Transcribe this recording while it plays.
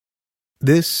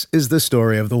This is the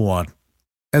story of the one.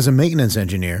 As a maintenance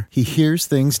engineer, he hears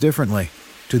things differently.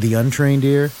 To the untrained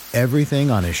ear,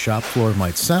 everything on his shop floor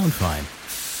might sound fine,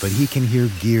 but he can hear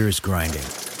gears grinding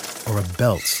or a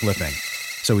belt slipping.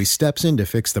 So he steps in to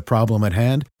fix the problem at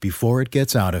hand before it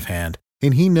gets out of hand.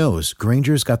 And he knows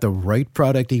Grainger's got the right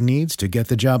product he needs to get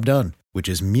the job done, which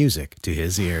is music to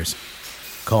his ears.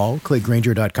 Call, click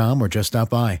Grainger.com, or just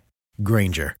stop by.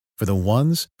 Grainger, for the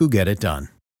ones who get it done.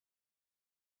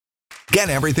 Get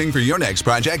everything for your next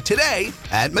project today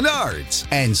at Menards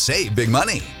and save big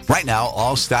money. Right now,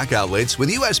 all stock outlets with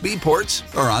USB ports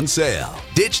are on sale.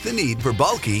 Ditch the need for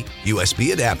bulky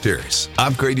USB adapters.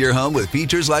 Upgrade your home with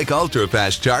features like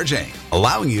ultra-fast charging,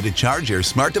 allowing you to charge your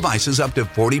smart devices up to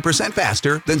 40%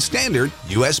 faster than standard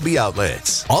USB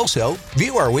outlets. Also,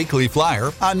 view our weekly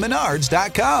flyer on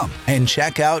Menards.com and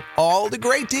check out all the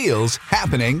great deals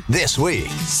happening this week.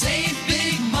 Save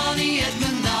big money at Menards.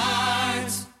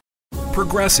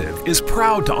 Progressive is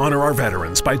proud to honor our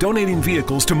veterans by donating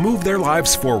vehicles to move their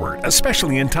lives forward,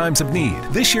 especially in times of need.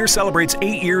 This year celebrates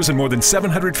 8 years and more than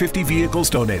 750 vehicles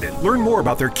donated. Learn more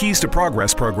about their Keys to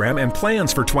Progress program and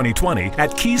plans for 2020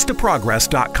 at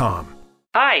keystoprogress.com.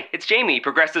 Hi, it's Jamie,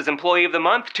 Progressive's Employee of the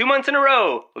Month, 2 months in a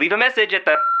row. Leave a message at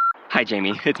the... Hi,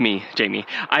 Jamie. It's me, Jamie.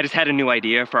 I just had a new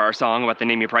idea for our song about the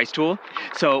Name Your Price tool.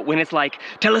 So when it's like,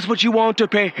 tell us what you want to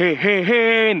pay, hey, hey,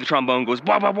 hey, and the trombone goes,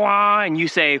 blah, blah, blah, and you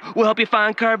say, we'll help you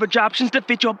find coverage options to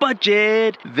fit your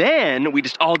budget. Then we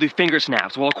just all do finger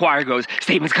snaps while a choir goes,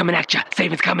 savings coming at ya,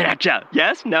 savings coming at ya.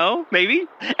 Yes? No? Maybe?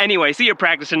 Anyway, see you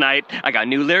practice tonight. I got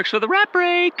new lyrics for the rap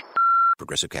break.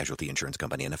 Progressive Casualty Insurance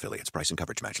Company and Affiliates. Price and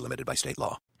coverage match limited by state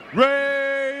law.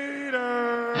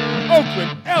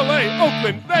 Oakland, LA,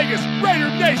 Oakland, Vegas, Raider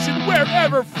Nation,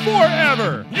 wherever,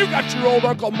 forever. You got your old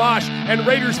Uncle Mosh and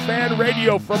Raiders Fan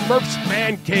Radio from Murph's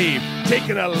Fan Cave,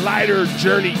 taking a lighter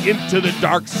journey into the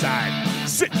dark side.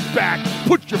 Sit back,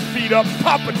 put your feet up,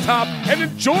 pop a top, and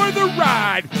enjoy the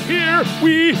ride. Here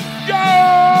we go!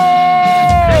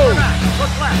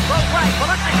 Look left, look right,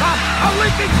 Kolesnikov, a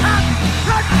leaking pass,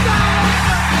 touchdown!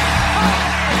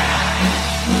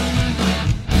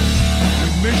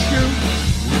 We miss you.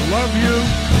 Love you,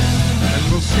 and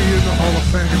we'll see you in the Hall of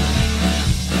Fame.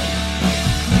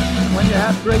 When you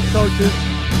have great coaches,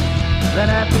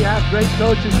 then after you have great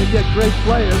coaches, you get great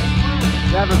players.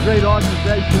 You have a great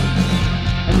organization,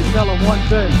 and you tell them one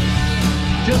thing: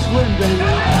 just win, baby.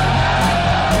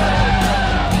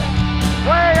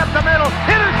 Way up the middle,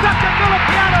 intercepted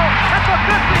Villapiano at the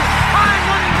 50, time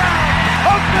running down.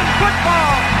 Oakland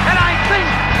football, and I think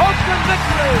Oakland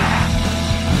victory.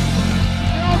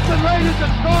 Oakland Raiders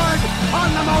have scored on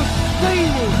the most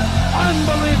zany,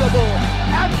 unbelievable,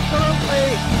 absolutely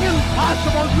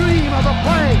impossible dream of a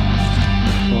play.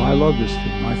 Well, I love this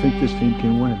team. I think this team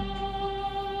can win.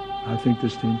 I think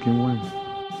this team can win.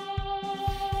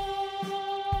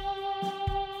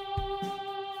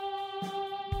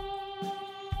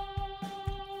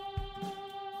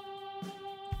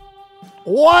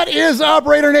 What is up,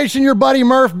 Raider Nation? Your buddy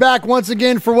Murph back once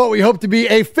again for what we hope to be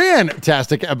a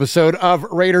fantastic episode of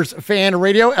Raiders Fan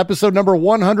Radio, episode number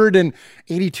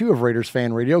 182 of Raiders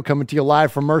Fan Radio, coming to you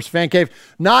live from Murph's Fan Cave.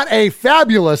 Not a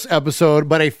fabulous episode,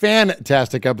 but a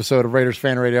fantastic episode of Raiders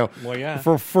Fan Radio. Well, yeah.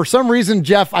 For some reason,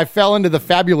 Jeff, I fell into the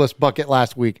fabulous bucket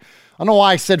last week. I don't know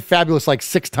why I said fabulous like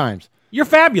 6 times. You're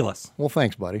fabulous. Well,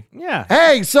 thanks, buddy. Yeah.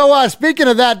 Hey, so speaking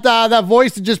of that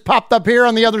voice that just popped up here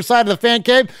on the other side of the fan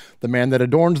cave, the man that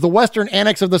adorns the western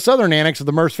annex of the southern annex of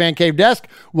the Murph's Fan Cave desk,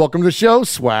 welcome to the show,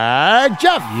 Swag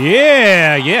Jeff.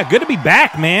 Yeah. Good to be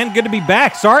back, man. Good to be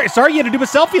back. Sorry you had to do a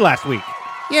selfie last week.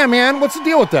 Yeah, man. What's the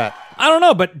deal with that? I don't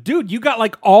know, but dude, you got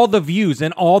like all the views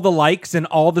and all the likes and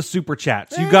all the super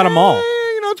chats. You got them all.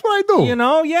 That's what I do. You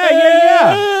know?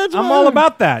 Yeah. I'm all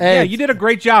about that. Hey, yeah, you did a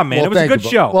great job, man. It was a good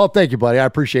show. Well, thank you, buddy. I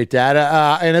appreciate that.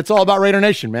 And it's all about Raider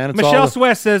Nation, man. It's Michelle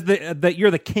Swiss says that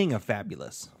you're the king of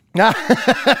fabulous.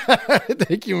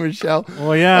 Thank you, Michelle.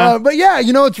 Well, yeah. But yeah,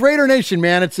 it's Raider Nation,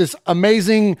 man. It's this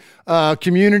amazing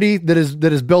community that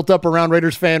is built up around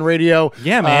Raiders Fan Radio.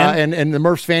 Yeah, man. And the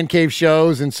Murph's Fan Cave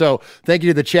shows. And so thank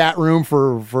you to the chat room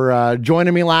for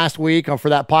joining me last week for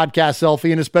that podcast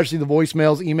selfie, and especially the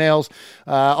voicemails, emails,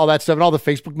 all that stuff, and all the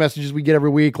Facebook messages we get every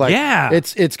week. Like, yeah.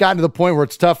 It's gotten to the point where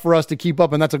it's tough for us to keep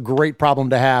up, and that's a great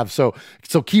problem to have. So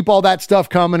keep all that stuff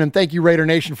coming, and thank you, Raider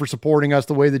Nation, for supporting us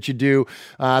the way that you do.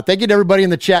 Thank you to everybody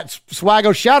in the chat.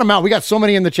 Swaggo, shout them out. We got so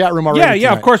many in the chat room already. Yeah,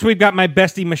 tonight. of course. We've got my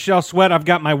bestie, Michelle Sweat. I've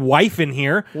got my wife in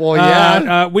here. Well,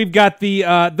 yeah. We've got the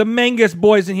Mangus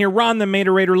boys in here. Ron the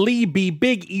Mater Raider, Lee B,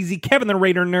 Big Easy, Kevin the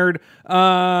Raider Nerd.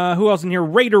 Who else in here?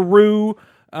 Raider Roo.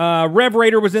 Rev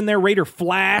Raider was in there. Raider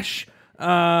Flash. Who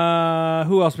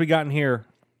else we got in here?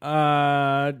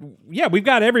 Yeah, we've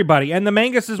got everybody. And the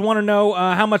Manguses want to know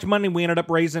how much money we ended up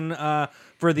raising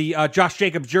for the Josh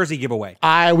Jacobs jersey giveaway.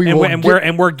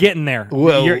 We're getting there.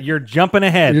 Well, you're jumping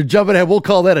ahead. You're jumping ahead. We'll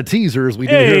call that a teaser, as we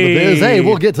do here in the biz. Hey,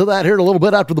 we'll get to that here in a little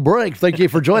bit after the break. Thank you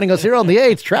for joining us here on the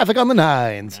 8s, Traffic on the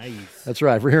 9s. Nice. That's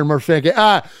right. We're here in Murph Fan Cave.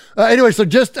 Anyway, so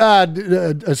just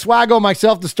Swaggo,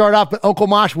 myself to start off, but Uncle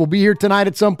Mosh will be here tonight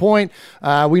at some point.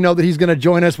 We know that he's going to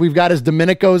join us. We've got his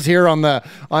Dominicos here on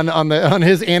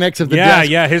his annex of the desk.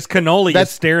 Yeah, his cannoli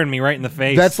is staring me right in the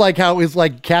face. That's like how it's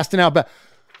like casting out.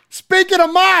 Speaking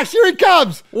of Mosh, here he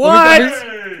comes. What?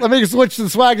 Let me switch to the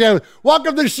swag.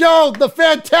 Welcome to the show, the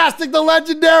fantastic, the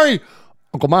legendary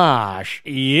Uncle Mosh.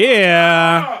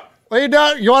 Yeah. What you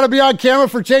doing? You want to be on camera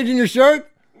for changing your shirt?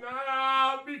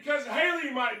 Because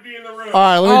Haley might be in the room. All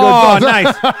right, let me go.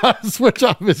 Nice. Switch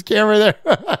off his camera there.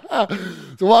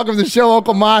 So welcome to the show,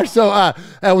 Uncle Mosh. So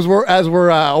as we're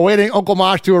awaiting Uncle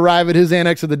Mosh to arrive at his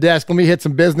annex of the desk, let me hit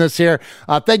some business here.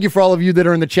 Thank you for all of you that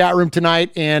are in the chat room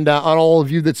tonight, and all of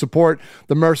you that support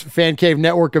the Murph's Fan Cave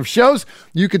network of shows.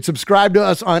 You can subscribe to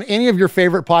us on any of your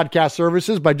favorite podcast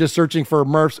services by just searching for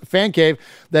Murph's Fan Cave.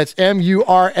 That's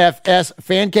MURFS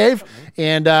Fan Cave,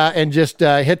 and just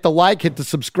hit the like, hit the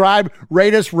subscribe,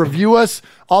 rate us, review us,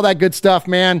 all that good stuff,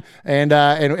 man.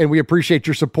 And we appreciate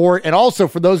your support. And also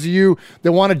for those of you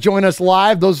that want to join us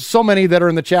live, those so many that are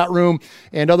in the chat room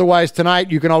and otherwise tonight,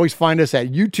 you can always find us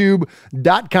at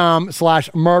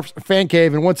youtube.com/Murph's Fan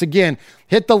Cave. And once again,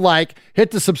 hit the like,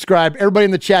 hit the subscribe. Everybody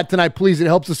in the chat tonight, please. It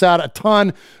helps us out a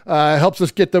ton. Helps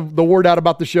us get the word out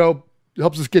about the show.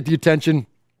 Helps us get the attention.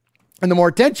 And the more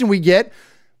attention we get,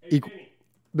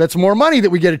 that's more money that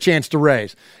we get a chance to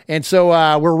raise. And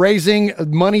so we're raising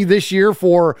money this year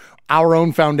for our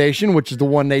own foundation, which is the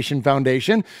One Nation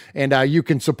Foundation. And you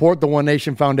can support the One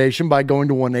Nation Foundation by going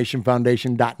to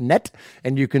onenationfoundation.net,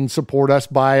 and you can support us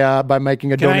by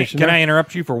making a donation. Can I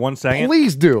interrupt you for 1 second?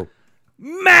 Please do.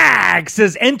 Max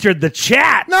has entered the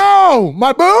chat. No,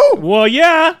 my boo. Well,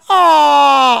 yeah.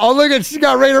 Oh, look at, she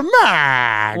got Raider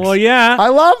Max. Well, yeah. I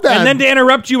love that. And then to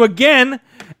interrupt you again,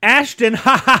 Ashton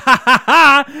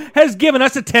has given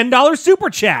us a $10 super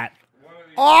chat.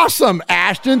 Awesome,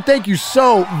 Ashton. Thank you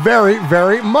so very,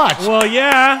 very much. Well,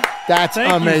 yeah. That's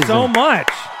amazing. Thank you so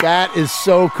much. That is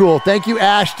so cool. Thank you,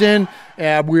 Ashton.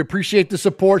 We appreciate the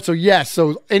support. So, yes,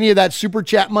 so any of that super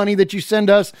chat money that you send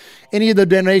us, any of the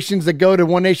donations that go to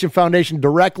One Nation Foundation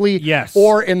directly, yes,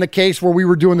 or in the case where we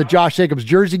were doing the Josh Jacobs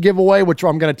jersey giveaway, which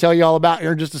I'm going to tell you all about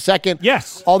here in just a second.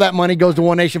 Yes. All that money goes to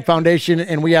One Nation Foundation,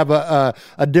 and we have a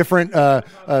different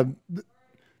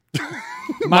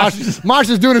Mosh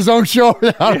is doing his own show.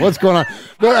 I don't know what's going on.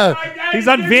 But, he's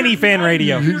on Vinny Fan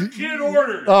Radio. Your kid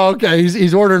ordered. Oh, okay.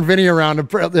 He's ordering Vinny around.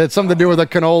 It's something to do with a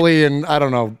cannoli and I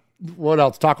don't know what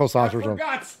else, taco sauce or something.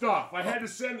 I forgot stuff. I had to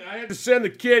send the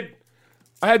kid.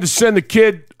 I had to send him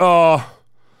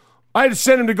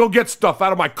to go get stuff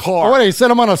out of my car. Oh, wait, you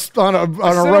sent him on a run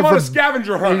on a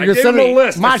scavenger hunt. I gave him a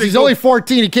list. Mosh, he's only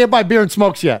 14. He can't buy beer and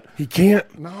smokes yet. He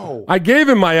can't. No. I gave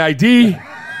him my ID.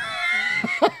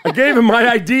 I gave him my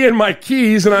ID and my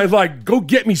keys, and I was like, "Go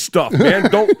get me stuff, man!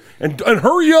 Don't and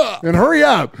hurry up! And hurry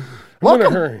up!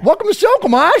 Welcome to the show,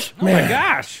 Mosh. Oh my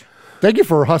gosh! Thank you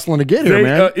for hustling to get here,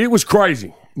 man. It was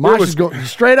crazy. Mosh is going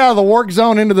straight out of the work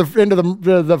zone into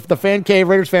the fan cave,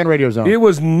 Raiders Fan Radio zone. It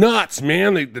was nuts,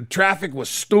 man. The traffic was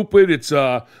stupid. It's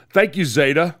thank you,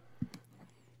 Zeta.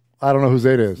 I don't know who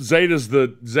Zeta is. Zeta's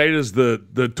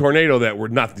the tornado that we're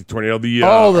not the tornado, the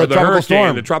tropical hurricane,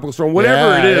 storm. the tropical storm,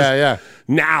 whatever it is. Yeah.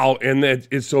 Now and that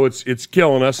it's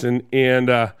killing us and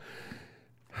the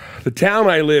town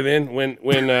I live in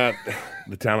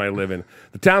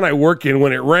the town I work in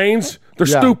when it rains, they're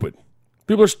stupid.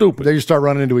 People are stupid. They just start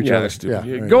running into each other. They're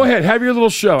stupid. Go ahead, have your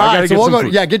little show. I gotta get some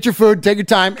food. Yeah, get your food, take your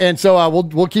time, and so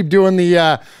we'll keep doing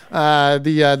the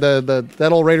that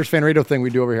old Raiders Fan Radio thing we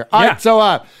do over here. All right,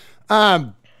 so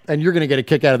and you're gonna get a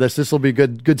kick out of this. This will be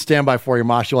good standby for you,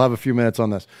 Mosh. You'll have a few minutes on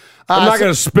this. I'm not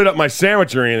gonna spit up my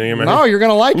sandwich or anything. Man. No, you're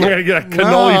gonna like it. I'm gonna get a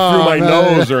cannoli through my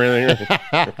nose or anything.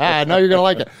 No, you're gonna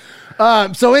like it.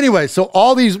 So anyway, so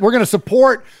all these we're going to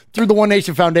support through the One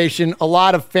Nation Foundation, a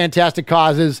lot of fantastic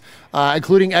causes,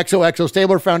 including XOXO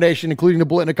Stabler Foundation, including the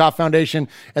Blitnikoff Foundation,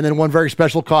 and then one very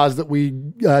special cause that we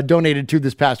donated to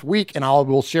this past week, and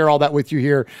we'll share all that with you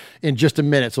here in just a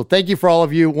minute. So thank you for all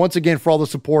of you, once again, for all the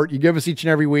support you give us each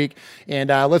and every week, and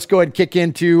let's go ahead and kick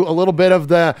into a little bit of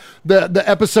the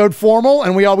episode formal,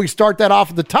 and we always start that off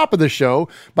at the top of the show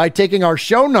by taking our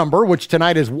show number, which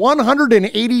tonight is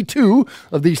 182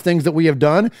 of these things that we have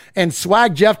done, and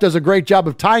Swag Jeff does a great job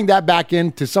of tying that back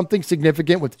into something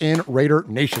significant within Raider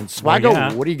Nation.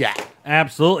 Swaggo, what do you got?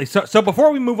 Absolutely. So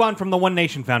before we move on from the One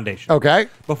Nation Foundation. Okay.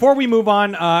 Before we move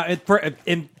on,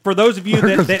 for those of you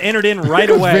that entered in right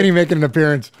away. Vinny making an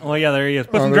appearance. Oh, yeah, there he is.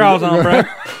 Put some draws on, bro.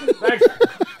 Thanks.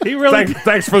 He really.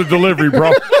 Thanks for the delivery, bro.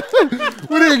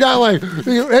 What do you got like?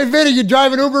 Hey, Vinny, you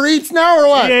driving Uber Eats now or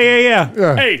what?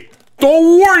 Yeah. Hey,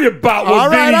 don't worry about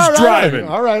what Vinny's driving.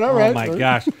 All right. Oh, my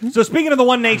gosh. So speaking of the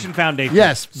One Nation Foundation.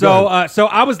 Yes. So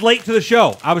I was late to the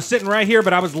show. I was sitting right here,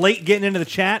 but I was late getting into the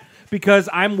chat because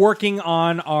I'm working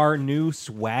on our new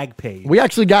swag page. We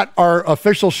actually got our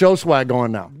official show swag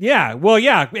going now. Yeah. Well,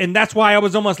 yeah. And that's why I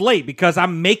was almost late because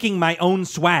I'm making my own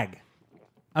swag.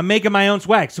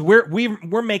 So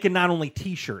we're making not only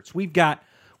T-shirts. We've got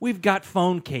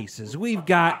phone cases. We've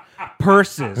got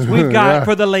purses. We've got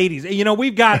for the ladies. You know,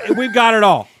 we've got it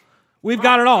all. We've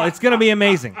got it all. It's going to be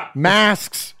amazing.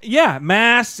 Masks. Yeah,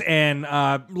 masks and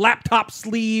laptop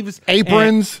sleeves.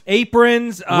 Aprons.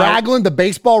 Raglan, the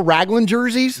baseball Raglan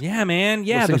jerseys. Yeah, man.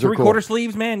 Yeah, Those the things are 3/4 cool.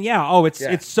 sleeves, man. Yeah. Oh,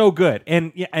 it's so good.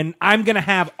 And I'm going to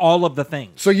have all of the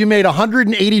things. So you made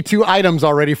 182 items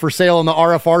already for sale in the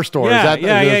RFR store. Yeah, Is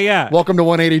that, yeah. Welcome to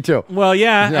 182. Well,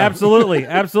 yeah. Absolutely.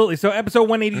 So episode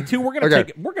 182, we're going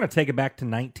to take it back to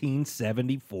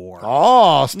 1974.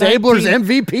 Oh, Stabler's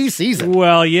MVP season.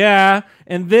 Well, yeah.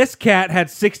 And this cat had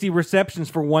 60 receptions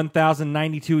for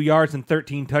 1,092 yards and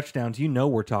 13 touchdowns. You know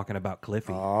we're talking about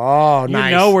Cliffy. Oh,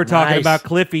 nice. You know we're talking about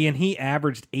Cliffy, and he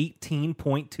averaged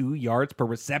 18.2 yards per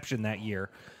reception that year.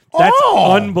 That's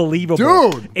unbelievable.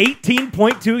 Dude.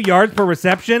 18.2 yards per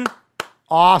reception.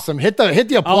 Awesome. Hit the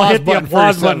applause I'll hit the button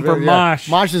applause button for Mosh.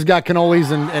 Mosh has got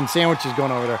cannolis and sandwiches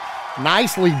going over there.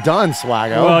 Nicely done,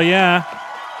 Swaggo. Well, yeah.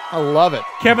 I love it.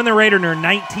 Kevin the Raider Nerd,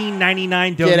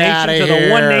 1999 Get outta donation to here.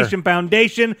 the One Nation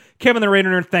Foundation. Kevin the Raider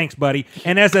Nerd, thanks, buddy.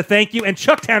 And as a thank you, and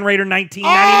Chucktown Raider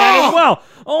 1999 as well.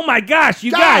 Oh my gosh,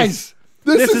 you guys.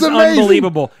 This is amazing.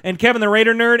 Unbelievable. And Kevin the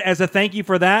Raider Nerd, as a thank you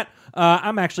for that,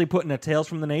 I'm actually putting a Tales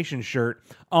from the Nation shirt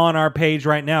on our page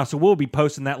right now. So we'll be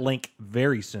posting that link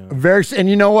very soon. And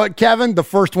you know what, Kevin? The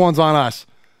first one's on us.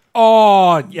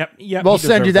 Oh, yep. We'll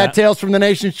send you that Tales from the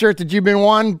Nation shirt that you've been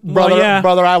wanting.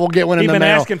 Brother, I will get one in the mail. You've been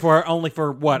asking for it only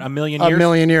for, what, a million years? A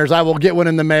million years. I will get one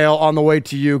in the mail on the way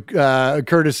to you,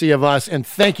 courtesy of us. And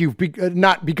thank you,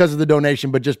 not because of the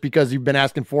donation, but just because you've been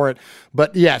asking for it.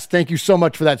 But yes, thank you so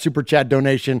much for that Super Chat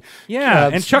donation. Yeah,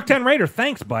 and Chucktown Raider,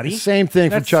 thanks, buddy. Same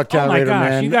thing from Chucktown Raider, man. Oh my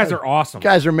gosh, you guys are awesome. You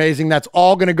guys are amazing. That's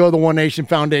all going to go to the One Nation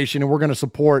Foundation, and we're going to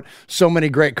support so many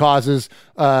great causes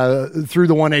through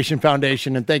the One Nation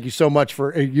Foundation. And thank you so much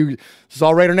for you. This is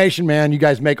all Raider Nation, man. You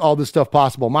guys make all this stuff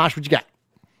possible. Mosh, what you got?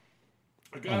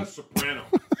 I got a Soprano.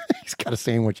 He's got a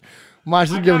sandwich. Mosh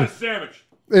is I giving got a sandwich.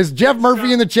 Is Jeff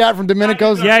Murphy in the chat from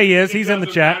Domenico's? Yeah, he is. He's in the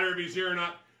chat. It doesn't matter if he's here or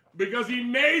not, because he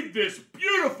made this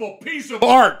beautiful piece of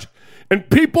art. And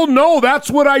people know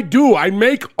that's what I do. I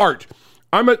make art.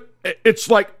 It's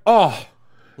like,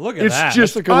 look at it's that.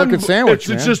 just a good-looking sandwich,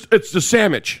 It's the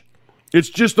sandwich. It's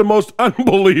just the most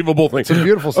unbelievable thing. It's a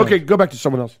beautiful sandwich. Okay, go back to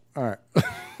someone else. All right.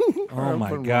 Oh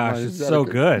my gosh, it's so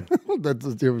good.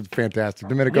 It was fantastic.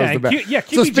 Domenico's the best.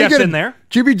 QB Jeff's in there.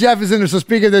 QB Jeff is in there. So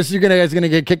speaking of this, you guys are going to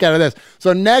get a kick out of this.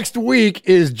 So next week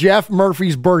is Jeff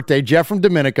Murphy's birthday. Jeff from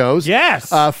Domenico's. Yes.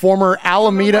 Former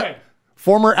Alameda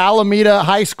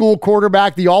High School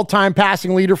quarterback, the all-time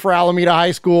passing leader for Alameda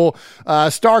High School,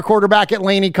 star quarterback at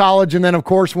Laney College, and then of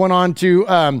course went on to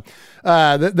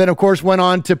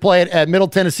play at Middle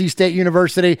Tennessee State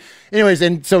University. Anyways,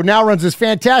 and so now runs this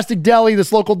fantastic deli,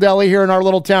 this local deli here in our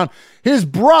little town. His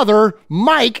brother,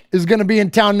 Mike, is going to be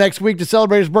in town next week to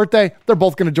celebrate his birthday. They're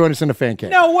both going to join us in the fan cave.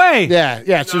 No way. Yeah.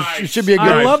 Nice. So it should be a good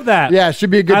I love that. Yeah, it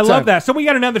should be a good time. I love that. So we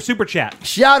got another super chat.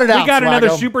 Shout it out, We got Swaggo. another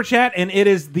super chat, and it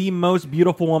is the most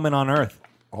beautiful woman on earth.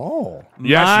 Oh.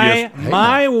 Yes, she is.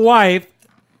 My wife,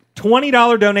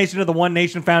 $20 donation to the One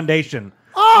Nation Foundation.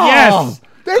 Oh. Yes.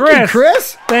 Thank you,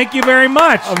 Chris. Thank you very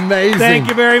much. Amazing. Thank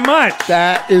you very much.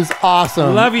 That is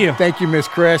awesome. Love you. Thank you, Miss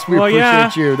Chris. We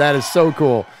appreciate you. That is so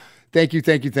cool. Thank you.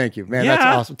 Man,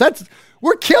 that's awesome.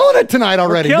 We're killing it tonight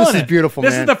already. This is beautiful,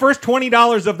 This man. is the first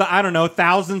 $20 of the, I don't know,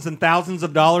 thousands and thousands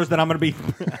of dollars that I'm going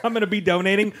to be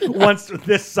donating once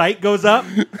this site goes up.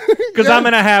 Because I'm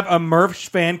going to have a Murph's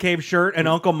Fan Cave shirt, an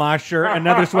Uncle Mosh shirt,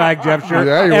 another Swag Jeff shirt,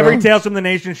 every Tales from the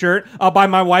Nation shirt. I'll buy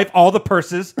my wife all the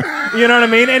purses. You know what I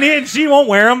mean? And she won't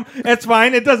wear them. It's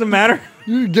fine. It doesn't matter.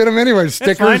 You get them anyway.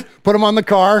 Stickers. Put them on the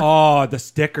car. Oh, the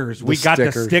stickers. We got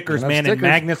the stickers, man. And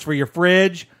magnets for your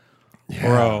fridge. Yeah.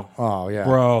 Bro. Oh, yeah.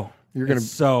 Bro. You're gonna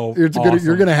awesome.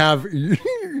 You're gonna have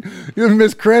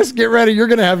Miss Chris. Get ready. You're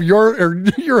gonna have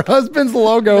your husband's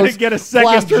logos. Get a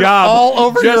second job all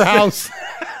over your house.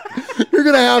 You're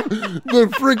gonna have the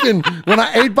freaking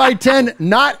 8 by 10,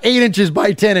 not 8 inches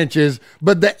by 10 inches,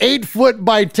 but the 8 foot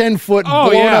by 10 foot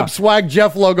blown up Swag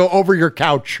Jeff logo over your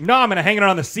couch. No, I'm gonna hang it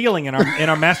on the ceiling in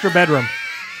our master bedroom.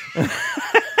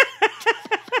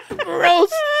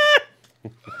 Gross.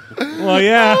 Well,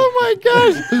 yeah. Oh my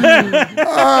gosh.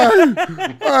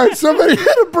 All right, somebody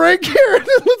hit a break here.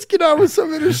 Let's get on with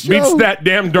some of this show. Beats that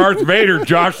damn Darth Vader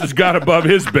Josh has got above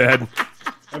his bed.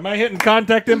 Am I hitting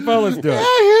contact info? Let's do it. Yeah,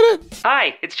 hit it.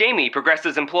 Hi, it's Jamie,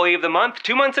 Progressive's Employee of the Month,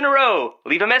 2 months in a row.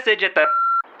 Leave a message at the...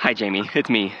 Hi, Jamie. It's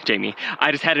me, Jamie.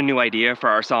 I just had a new idea for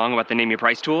our song about the Name Your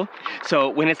Price tool. So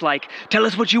when it's like, tell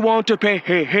us what you want to pay,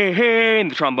 hey, hey, hey,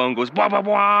 and the trombone goes, blah, blah,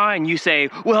 blah, and you say,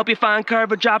 we'll help you find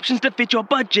coverage options to fit your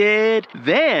budget.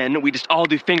 Then we just all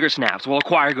do finger snaps while a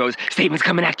choir goes, savings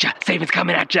coming at ya, savings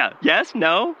coming at ya. Yes?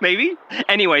 No? Maybe?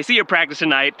 Anyway, see you practice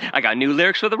tonight. I got new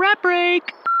lyrics for the rap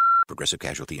break. Progressive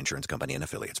Casualty Insurance Company and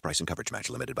Affiliates. Price and coverage match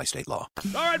limited by state law.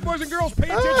 All right, boys and girls, pay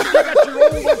attention. You got your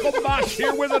old Uncle Mosh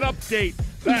here with an update.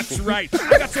 That's right.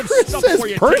 I got some stuff for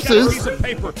you. Purses. Take out a piece of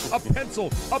paper, a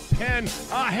pencil, a pen.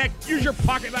 Heck, use your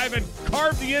pocket knife and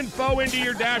carve the info into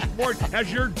your dashboard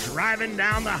as you're driving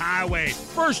down the highway.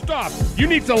 First off, you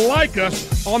need to like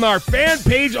us on our fan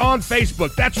page on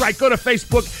Facebook. That's right. Go to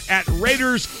Facebook at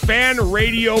Raiders Fan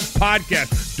Radio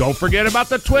Podcast. Don't forget about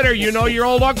the Twitter. You know your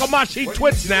old Uncle Mosh, he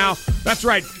twits now. That's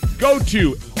right. Go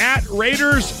to at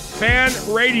Raiders Fan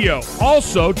Radio.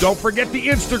 Also, don't forget the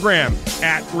Instagram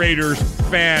at Raiders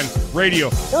Fan Radio.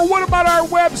 Or what about our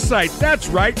website? That's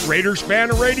right,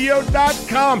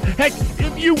 RaidersFanRadio.com. Heck,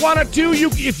 if you want to, you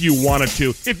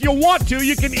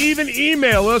can even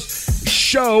email us,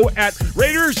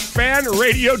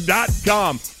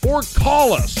 show@RaidersFanRadio.com, or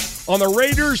call us on the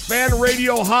Raiders Fan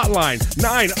Radio hotline,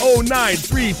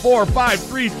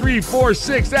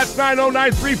 909-345-3346. That's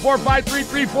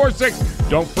 909-345-3346.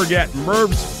 Don't forget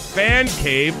Merv's Fan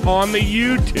Cave on the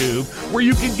YouTube, where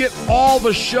you can get all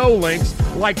the show links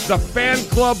like the Fan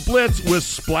Club Blitz with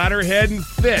Splatterhead and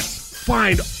Fitz.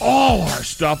 Find all our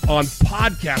stuff on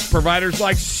podcast providers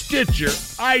like Stitcher,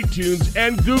 iTunes,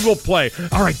 and Google Play.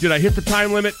 All right, did I hit the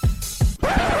time limit?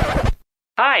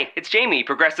 Hi, it's Jamie,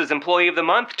 Progressive's Employee of the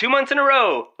Month, 2 months in a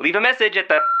row. Leave a message at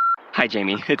the... Hi,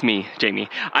 Jamie. It's me, Jamie.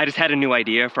 I just had a new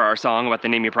idea for our song about the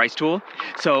Name Your Price tool.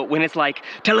 So when it's like,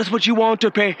 tell us what you want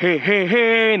to pay, hey, hey,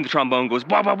 hey, and the trombone goes,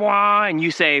 blah, blah, blah, and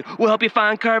you say, we'll help you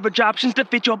find coverage options to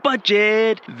fit your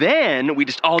budget. Then we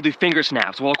just all do finger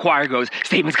snaps while a choir goes,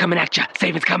 savings coming at ya,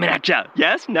 savings coming at ya.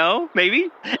 Yes? No? Maybe?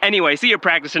 Anyway, see you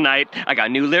practice tonight. I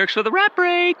got new lyrics for the rap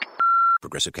break.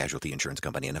 Progressive Casualty Insurance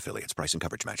Company and Affiliates. Price and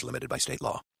coverage match limited by state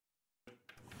law.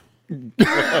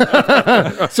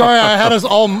 Sorry, I had us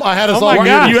all. You had us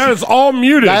all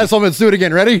muted. I had us all. Let's do it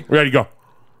again. Ready? Ready, go.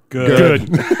 Good.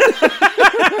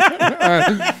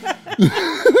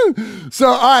 So,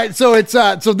 all right. So it's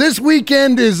so this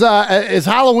weekend is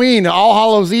Halloween. All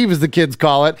Hallows Eve, as the kids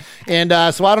call it. And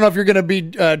so I don't know if you're going to be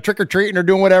trick or treating or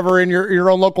doing whatever in your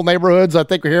own local neighborhoods. I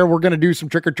think here we're going to do some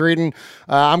trick or treating.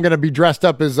 I'm going to be dressed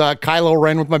up as Kylo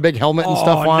Ren with my big helmet and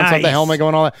stuff on. Nice. So I have the helmet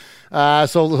going on.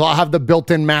 So I'll have the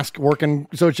built-in mask working,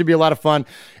 so it should be a lot of fun.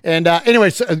 And anyway,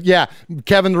 so, yeah,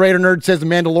 Kevin the Raider Nerd says The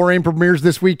Mandalorian premieres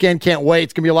this weekend. Can't wait.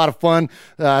 It's going to be a lot of fun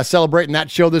celebrating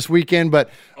that show this weekend. But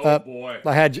boy,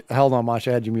 hold on, Mosh,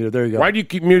 I had you muted. There you go. Why do you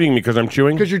keep muting me? Because I'm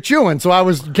chewing? Because you're chewing, so I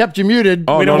kept you muted.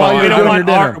 We don't want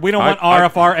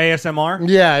RFR ASMR.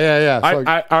 Yeah. So,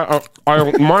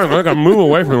 I gotta move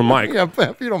away from the mic. Yeah,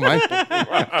 if you don't mind.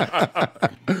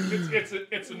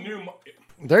 It's a new.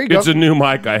 There you go. It's a new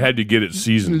mic. I had to get it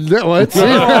seasoned. Nice.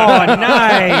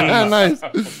 Nice.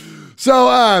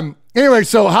 So, anyway,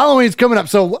 so Halloween's coming up.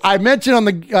 So I mentioned on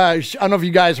the, I don't know if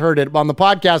you guys heard it, but on the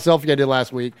podcast selfie I did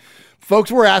last week, folks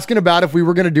were asking about if we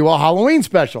were going to do a Halloween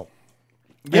special.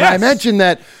 Yes. And I mentioned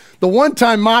that the one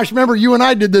time, Mosh, remember you and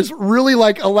I did this really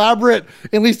like elaborate,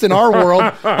 at least in our world,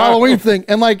 Halloween thing.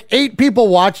 And like 8 people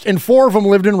watched and 4 of them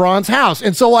lived in Ron's house.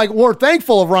 And so like, we're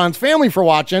thankful of Ron's family for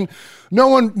watching. No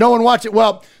one watched it.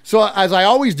 Well, so as I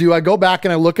always do, I go back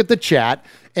and I look at the chat,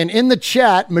 and in the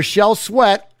chat, Michelle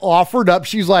Sweat offered up.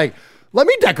 She's like, let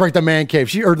me decorate the man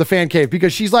cave, or the fan cave,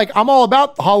 because she's like, I'm all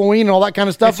about Halloween and all that kind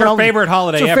of stuff. It's her favorite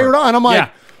holiday ever. Favorite, and I'm like,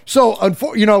 so,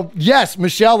 yes,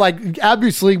 Michelle, like,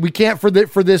 obviously we can't for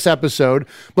this episode,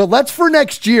 but let's for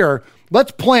next year.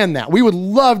 Let's plan that. We would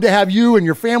love to have you and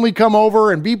your family come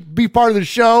over and be part of the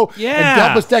show and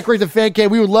help us decorate the fan cave.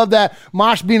 We would love that.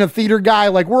 Mosh being a theater guy,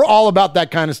 like we're all about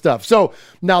that kind of stuff. So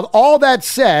now all that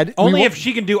said, only if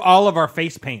she can do all of our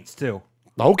face paints too.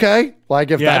 Okay, like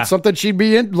if that's something she'd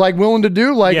be willing to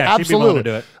do, like absolutely. She'd be willing to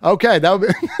do it. Okay, that would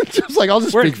be just like I'll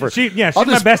just speak for she's my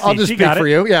bestie. I'll just speak for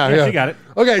you. Yeah, she got it.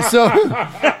 Okay, so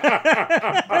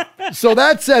so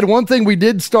that said, one thing we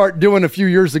did start doing a few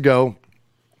years ago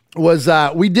was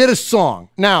we did a song.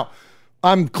 Now,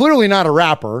 I'm clearly not a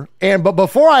rapper, but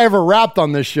before I ever rapped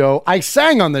on this show, I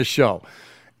sang on this show,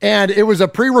 and it was a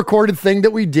pre-recorded thing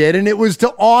that we did, and it was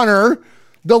to honor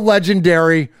the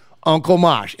legendary Uncle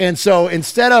Mosh. And so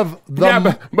instead of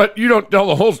but you don't tell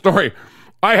the whole story.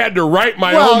 I had to write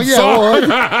my own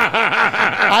song.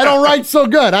 I don't write so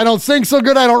good. I don't sing so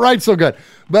good. I don't write so good.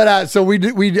 But so we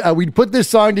put this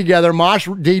song together. Mosh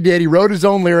did. He wrote his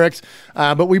own lyrics,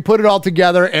 but we put it all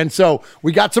together. And so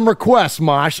we got some requests,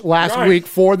 Mosh, last week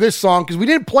for this song because we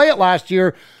didn't play it last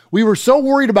year. We were so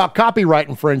worried about copyright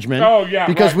infringement. Oh yeah,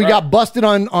 because we got busted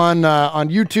on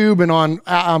YouTube and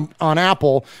on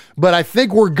Apple. But I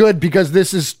think we're good because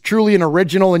this is truly an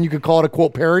original, and you could call it a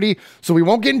quote parody. So we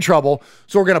won't get in trouble.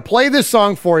 So we're gonna play this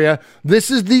song for you. This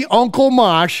is the Uncle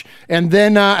Mosh, and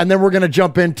then we're gonna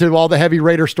jump into all the heavy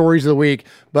Raider stories of the week.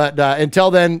 But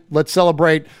until then, let's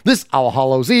celebrate this All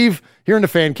Hallows Eve here in the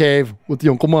Fan Cave with the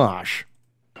Uncle Mosh.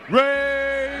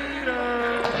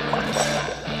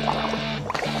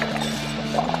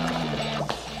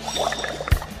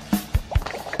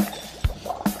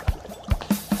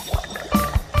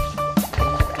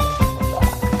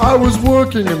 I was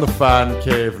working in the fan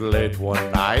cave late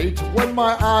one night when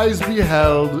my eyes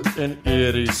beheld an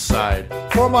eerie sight.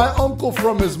 For my uncle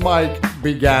from his mic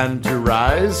began to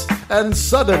rise, and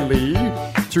suddenly,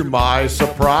 to my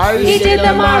surprise, he did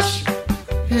the mosh.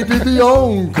 He did the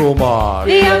Uncle Mosh.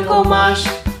 The Uncle Mosh.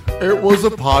 It was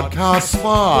a podcast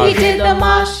smash. He did the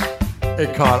mosh.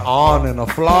 It caught on in a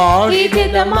flash. He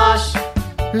did the mosh.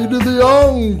 He did the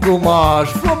Uncle Mosh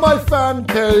from my fan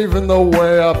cave in the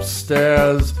way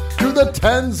upstairs. To the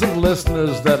tens of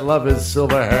listeners that love his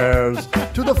silver hairs.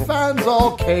 To the fans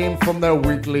all came from their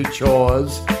weekly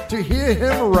chores to hear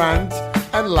him rant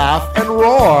and laugh and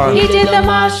roar. He did the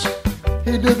mosh.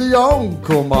 He did the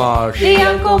Uncle Mosh. The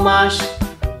Uncle Mosh.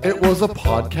 It was a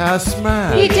podcast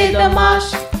smash. He did the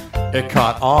mosh. It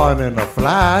caught on in a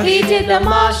flash. He did the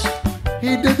mosh.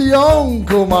 He did the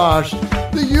Uncle Mosh.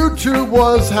 The YouTube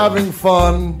was having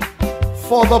fun,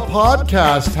 for the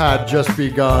podcast had just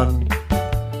begun.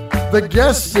 The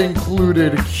guests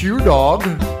included Q-Dog,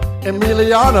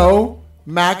 Emiliano,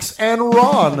 Max, and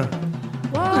Ron.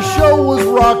 The show was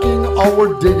rocking, all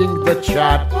were digging the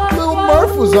chat. Lil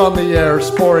Murph was on the air,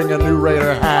 sporting a new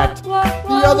Raider hat.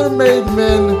 The other made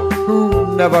men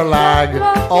who never lag,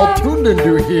 all tuned in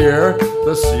to hear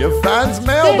the Sea of Fans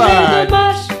mailbag.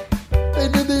 They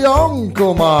did the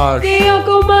Uncle Mosh. The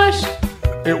Uncle Mosh.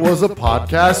 It was a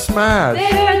podcast smash.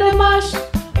 They heard the mosh.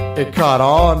 It caught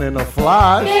on in a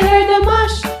flash. They heard the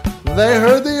mosh. They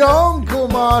heard the Uncle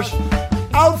Mosh.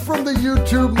 Out from the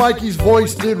YouTube, Mikey's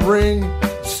voice did ring.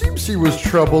 Seems he was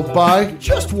troubled by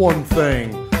just one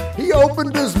thing. He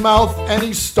opened his mouth and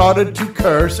he started to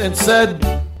curse and said,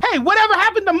 "Hey, whatever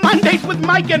happened to Mondays with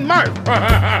Mike and Murph?"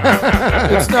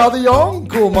 It's now the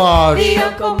Uncle Mosh. The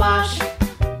Uncle Mosh.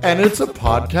 And it's a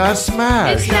podcast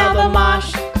smash. It's now the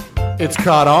mosh. It's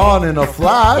caught on in a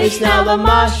flash. It's now the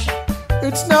mosh.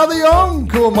 It's now the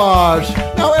Uncle Mosh.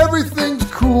 Now everything's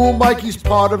cool. Mikey's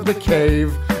part of the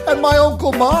cave. And my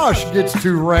Uncle Mosh gets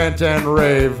to rant and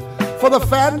rave. For the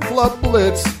Fan Club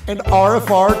Blitz and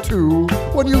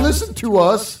RFR2, when you listen to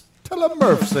us, tell a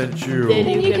Murph sent you.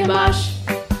 Then you can mosh.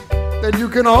 Then you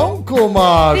can Uncle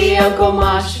Mosh. The Uncle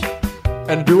Mosh.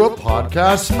 And do a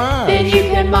podcast smash. Then you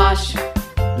can mosh.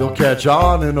 You'll catch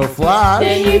on in a flash.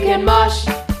 Then you can mosh.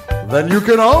 Then you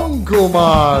can Uncle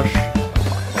Mosh.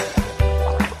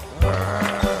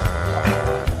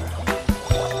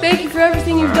 Thank you for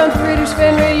everything you've done for Raiders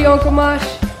Fan Radio, Uncle Mosh.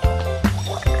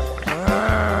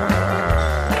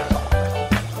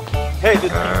 Hey, this is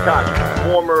Scott,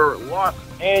 former Los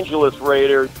Angeles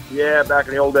Raider. Yeah, back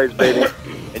in the old days, baby.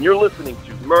 And you're listening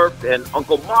to Murph and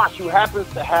Uncle Mosh, who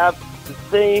happens to have the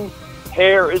same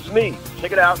hair as me.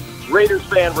 Check it out, Raiders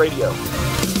Fan Radio.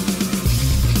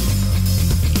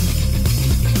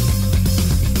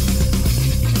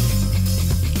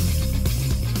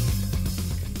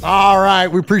 All right,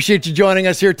 we appreciate you joining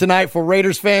us here tonight for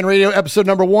Raiders Fan Radio, episode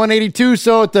number 182.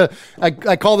 So I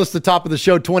call this the top of the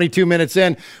show, 22 minutes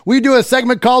in. We do a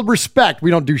segment called Respect. We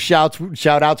don't do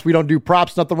shout-outs. We don't do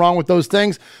props. Nothing wrong with those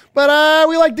things. But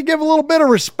we like to give a little bit of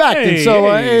respect. Hey, and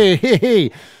so,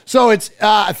 hey. So it's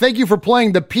thank you for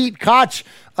playing the Pete Koch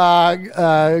ID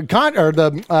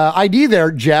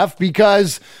there, Jeff,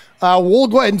 because we'll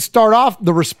go ahead and start off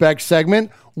the Respect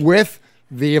segment with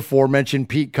the aforementioned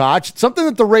Pete Koch. Something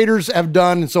that the Raiders have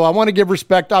done, and so I want to give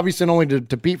respect, obviously, not only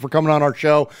to Pete for coming on our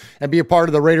show and be a part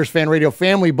of the Raiders Fan Radio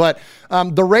family, but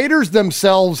the Raiders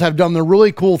themselves have done the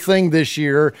really cool thing this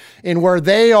year in where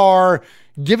they are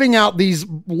giving out these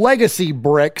legacy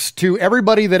bricks to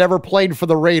everybody that ever played for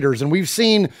the Raiders. And we've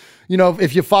seen,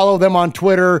 if you follow them on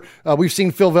Twitter, we've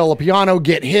seen Phil Villapiano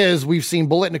get his. We've seen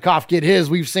Biletnikoff get his.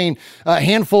 We've seen a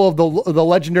handful of the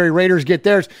legendary Raiders get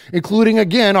theirs, including,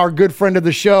 again, our good friend of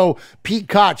the show, Pete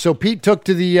Koch. So Pete took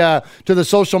to the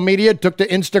social media, took to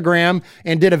Instagram,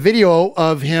 and did a video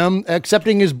of him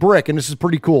accepting his brick. And this is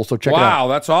pretty cool. So check it out. Wow,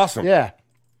 that's awesome. Yeah.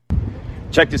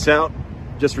 Check this out.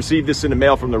 Just received this in the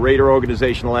mail from the Raider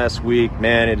organization last week.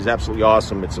 Man, it is absolutely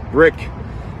awesome. It's a brick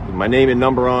with my name and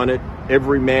number on it.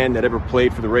 Every man that ever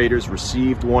played for the Raiders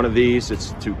received one of these.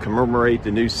 It's to commemorate the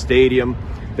new stadium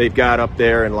they've got up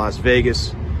there in Las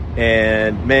Vegas.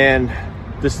 And man,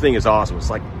 this thing is awesome. It's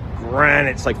like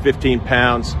granite. It's like 15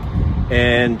 pounds.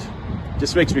 And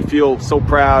just makes me feel so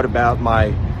proud about my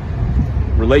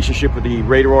relationship with the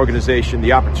Raider organization,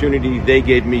 the opportunity they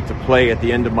gave me to play at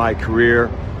the end of my career.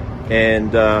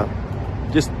 And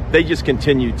they just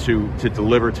continue to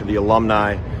deliver to the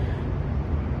alumni.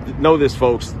 Know this,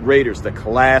 folks, Raiders, the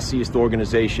classiest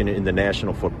organization in the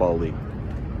National Football League.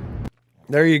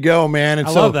 There you go, man. And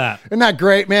I love that. Isn't that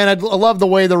great, man? I love the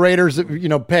way the Raiders,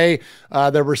 pay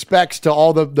their respects to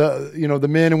all the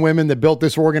men and women that built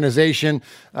this organization.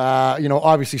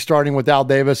 Obviously starting with Al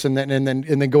Davis and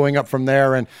then going up from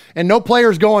there. And no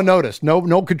players go unnoticed.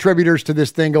 No contributors to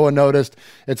this thing go unnoticed.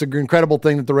 It's an incredible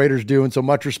thing that the Raiders do, and so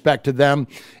much respect to them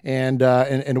and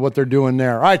what they're doing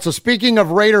there. All right. So speaking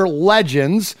of Raider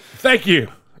legends, thank you.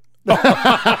 Well,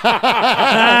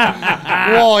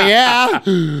 yeah.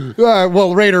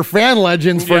 Raider fan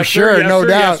legends for sure, no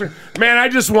doubt. Yes, man, I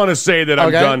just want to say that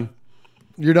I'm done.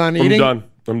 You're done eating?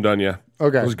 I'm done. Yeah.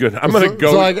 Okay. It was good. I'm gonna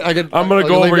go. I'm gonna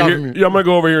go over here. Yeah, I'm gonna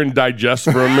go over here and digest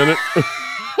for a minute.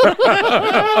 Raider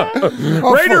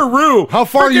Roo. How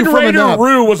far are you from Raider enough?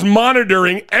 Roo was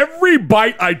monitoring every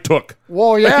bite I took.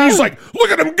 Well, yeah. He's like, look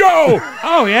at him go.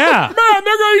 Oh, yeah. Man,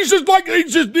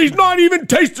 he's not even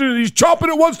tasting it. He's chopping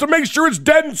it once to make sure it's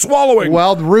dead and swallowing.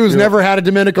 Well, Roo's never had a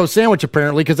Domenico sandwich,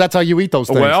 apparently, because that's how you eat those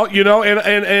things. Well,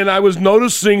 and I was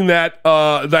noticing that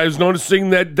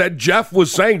that Jeff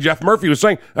Murphy was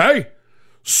saying, hey,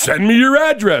 send me your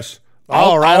address.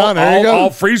 There you go. I'll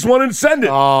freeze one and send it.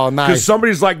 Oh, nice. Because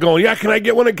somebody's like going, yeah, can I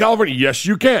get one in California? Yes,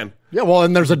 you can. Yeah, well,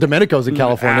 and there's a Domenico's in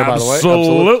California, by the way.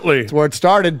 Absolutely. That's where it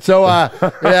started. So,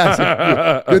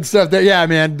 good stuff there. Yeah,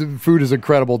 man, the food is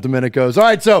incredible, Domenico's. All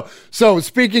right, so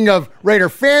speaking of Raider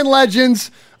fan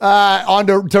legends,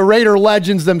 on to Raider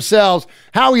legends themselves,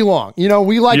 Howie Long.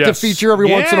 We like to feature every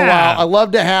once in a while. I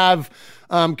love to have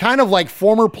kind of like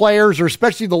former players, or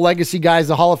especially the legacy guys,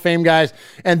 the Hall of Fame guys,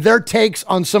 and their takes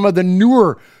on some of the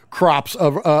newer crops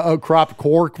of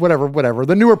whatever,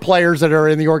 the newer players that are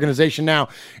in the organization now.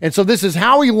 And so this is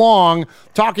Howie Long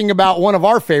talking about one of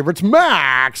our favorites,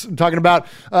 Max, talking about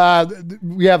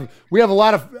we have a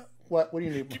lot of what do you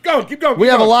need? Keep going. We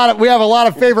have a lot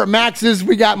of favorite Maxes.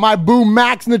 We got my boom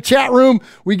Max in the chat room.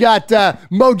 We got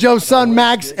Mojo Son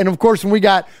Max, and of course we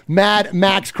got Mad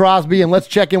Max Crosby. And let's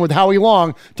check in with Howie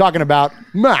Long talking about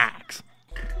Max.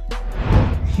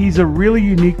 He's a really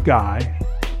unique guy.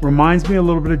 Reminds me a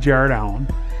little bit of Jared Allen.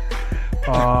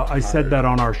 I said that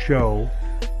on our show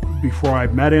before I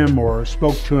met him or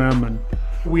spoke to him, and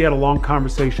we had a long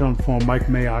conversation on the phone. Mike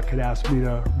Mayock had asked me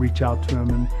to reach out to him,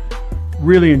 and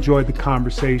really enjoyed the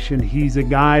conversation. He's a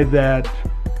guy that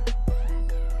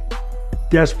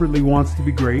desperately wants to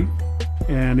be great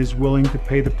and is willing to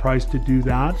pay the price to do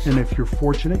that. And if you're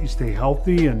fortunate, you stay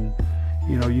healthy and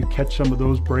you catch some of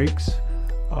those breaks,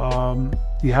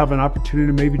 you have an opportunity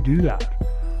to maybe do that.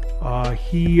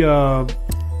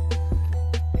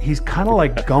 He's kind of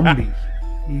like Gumby.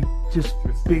 He just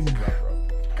big,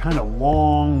 kind of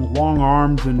long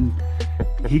arms, and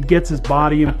he gets his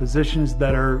body in positions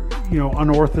that are,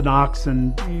 unorthodox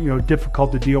and,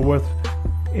 difficult to deal with.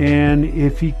 And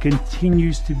if he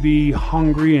continues to be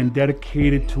hungry and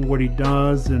dedicated to what he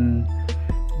does and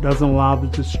doesn't allow the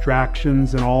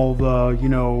distractions and all the,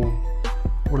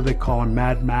 what do they call him,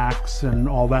 Mad Max and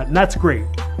all that, and that's great.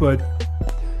 But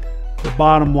the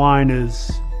bottom line is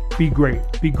be great.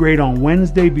 Be great on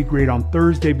Wednesday, be great on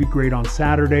Thursday, be great on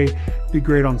Saturday, be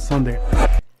great on Sunday.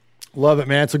 Love it,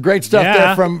 man. It's great stuff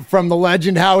there from the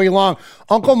legend Howie Long.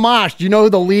 Uncle Mosh, do you know who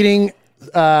the leading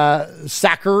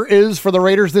sacker is for the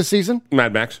Raiders this season?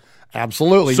 Mad Max.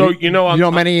 Absolutely. So you know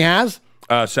how many he has?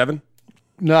 7.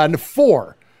 No,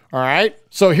 4. All right.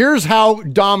 So here's how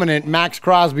dominant Max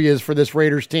Crosby is for this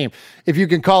Raiders team. If you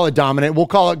can call it dominant, we'll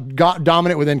call it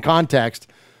dominant within context.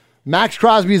 Max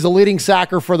Crosby is the leading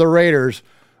sacker for the Raiders.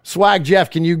 Swag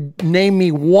Jeff, can you name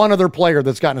me one other player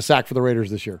that's gotten a sack for the Raiders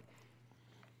this year?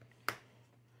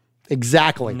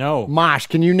 Exactly. No. Mosh,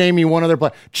 can you name me one other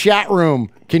player? Chat room,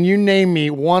 can you name me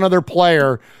one other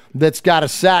player that's got a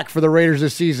sack for the Raiders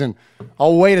this season?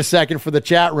 I'll wait a second for the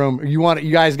chat room.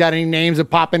 You guys got any names that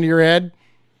pop into your head?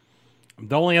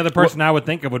 The only other person I would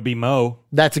think of would be Mo.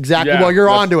 That's exactly, well, you're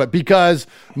onto it because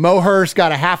Mo Hurst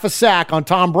got a half a sack on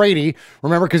Tom Brady,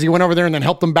 remember, because he went over there and then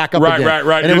helped him back up again.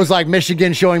 Right. And it was like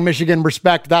Michigan showing Michigan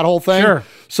respect, that whole thing. Sure.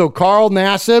 So Carl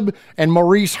Nassib and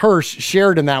Maurice Hurst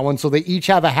shared in that one, so they each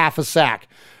have a half a sack.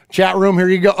 Chat room, here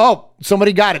you go. Oh,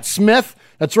 somebody got it. Smith,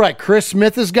 that's right. Chris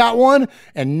Smith has got one,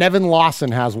 and Nevin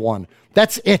Lawson has one.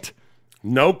 That's it.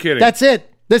 No kidding. That's it.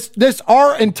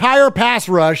 Our entire pass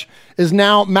rush is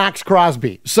now Max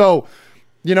Crosby. So,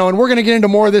 and we're going to get into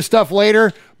more of this stuff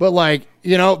later, but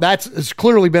it's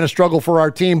clearly been a struggle for our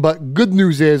team. But good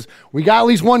news is we got at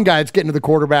least one guy that's getting to the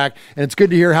quarterback, and it's good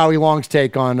to hear Howie Long's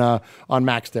take on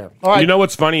Max there. All right. You know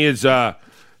what's funny is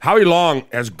Howie Long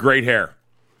has great hair.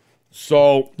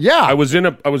 So yeah, I was in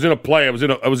a play. I was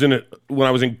in it when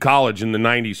I was in college in the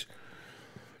 90s.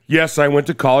 Yes, I went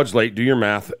to college late. Do your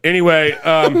math. Anyway,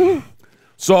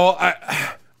 so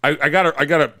I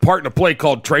got a part in a play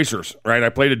called Tracers, right? I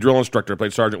played a drill instructor. I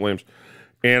played Sergeant Williams.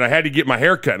 And I had to get my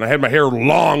hair cut, and I had my hair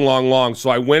long. So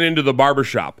I went into the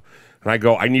barbershop, and I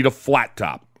go, I need a flat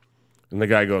top. And the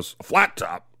guy goes, a flat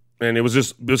top? And it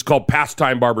was called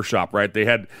Pastime Barbershop, right? They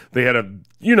had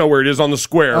a, where it is on the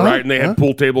square, right? And they had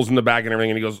pool tables in the back and everything.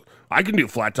 And he goes, I can do a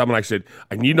flat top. And I said,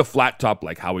 I need a flat top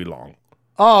like Howie Long.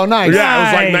 Oh, nice. Yeah, it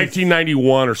was like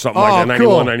 1991 or something like that, 91,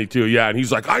 cool. 92. Yeah, and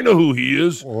he's like, I know who he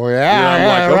is. Oh, yeah. I'm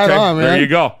like, okay, right on, man. There you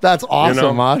go. That's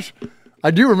awesome, Mosh. I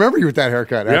do remember you with that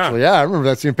haircut, actually. Yeah, I remember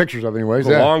that, seeing pictures of it anyways.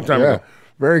 A long time ago.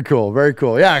 Very cool, very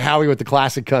cool. Yeah, Howie with the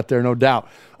classic cut there, no doubt.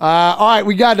 All right,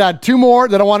 we got two more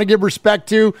that I want to give respect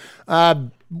to.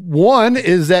 One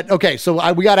is that,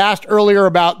 we got asked earlier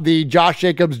about the Josh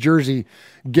Jacobs jersey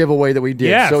giveaway that we did.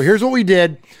 Yes. So here's what we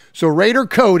did. So Raider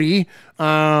Cody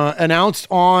announced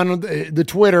on the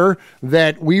Twitter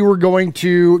that we were going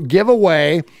to give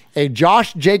away a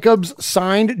Josh Jacobs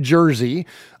signed jersey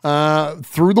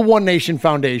through the One Nation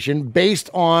Foundation based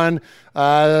on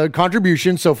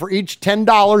contribution. So for each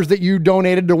 $10 that you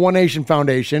donated to One Nation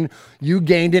Foundation, you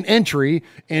gained an entry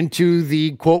into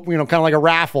the quote, kind of like a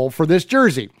raffle for this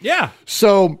jersey. Yeah.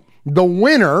 So the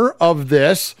winner of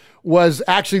this was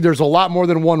actually, there's a lot more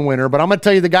than one winner, but I'm going to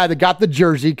tell you the guy that got the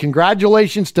jersey.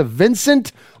 Congratulations to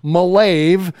Vincent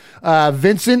Malave.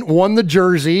 Vincent won the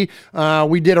jersey.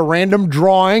 We did a random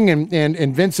drawing,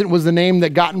 and Vincent was the name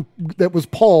that was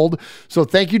pulled. So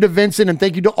thank you to Vincent, and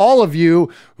thank you to all of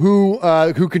you who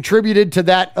contributed to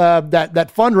that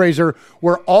fundraiser,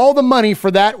 where all the money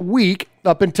for that week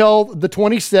up until the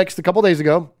 26th, a couple days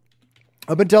ago,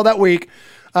 up until that week.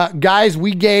 Guys,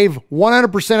 we gave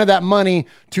 100% of that money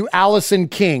to Allison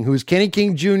King, who's Kenny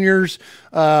King Jr.'s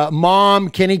mom,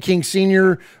 Kenny King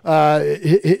Sr.,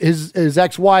 his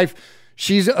ex-wife.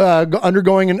 She's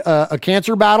undergoing a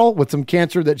cancer battle with some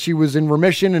cancer that she was in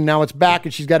remission, and now it's back,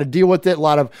 and she's got to deal with it. A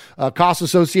lot of costs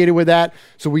associated with that.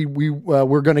 So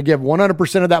we're going to give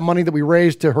 100% of that money that we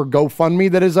raised to her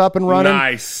GoFundMe that is up and running.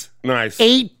 Nice.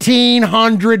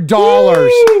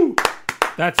 $1,800.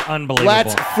 That's unbelievable.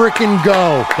 Let's freaking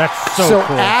go. That's so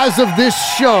cool. As of this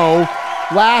show,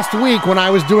 last week when I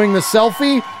was doing the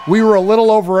selfie, we were a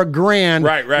little over $1,000.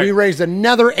 Right. We raised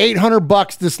another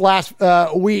 $800 this last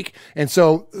week. And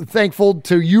so thankful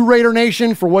to you, Raider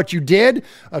Nation, for what you did.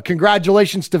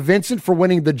 Congratulations to Vincent for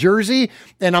winning the jersey.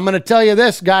 And I'm going to tell you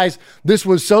this, guys, this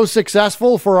was so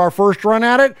successful for our first run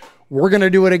at it. We're going to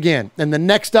do it again. And the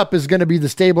next up is going to be the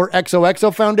Stabler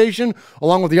XOXO Foundation,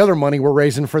 along with the other money we're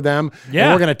raising for them. Yeah.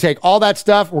 And we're going to take all that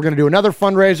stuff. We're going to do another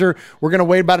fundraiser. We're going to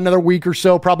wait about another week or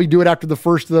so, probably do it after the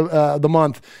first of the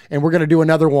month. And we're going to do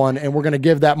another one. And we're going to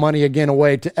give that money again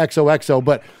away to XOXO.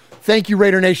 But thank you,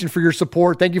 Raider Nation, for your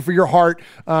support. Thank you for your heart,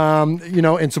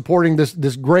 in supporting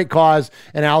this great cause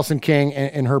and Allison King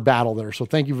and her battle there. So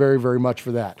thank you very, very much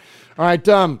for that. All right.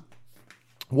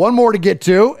 One more to get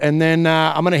to, and then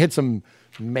I'm going to hit some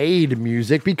made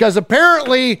music because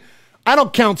apparently I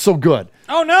don't count so good.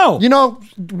 Oh, no.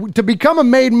 To become a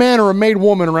made man or a made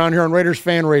woman around here on Raiders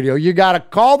Fan Radio, you got to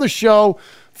call the show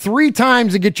 3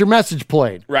 times to get your message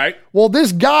played. Right. Well,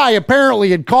 this guy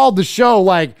apparently had called the show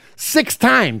like 6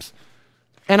 times,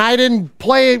 and I didn't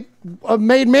play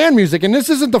made man music. And this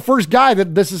isn't the first guy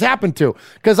that this has happened to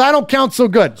because I don't count so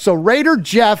good. So Raider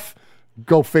Jeff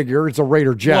Go figure. It's a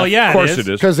Raider Jeff. Well, yeah, of course it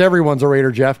is. Because everyone's a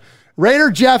Raider Jeff.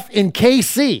 Raider Jeff in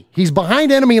KC. He's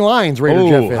behind enemy lines, Raider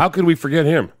Jeff. How could we forget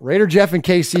him? Raider Jeff in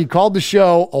KC called the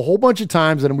show a whole bunch of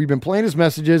times, and we've been playing his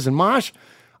messages. And Mosh,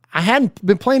 I hadn't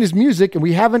been playing his music, and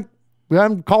we haven't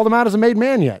called him out as a made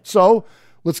man yet. So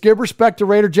let's give respect to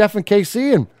Raider Jeff in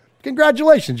KC, and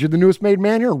congratulations. You're the newest made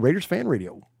man here on Raiders Fan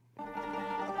Radio.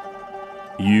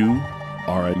 You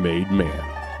are a made man.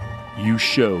 You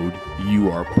showed you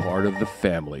are part of the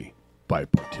family by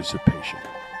participation.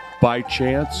 By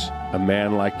chance, a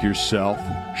man like yourself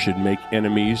should make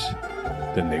enemies,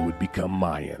 then they would become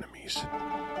my enemies.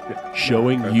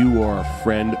 Showing you are a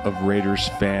friend of Raiders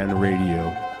Fan Radio,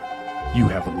 you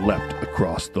have leapt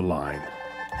across the line.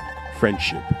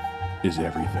 Friendship is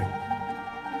everything.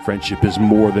 Friendship is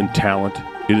more than talent.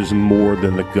 It is more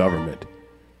than the government.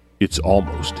 It's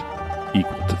almost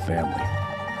equal to family.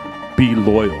 Be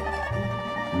loyal.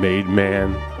 Made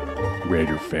man,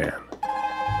 Raider fan.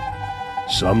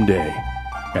 Someday,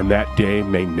 and that day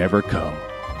may never come,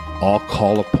 I'll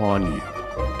call upon you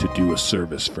to do a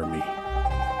service for me.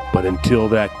 But until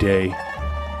that day,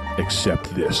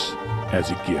 accept this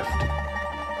as a gift.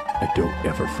 And don't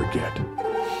ever forget,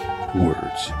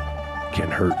 words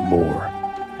can hurt more,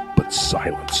 but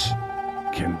silence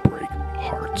can break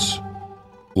hearts.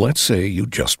 Let's say you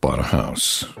just bought a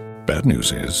house. Bad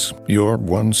news is, you're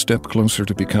one step closer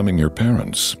to becoming your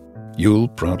parents. You'll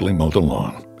proudly mow the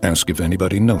lawn. Ask if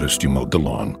anybody noticed you mowed the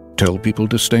lawn. Tell people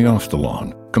to stay off the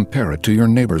lawn. Compare it to your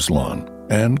neighbor's lawn.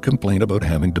 And complain about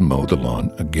having to mow the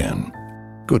lawn again.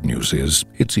 Good news is,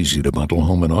 it's easy to bundle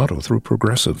home and auto through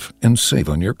Progressive and save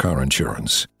on your car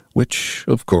insurance, which,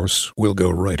 of course, will go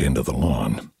right into the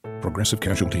lawn. Progressive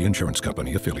Casualty Insurance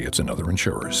Company, affiliates, and other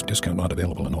insurers. Discount not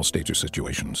available in all states or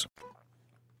situations.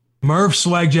 Murph,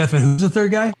 Swag, Jeff, and who's the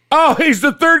third guy? Oh, he's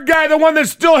the third guy, the one that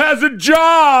still has a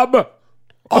job.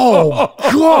 Oh,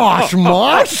 gosh,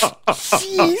 Mosh.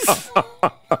 Jeez.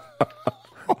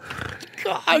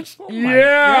 Gosh. Oh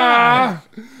yeah.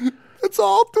 God. That's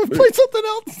all. Play something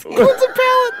else. What's a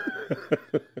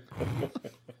palette?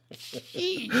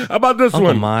 How about this Uncle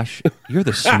one? Mosh, you're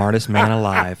the smartest man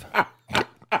alive.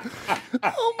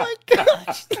 Oh, my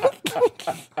gosh.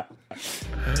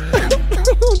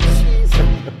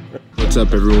 What's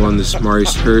up, everyone? This is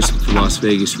Maurice Hurst with the Las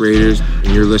Vegas Raiders, and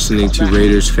you're listening to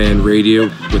Raiders Fan Radio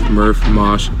with Murph,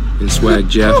 Mosh, and Swag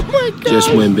Jeff. Oh my God.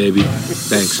 Just win, baby.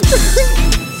 Thanks.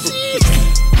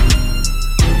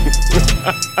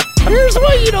 Here's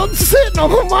why you don't sit in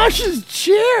Uncle Mosh's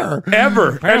chair.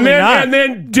 Ever. And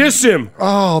then diss him.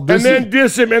 Oh,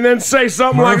 diss him and then say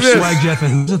something Murph, like this. Swag, Jeff,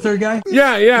 and who's the third guy?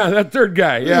 Yeah, that third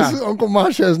guy. Yeah. Uncle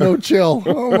Mosh has no chill.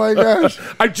 Oh, my gosh.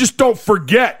 I just don't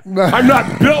forget. I'm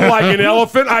not built like an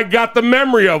elephant. I got the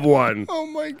memory of one. Oh,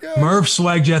 my God. Murph,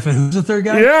 Swag, Jeff, and who's the third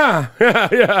guy?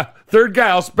 Yeah. Third guy.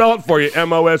 I'll spell it for you.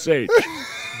 M-O-S-H.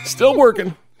 Still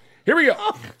working. Here we go.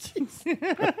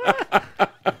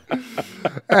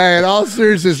 Hey, in all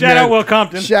seriousness, Shout out Will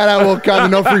Compton. Shout out Will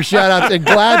Compton. No free shout outs. And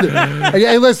glad that,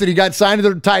 hey, listen, he got signed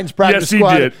to the Titans practice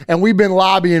squad. Did. And we've been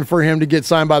lobbying for him to get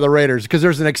signed by the Raiders because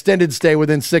there's an extended stay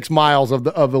within 6 miles of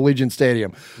the Allegiant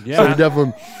Stadium. Yeah. So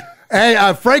definitely. Hey,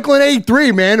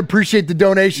 Franklin83, man, appreciate the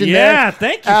donation. Yeah, man.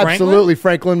 thank you, Absolutely,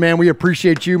 Franklin, man. We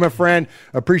appreciate you, my friend.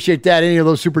 Appreciate that. Any of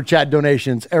those super chat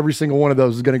donations, every single one of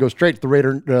those is going to go straight to the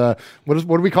Raider. What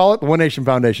do we call it? The One Nation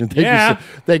Foundation.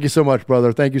 Thank you so much,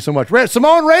 brother. Thank you so much.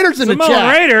 Samoan Raiders in the chat. Samoan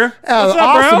Raider. What's up,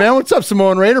 awesome, bro? man. What's up,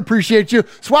 Samoan Raider? Appreciate you.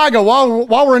 Swaggo,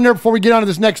 while we're in there, before we get on to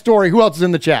this next story, who else is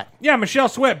in the chat? Yeah, Michelle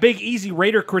Sweat, Big Easy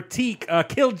Raider Critique,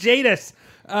 Kill Jadis,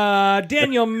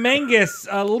 Daniel Mangus,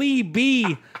 Lee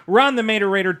B, Ron the Mater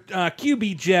Raider,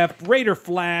 QB Jeff, Raider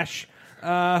Flash. Who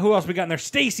else we got in there?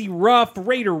 Stacy Ruff,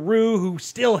 Raider Rue, who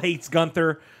still hates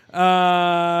Gunther. Who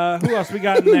else we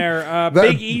got in there?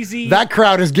 Big Easy. That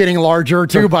crowd is getting larger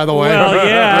too, by the way.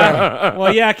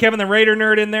 Well, yeah. Kevin the Raider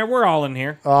Nerd in there. We're all in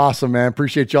here. Awesome, man.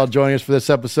 Appreciate y'all joining us for this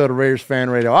episode of Raiders Fan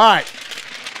Radio. All right.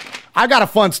 I got a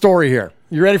fun story here.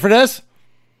 You ready for this?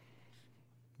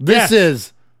 This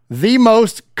is the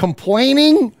most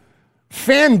complaining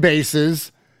fan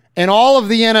bases in all of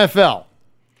the NFL.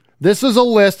 This is a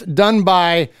list done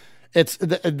by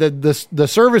the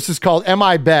service is called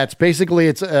MI Bets. Basically,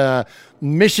 it's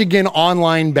Michigan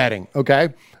online betting.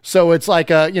 Okay, so it's like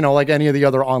like any of the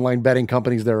other online betting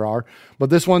companies there are, but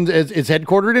this one is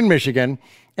headquartered in Michigan,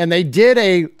 and they did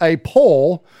a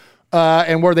poll.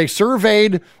 And where they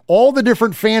surveyed all the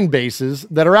different fan bases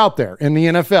that are out there in the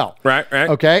NFL. Right.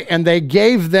 Okay. And they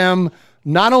gave them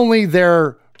not only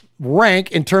their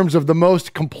rank in terms of the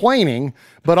most complaining,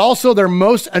 but also their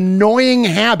most annoying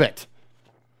habit.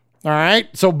 All right.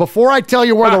 So before I tell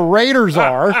you where the Raiders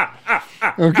are,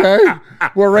 okay,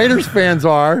 where Raiders fans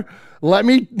are, let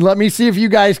me see if you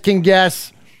guys can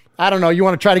guess. I don't know. You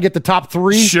want to try to get the top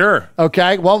 3? Sure.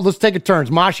 Okay. Well, let's take it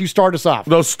turns. Mosh, you start us off.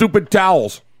 Those stupid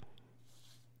towels.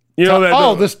 You know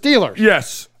that? The Steelers.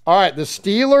 Yes. All right. The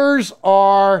Steelers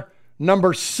are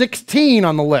number 16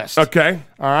 on the list. Okay.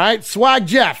 All right. Swag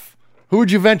Jeff, who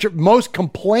would you venture most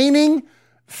complaining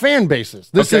fan bases?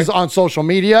 This is on social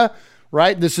media,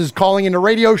 right? This is calling into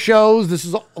radio shows. This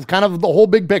is kind of the whole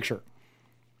big picture.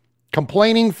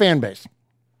 Complaining fan base.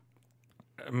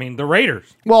 I mean, the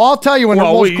Raiders. Well, I'll tell you when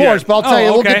of course, but I'll tell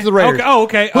you, we'll get to the Raiders.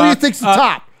 Okay. Who do you think's the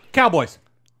top? Cowboys.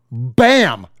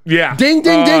 Bam. Yeah. Ding,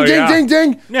 ding, ding, ding, yeah. ding,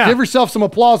 ding. Yeah. Give yourself some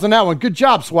applause on that one. Good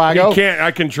job, Swaggo. You can't.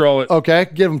 I control it. Okay,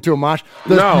 give him to him, Mosh.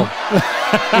 No.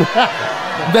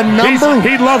 The number...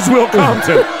 He loves Will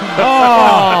Compton.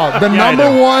 The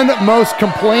number one most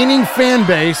complaining fan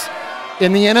base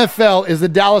in the NFL is the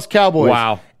Dallas Cowboys.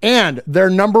 Wow. And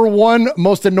their number one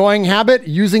most annoying habit,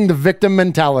 using the victim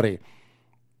mentality.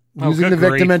 Using the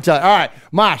victim mentality. All right,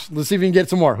 Mosh, let's see if you can get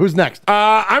some more. Who's next?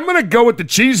 I'm going to go with the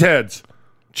Cheeseheads.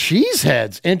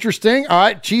 Cheeseheads. Interesting. All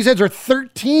right, Cheeseheads are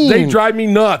 13. They drive me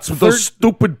nuts with those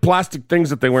stupid plastic things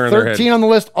that they wear in their head. 13 on the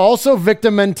list. Also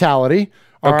victim mentality.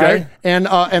 All right. And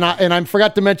I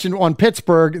forgot to mention on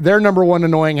Pittsburgh, their number one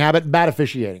annoying habit, bad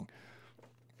officiating.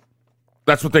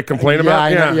 That's what they complain about?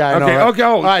 I know, Okay, right? okay.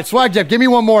 All right, Swag Jeff, give me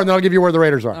one more, and then I'll give you where the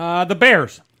Raiders are. The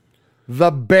Bears.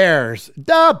 The Bears.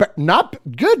 Not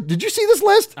good. Did you see this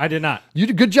list? I did not. You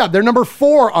did good job. They're number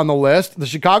 4 on the list. The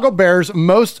Chicago Bears,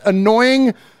 most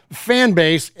annoying fan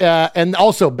base, and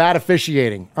also bad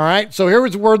officiating. All right, so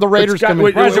here's where the Raiders come in.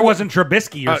 It wasn't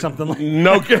Trubisky or something like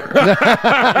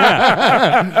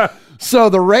that. No. So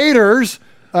the Raiders,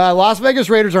 Las Vegas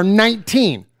Raiders, are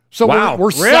 19. So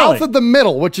we're south of the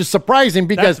middle, which is surprising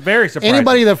because That's very surprising.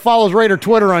 Anybody that follows Raider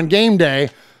Twitter on game day,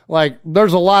 like,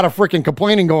 there's a lot of freaking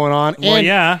complaining going on.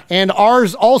 And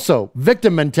ours also,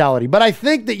 victim mentality. But I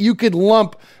think that you could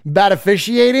lump bad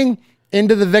officiating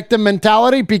into the victim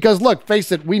mentality because, look,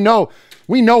 face it, we know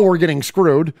we're getting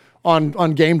screwed on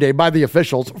game day by the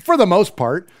officials for the most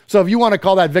part. So if you want to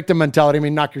call that victim mentality, I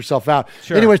mean, knock yourself out.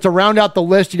 Sure. Anyways, to round out the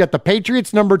list, you got the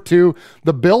Patriots number 2,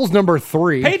 the Bills number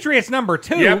 3. Patriots number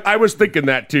 2? Yep, I was thinking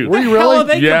that too. Were you What the really? hell are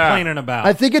they complaining about?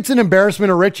 I think it's an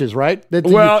embarrassment of riches, right?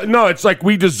 No, it's like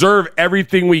we deserve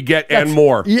everything we get and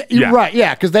more. Right,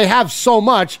 yeah, because they have so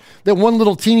much that one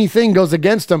little teeny thing goes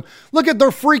against them. Look at,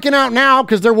 they're freaking out now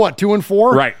because they're what,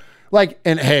 2-4? Right. Like,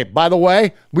 and hey, by the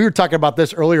way, we were talking about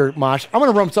this earlier, Mosh. I'm going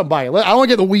to run something by you. I don't want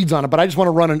to get the weeds on it, but I just want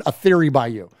to run a theory by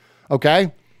you,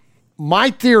 okay?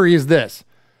 My theory is this,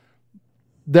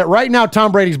 that right now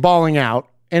Tom Brady's balling out,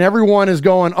 and everyone is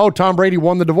going, oh, Tom Brady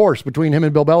won the divorce between him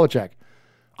and Bill Belichick.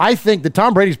 I think that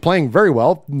Tom Brady's playing very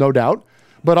well, no doubt,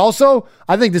 but also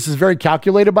I think this is very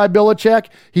calculated by Belichick.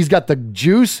 He's got the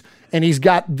juice, and he's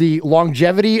got the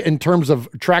longevity in terms of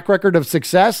track record of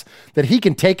success that he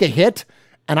can take a hit.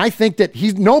 And I think that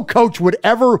no coach would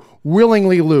ever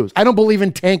willingly lose. I don't believe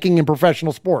in tanking in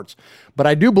professional sports, but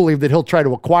I do believe that he'll try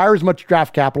to acquire as much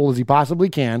draft capital as he possibly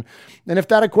can. And if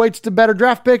that equates to better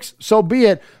draft picks, so be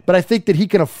it. But I think that he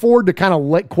can afford to kind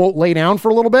of quote, lay down for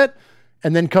a little bit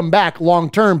and then come back long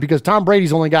term because Tom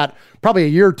Brady's only got probably a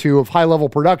year or two of high level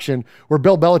production where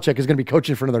Bill Belichick is going to be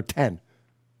coaching for another 10.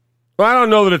 Well, I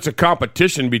don't know that it's a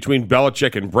competition between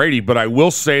Belichick and Brady, but I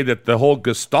will say that the whole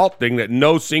Gestalt thing, that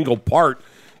no single part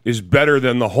is better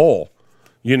than the whole.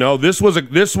 You know, this was a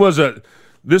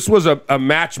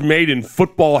match made in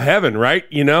football heaven, right?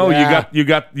 You know, you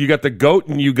got the GOAT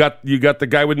and you got the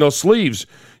guy with no sleeves,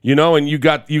 you know, and you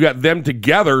got them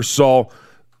together. So,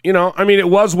 you know, I mean, it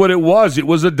was what it was. It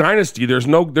was a dynasty. There's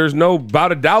no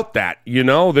about a doubt that, you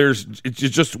know, it's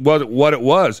just what it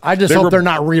was. I just hope they're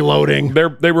not reloading.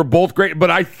 They were both great, but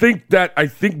I think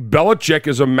Belichick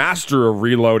is a master of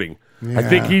reloading.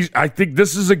 Yeah. I think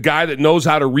this is a guy that knows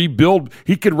how to rebuild.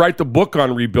 He could write the book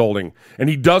on rebuilding, and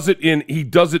he does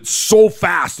it so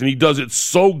fast and he does it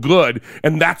so good,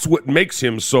 and that's what makes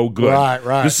him so good.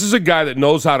 Right. This is a guy that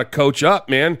knows how to coach up,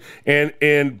 man.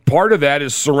 And part of that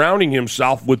is surrounding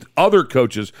himself with other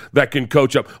coaches that can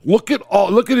coach up. Look at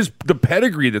the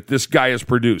pedigree that this guy has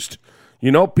produced.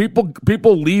 You know,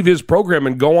 people leave his program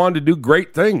and go on to do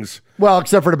great things. Well,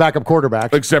 except for the backup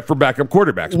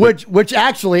quarterbacks. Which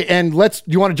actually, and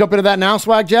you want to jump into that now,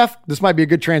 Swag Jeff? This might be a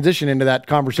good transition into that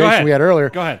conversation we had earlier.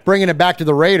 Go ahead. Bringing it back to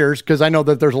the Raiders, because I know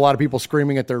that there's a lot of people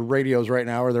screaming at their radios right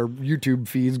now or their YouTube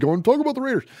feeds going, talk about the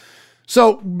Raiders.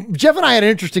 So Jeff and I had an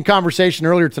interesting conversation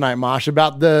earlier tonight, Mosh,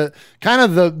 about the kind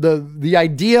of the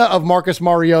idea of Marcus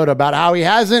Mariota, about how he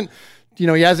hasn't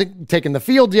he hasn't taken the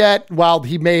field yet. While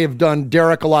he may have done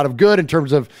Derek a lot of good in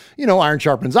terms of, iron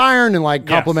sharpens iron and like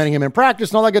complimenting him in practice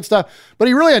and all that good stuff, but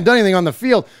he really hadn't done anything on the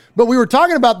field. But we were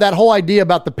talking about that whole idea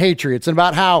about the Patriots and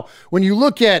about how when you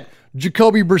look at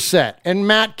Jacoby Brissett and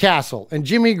Matt Castle and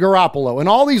Jimmy Garoppolo and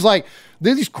all these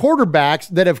these quarterbacks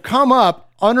that have come up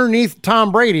underneath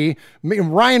Tom Brady,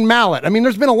 Ryan Mallett. I mean,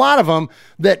 there's been a lot of them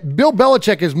that Bill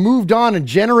Belichick has moved on and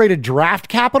generated draft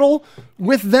capital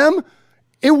with them.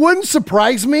 It wouldn't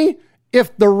surprise me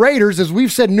if the Raiders, as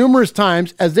we've said numerous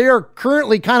times, as they are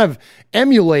currently kind of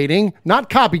emulating, not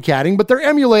copycatting, but they're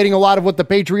emulating a lot of what the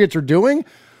Patriots are doing.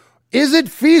 Is it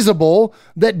feasible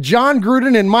that John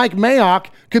Gruden and Mike Mayock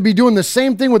could be doing the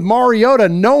same thing with Mariota,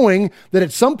 knowing that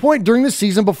at some point during the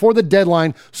season before the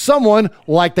deadline, someone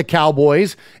like the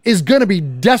Cowboys is going to be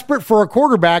desperate for a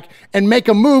quarterback and make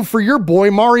a move for your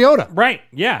boy Mariota? Right.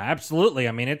 Yeah, absolutely.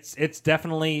 I mean, it's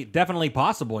definitely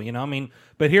possible,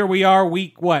 but here we are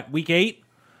week 8,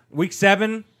 week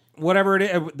 7, whatever it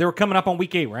is. They were coming up on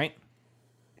week 8, right?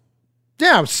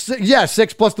 Yeah,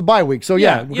 6 plus the bye week. So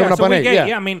we're coming up on 8.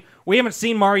 Yeah, I mean, we haven't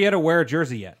seen Mariota wear a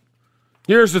jersey yet.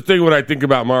 Here's the thing: what I think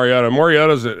about Mariota.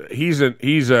 Mariota's an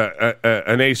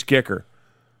ace kicker.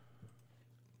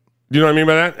 Do you know what I mean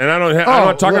by that? And I'm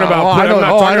not talking about.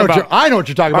 I know what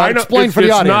you're talking about. Explain for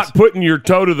the audience. It's not putting your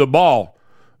toe to the ball.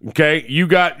 Okay, you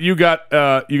got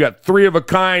 3 of a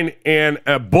kind and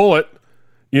a bullet.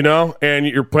 And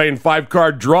you're playing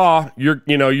 5-card draw, you're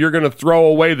going to throw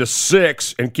away the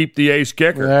 6 and keep the ace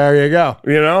kicker. There you go.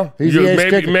 He's the ace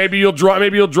kicker. Maybe you'll draw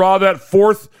that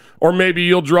 4th, or maybe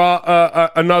you'll draw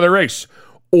another ace,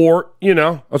 or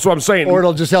that's what I'm saying. Or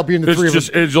it'll just help you in the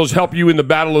it'll just help you in the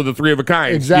battle of the 3 of a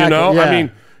kind. Exactly. Yeah. I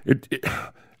mean,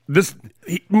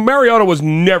 Mariota was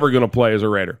never going to play as a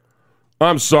Raider.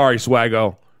 I'm sorry,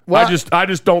 Swaggo. Well, I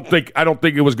just don't think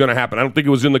it was going to happen. I don't think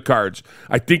it was in the cards.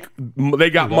 I think they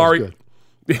got Mariota.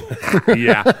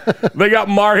 Yeah, they got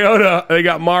Mariota. They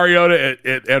got Mariota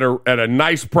at a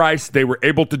nice price. They were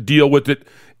able to deal with it,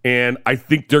 and I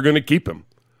think they're going to keep him.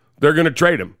 They're going to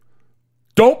trade him.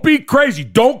 Don't be crazy.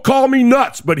 Don't call me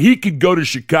nuts. But he could go to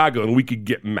Chicago, and we could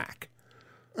get Mac.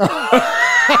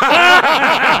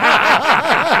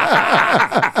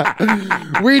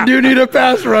 We do need a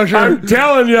pass rusher. I'm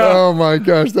telling you. Oh my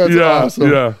gosh, that's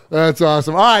awesome. Yeah, that's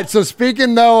awesome. All right, so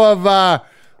speaking though of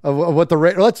what the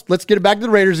Raiders, let's get it back to the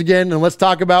Raiders again, and let's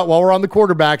talk about while we're on the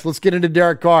quarterbacks. Let's get into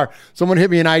Derek Carr. Someone hit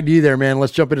me an ID there, man.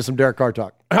 Let's jump into some Derek Carr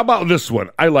talk. How about this one?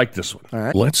 I like this one. All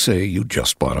right. Let's say you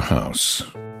just bought a house.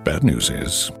 Bad news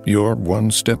is you're one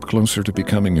step closer to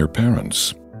becoming your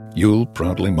parents. You'll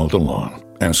proudly mow the lawn.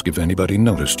 Ask if anybody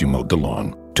noticed you mowed the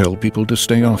lawn. Tell people to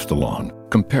stay off the lawn.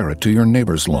 Compare it to your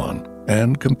neighbor's lawn.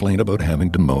 And complain about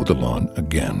having to mow the lawn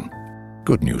again.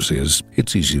 Good news is,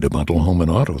 it's easy to bundle home and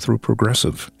auto through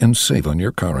Progressive and save on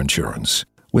your car insurance,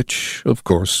 which, of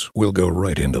course, will go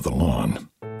right into the lawn.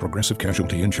 Progressive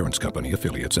Casualty Insurance Company,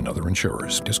 affiliates, and other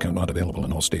insurers. Discount not available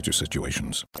in all states or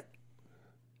situations.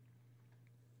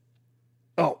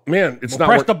 Oh, man, it's not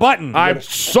press the button. I'm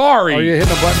sorry. Oh, you're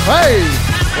hitting the button. Hey!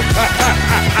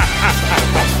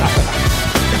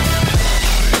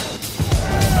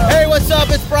 Hey, what's up?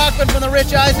 It's Brockman from The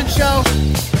Rich Eisen Show.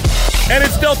 And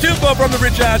it's Del Tufo from The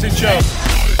Rich Eisen Show.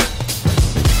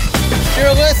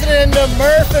 You're listening to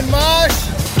Murph and Mosh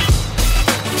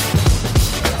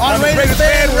on Raiders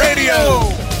Fan Radio.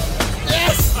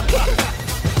 Yes!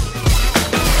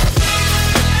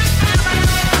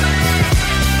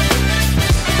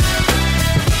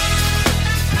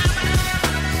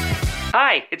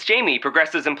 Hi, it's Jamie,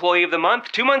 Progressive's Employee of the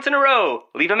Month, 2 months in a row.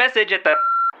 Leave a message at the...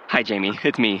 Hi, Jamie.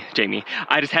 It's me, Jamie.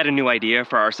 I just had a new idea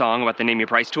for our song about the Name Your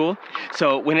Price tool.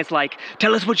 So when it's like,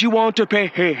 tell us what you want to pay,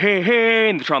 hey, hey, hey,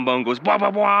 and the trombone goes, blah,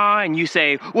 blah, blah, and you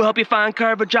say, we'll help you find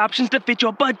coverage options to fit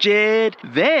your budget.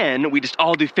 Then we just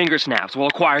all do finger snaps while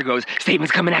a choir goes,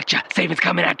 savings coming at ya, savings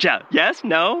coming at ya. Yes?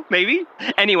 No? Maybe?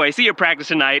 Anyway, see you practice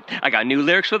tonight. I got new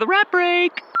lyrics for the rap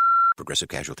break. Progressive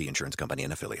Casualty Insurance Company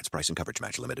and affiliates. Price and coverage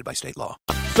match limited by state law.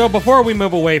 So before we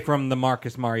move away from the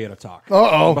Marcus Mariota talk,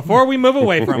 before we move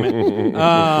away from it,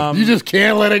 you just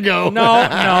can't let it go. No.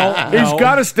 He's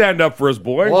got to stand up for his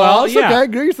boy. Well, it's okay.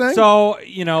 Do your thing. So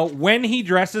when he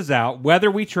dresses out,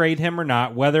 whether we trade him or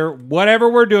not, whatever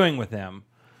we're doing with him,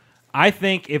 I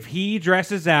think if he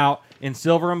dresses out in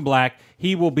silver and black,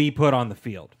 he will be put on the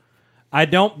field. I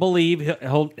don't believe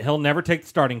he'll never take the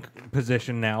starting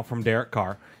position now from Derek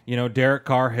Carr. Derek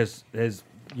Carr has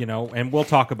and we'll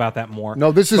talk about that more.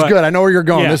 No, this is good. I know where you're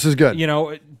going. Yeah, this is good.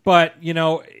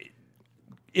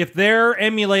 If they're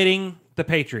emulating the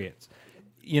Patriots,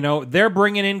 they're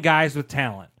bringing in guys with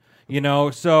talent.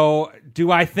 So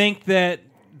do I think that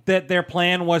that their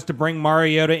plan was to bring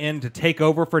Mariota in to take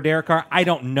over for Derek Carr? I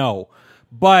don't know.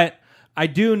 But I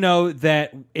do know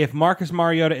that if Marcus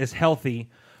Mariota is healthy,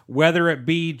 whether it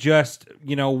be just,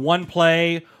 one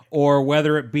play or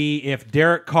whether it be if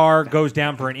Derek Carr goes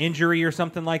down for an injury or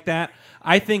something like that,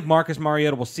 I think Marcus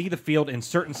Mariota will see the field in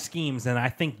certain schemes, and I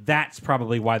think that's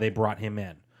probably why they brought him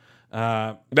in.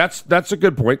 That's a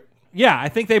good point. Yeah, I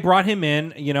think they brought him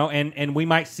in, and we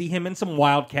might see him in some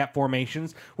wildcat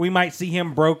formations. We might see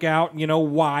him broke out,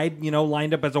 wide,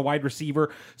 lined up as a wide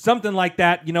receiver, something like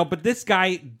that, But this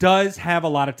guy does have a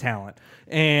lot of talent.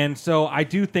 And so I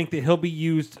do think that he'll be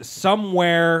used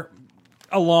somewhere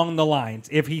along the lines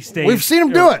if he stays. We've seen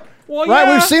him do it. Well, right,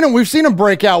 yeah. we've seen him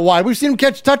break out wide. We've seen him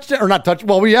catch touchdown or not touch.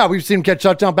 Well, we've seen him catch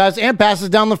touchdown passes and passes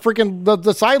down the freaking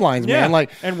the sidelines, man.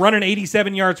 And running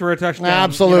 87 yards for a touchdown.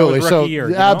 Absolutely. His rookie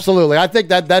year, absolutely. I think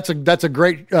that's a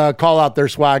great call out there,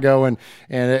 Swaggo,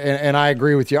 and I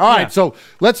agree with you. All right, so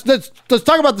let's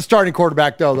talk about the starting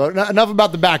quarterback though. Enough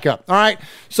about the backup. All right,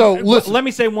 so listen. Let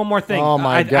me say one more thing. Oh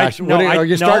my gosh, are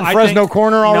you starting Fresno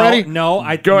corner already? No,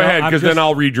 go ahead, because then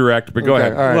I'll redirect. But go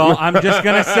ahead. All right. Well, I'm just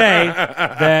gonna say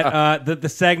that the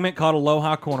segment called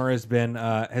Aloha Corner has been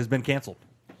canceled.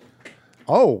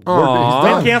 Oh,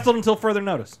 he's been canceled until further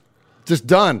notice. Just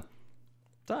done.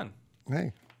 Done.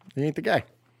 Hey, he ain't the guy.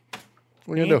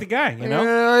 What he ain't the guy,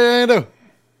 Yeah, do.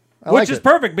 Which is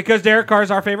perfect because Derek Carr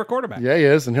is our favorite quarterback. Yeah, he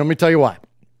is, and let me tell you why.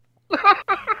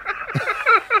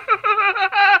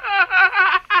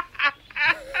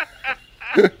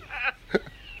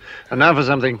 And now for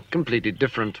something completely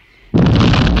different.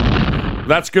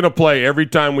 That's going to play every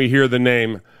time we hear the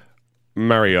name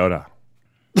Mariota.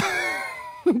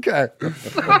 Okay.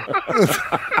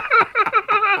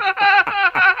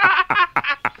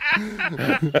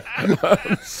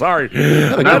 Sorry.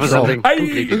 Now for something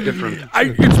completely different.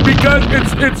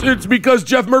 It's because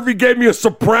Jeff Murphy gave me a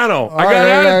soprano. I got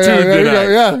attitude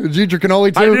today. Yeah, did you eat your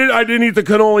cannoli too? I didn't eat the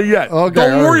cannoli yet. Okay,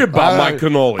 Don't worry about my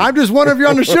cannoli. I'm just wondering if you're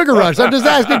on the sugar rush. I'm just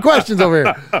asking questions over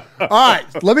here. All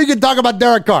right, let me talk about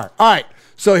Derek Carr. All right,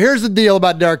 so here's the deal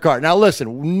about Derek Carr. Now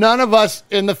listen, none of us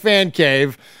in the fan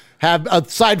cave have,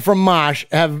 aside from Mosh,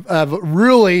 have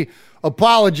really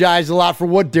apologized a lot for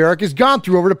what Derek has gone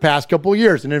through over the past couple of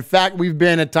years. And in fact, we've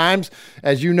been at times,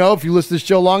 as you know, if you listen to this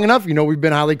show long enough, we've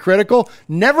been highly critical.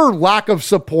 Never lack of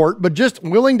support, but just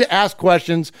willing to ask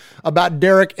questions about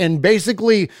Derek and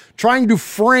basically trying to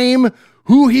frame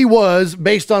who he was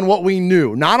based on what we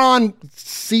knew. Not on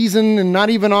season and not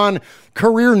even on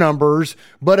career numbers,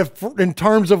 but in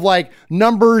terms of like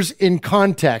numbers in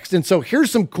context. And so here's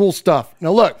some cool stuff.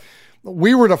 Now look,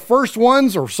 we were the first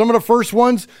ones or some of the first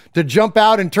ones to jump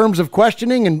out in terms of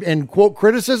questioning and quote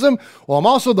criticism. Well, I'm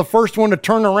also the first one to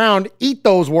turn around, eat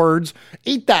those words,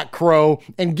 eat that crow,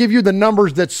 and give you the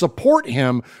numbers that support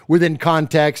him within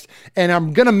context. And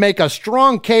I'm going to make a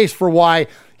strong case for why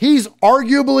he's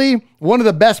arguably one of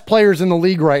the best players in the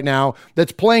league right now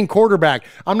that's playing quarterback.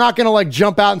 I'm not going to like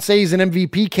jump out and say he's an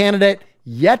MVP candidate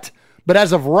yet, but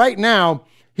as of right now,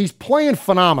 he's playing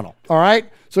phenomenal. All right.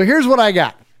 So here's what I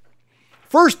got.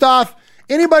 First off,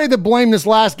 anybody that blamed this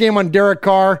last game on Derek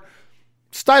Carr,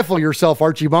 stifle yourself,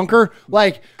 Archie Bunker.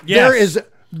 Like, yes. There is...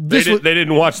 They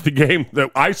didn't watch the game that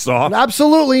I saw.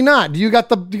 Absolutely not. You got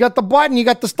the button, you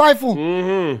got the stifle.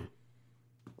 Mm-hmm.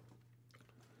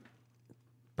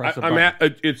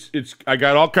 I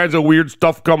got all kinds of weird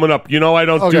stuff coming up. I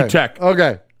don't do tech.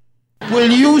 Okay.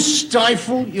 Will you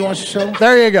stifle yourself?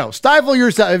 There you go. Stifle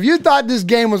yourself. If you thought this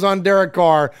game was on Derek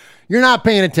Carr, you're not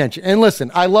paying attention. And listen,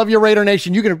 I love you, Raider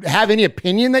Nation. You can have any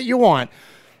opinion that you want,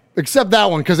 except that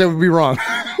one, because it would be wrong.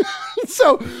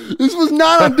 So this was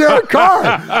not on Derek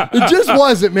Carr. It just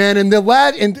wasn't, man. And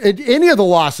any of the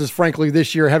losses, frankly,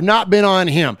 this year have not been on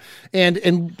him.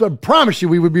 And I promise you,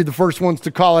 we would be the first ones to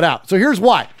call it out. So here's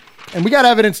why. And we got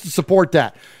evidence to support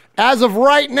that. As of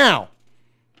right now,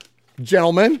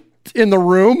 gentlemen in the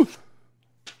room,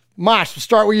 Mosh, we'll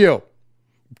start with you.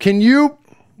 Can you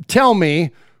tell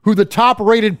me who the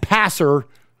top-rated passer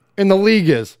in the league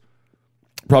is?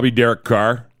 Probably Derek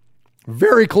Carr.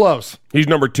 Very close. He's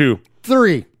number 2.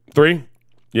 3. 3?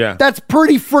 Yeah. That's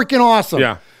pretty freaking awesome.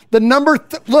 Yeah. The number,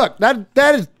 look, that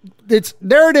is, it's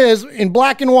there it is in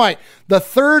black and white. The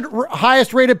third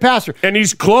highest rated passer. And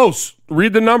he's close.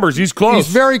 Read the numbers. He's close.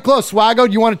 He's very close. Swaggo,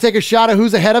 do you want to take a shot at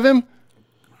who's ahead of him?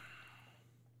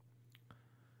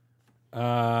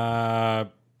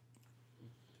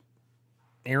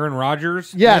 Aaron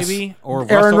Rodgers, yes. Maybe? Or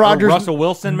Aaron Rodgers, or Russell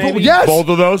Wilson, maybe? Yes. Both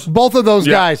of those? Both of those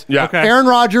guys. Yeah. Okay. Aaron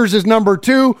Rodgers is number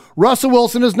 2, Russell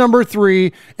Wilson is number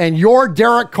 3, and your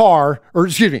Derek Carr,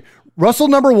 Russell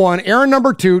number 1, Aaron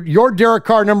number 2, your Derek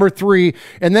Carr number 3,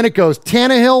 and then it goes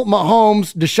Tannehill,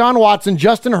 Mahomes, Deshaun Watson,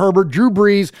 Justin Herbert, Drew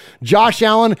Brees, Josh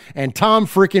Allen, and Tom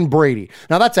freaking Brady.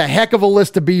 Now that's a heck of a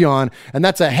list to be on, and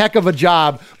that's a heck of a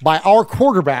job by our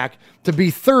quarterback to be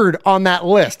third on that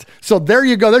list. So there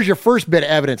you go. There's your first bit of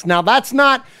evidence. Now that's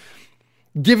not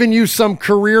giving you some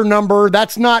career number.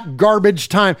 That's not garbage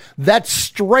time. That's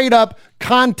straight up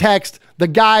context. The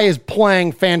guy is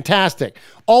playing fantastic.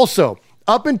 Also,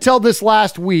 up until this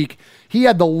last week, he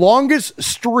had the longest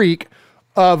streak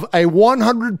of a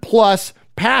 100-plus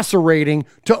passer rating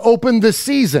to open the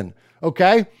season,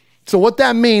 okay? So what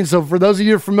that means, so for those of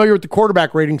you who are familiar with the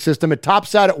quarterback rating system, it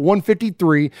tops out at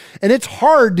 153, and it's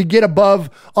hard to get above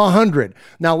 100.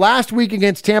 Now, last week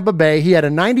against Tampa Bay, he had a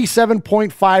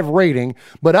 97.5 rating,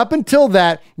 but up until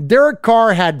that, Derek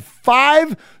Carr had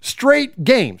 5 straight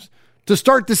games to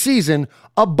start the season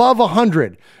above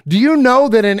 100. Do you know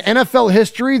that in NFL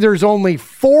history, there's only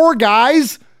 4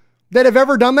 guys that have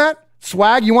ever done that?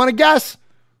 Swag, you want to guess?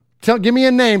 Give me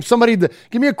a name.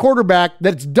 Give me a quarterback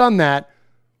that's done that,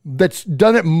 that's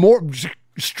done it more,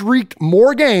 streaked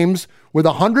more games with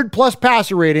 100-plus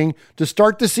passer rating to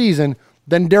start the season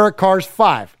than Derek Carr's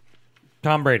 5.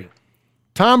 Tom Brady.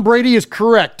 Tom Brady is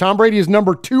correct. Tom Brady is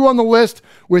number 2 on the list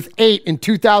with 8 in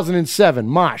 2007.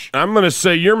 Mosh. I'm going to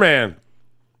say your man.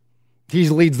 He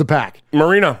leads the pack.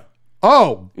 Marino.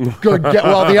 Oh, good.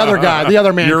 Well, the other guy, the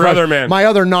other man. Your crush, other man. My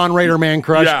other non-Raider man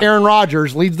crush, Yeah. Aaron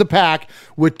Rodgers, leads the pack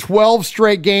with 12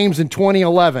 straight games in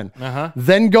 2011. Uh-huh.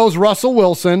 Then goes Russell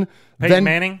Wilson. Peyton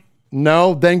Manning?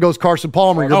 No, then goes Carson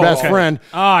Palmer, your best friend.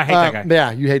 Oh, I hate that guy.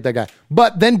 Yeah, you hate that guy.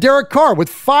 But then Derek Carr with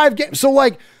 5 games. So,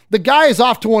 the guy is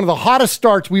off to one of the hottest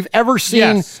starts we've ever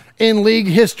seen in league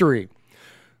history.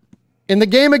 In the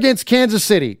game against Kansas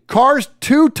City, Carr's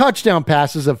 2 touchdown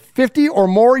passes of 50 or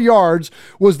more yards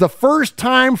was the first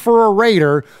time for a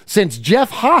Raider since Jeff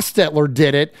Hostetler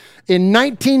did it in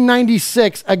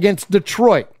 1996 against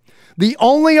Detroit. The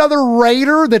only other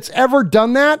Raider that's ever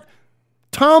done that,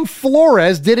 Tom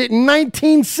Flores did it in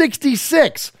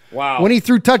 1966. Wow. When he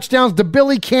threw touchdowns to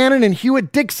Billy Cannon and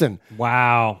Hewitt Dixon.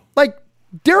 Wow.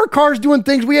 Derek Carr's doing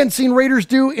things we hadn't seen Raiders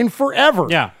do in forever.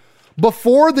 Yeah.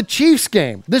 Before the Chiefs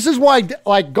game. This is why,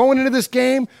 going into this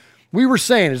game, we were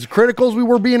saying, as critical as we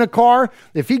were being a Carr,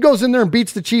 if he goes in there and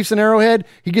beats the Chiefs in Arrowhead,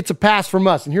 he gets a pass from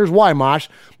us. And here's why, Mosh.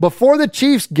 Before the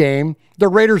Chiefs game, the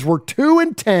Raiders were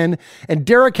 2-10, and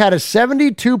Derek had a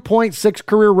 72.6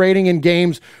 career rating in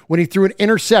games when he threw an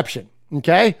interception.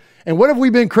 Okay? And what have we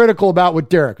been critical about with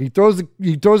Derek? He throws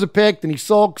a pick, then he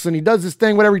sulks, and he does this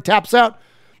thing, whatever, he taps out.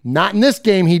 Not in this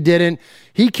game, he didn't.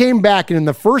 He came back, and in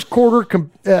the first quarter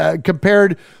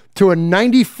compared to a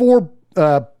 94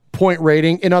 point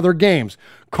rating in other games.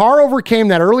 Carr overcame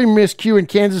that early miscue in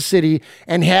Kansas City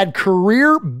and had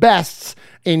career bests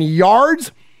in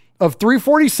yards of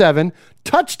 347,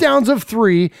 touchdowns of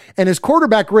 3, and his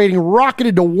quarterback rating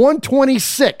rocketed to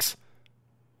 126.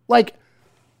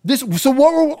 So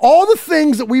what were all the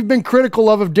things that we've been critical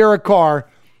of Derek Carr?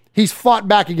 He's fought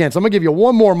back against. I'm going to give you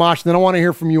one more, Mosh, and then I want to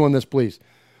hear from you on this, please.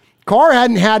 Carr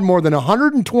hadn't had more than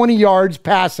 120 yards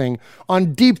passing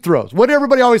on deep throws. What did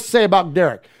everybody always say about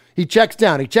Derek? He checks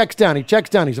down, he checks down, he checks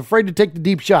down. He's afraid to take the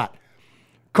deep shot.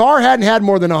 Carr hadn't had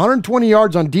more than 120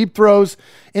 yards on deep throws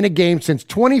in a game since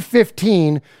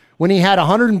 2015 when he had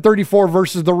 134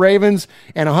 versus the Ravens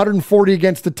and 140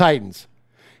 against the Titans.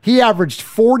 He averaged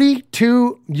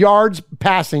 42 yards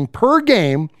passing per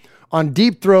game on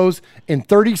deep throws in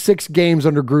 36 games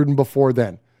under Gruden before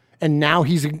then. And now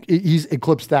he's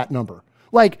eclipsed that number.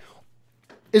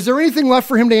 Is there anything left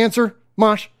for him to answer,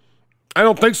 Mosh? I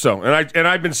don't think so. And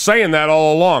I've been saying that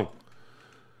all along.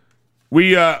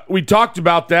 We talked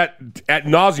about that ad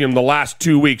nauseum the last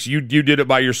 2 weeks. You did it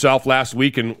by yourself last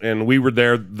week, and we were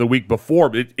there the week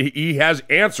before. He has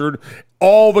answered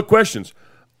all the questions.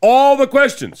 All the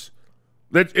questions.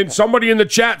 And somebody in the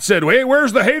chat said, hey,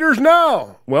 where's the haters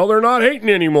now? Well, they're not hating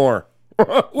anymore.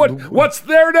 What's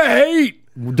there to hate?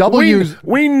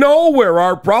 We know where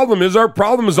our problem is. Our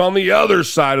problem is on the other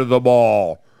side of the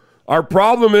ball. Our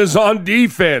problem is on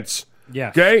defense. Yeah.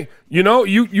 Okay? You know,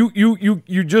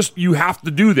 you have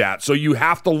to do that. So you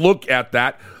have to look at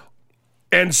that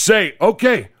and say,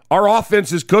 okay, our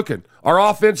offense is cooking. Our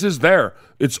offense is there.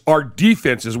 It's our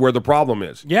defense is where the problem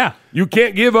is. Yeah. You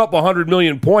can't give up 100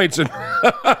 million points. And,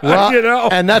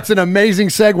 and that's an amazing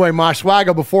segue, Mosh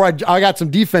Swagga. Before I got some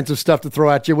defensive stuff to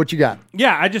throw at you. What you got?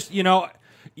 Yeah, I just, you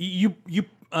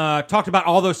talked about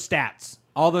all those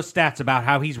stats about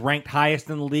how he's ranked highest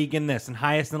in the league in this and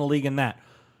highest in the league in that.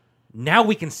 Now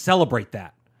we can celebrate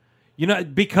that,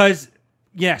 because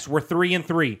yes, we're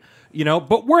 3-3,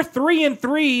 but we're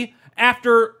 3-3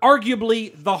 after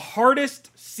arguably the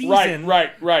hardest season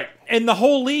Right. in the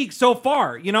whole league so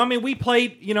far. You know, I mean, we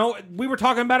played, you know, we were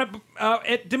talking about it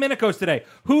at Domenico's today.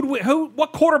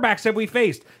 What quarterbacks have we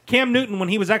faced? Cam Newton when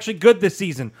he was actually good this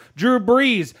season. Drew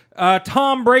Brees,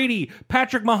 Tom Brady,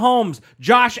 Patrick Mahomes,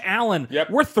 Josh Allen.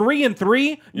 We're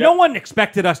 3-3. No one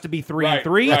expected us to be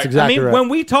 3-3. That's exactly right. When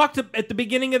we talked at the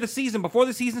beginning of the season, before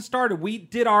the season started, we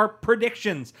did our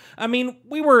predictions. I mean,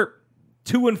 we were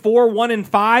 2-4,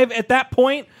 1-5 at that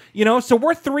point, you know, so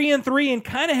we're 3-3 and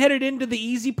kind of headed into the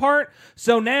easy part.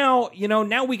 So now, you know,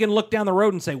 now we can look down the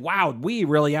road and say, wow, we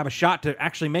really have a shot to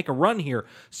actually make a run here.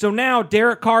 So now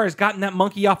Derek Carr has gotten that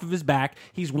monkey off of his back.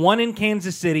 He's won in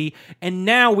Kansas City. And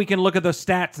now we can look at those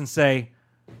stats and say,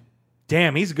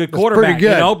 damn, he's a good quarterback, you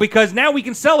know, because now we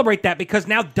can celebrate that because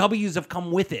now W's have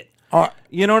come with it.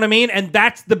 You know what I mean? And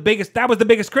that was the biggest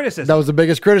criticism. That was the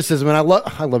biggest criticism. And I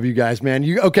love you guys, man.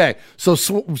 So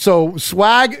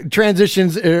Swag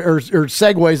transitions or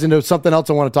segues into something else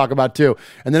I want to talk about too.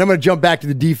 And then I'm going to jump back to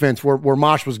the defense where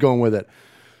Mosh was going with it.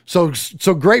 So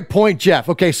great point, Jeff.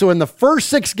 Okay, so in the first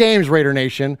 6 games, Raider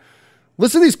Nation,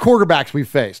 listen to these quarterbacks we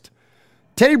faced.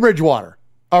 Teddy Bridgewater,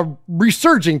 a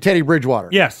resurging Teddy Bridgewater.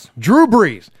 Yes. Drew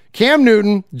Brees, Cam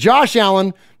Newton, Josh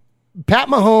Allen, Pat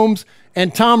Mahomes,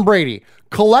 and Tom Brady.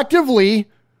 Collectively,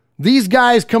 these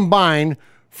guys combine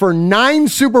for 9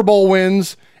 Super Bowl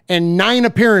wins and 9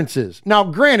 appearances. Now,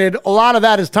 granted, a lot of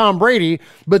that is Tom Brady,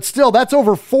 but still, that's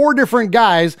over 4 different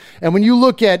guys. And when you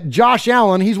look at Josh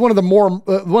Allen, he's one of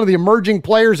the emerging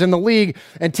players in the league,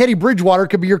 and Teddy Bridgewater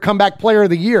could be your comeback player of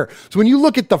the year. So when you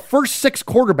look at the first 6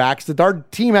 quarterbacks that our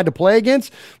team had to play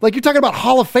against, like you're talking about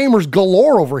Hall of Famers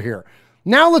galore over here.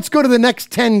 Now let's go to the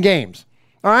next 10 games.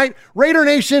 All right, Raider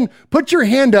Nation, put your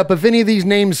hand up if any of these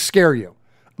names scare you.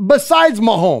 Besides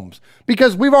Mahomes,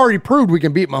 because we've already proved we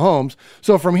can beat Mahomes.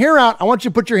 So from here out, I want you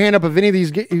to put your hand up if any of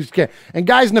these scare. And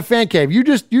guys in the fan cave, you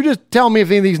just tell me if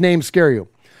any of these names scare you.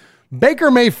 Baker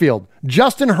Mayfield,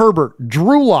 Justin Herbert,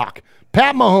 Drew Lock,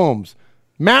 Pat Mahomes,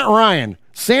 Matt Ryan,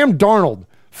 Sam Darnold,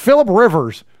 Phillip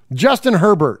Rivers, Justin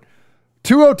Herbert,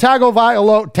 Tua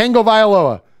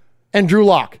Tagovailoa, and Drew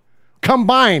Lock.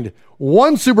 Combined,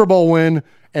 1 Super Bowl win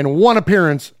and 1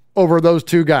 appearance over those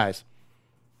 2 guys.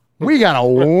 We got a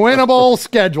winnable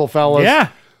schedule, fellas. Yeah.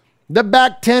 The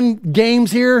back 10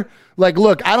 games here, like,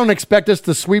 look, I don't expect us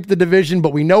to sweep the division,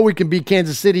 but we know we can beat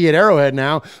Kansas City at Arrowhead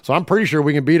now, so I'm pretty sure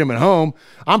we can beat them at home.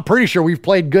 I'm pretty sure we've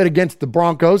played good against the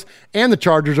Broncos and the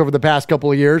Chargers over the past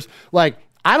couple of years. Like,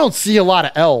 I don't see a lot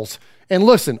of L's. And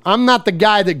listen, I'm not the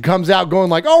guy that comes out going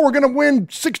like, oh, we're going to win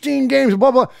 16 games, blah,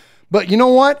 blah. But you know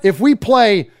what? If we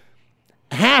play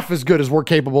half as good as we're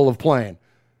capable of playing,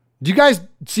 do you guys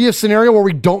see a scenario where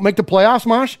we don't make the playoffs,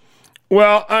 Mosh?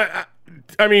 Well, I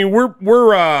mean, we've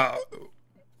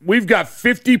got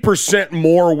 50%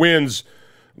 more wins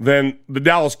than the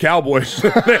Dallas Cowboys,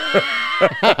 and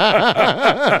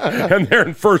they're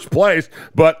in first place.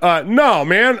 But no,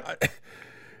 man,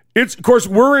 it's of course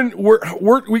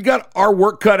we got our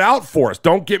work cut out for us.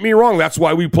 Don't get me wrong. That's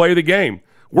why we play the game.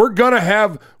 We're gonna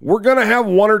have 1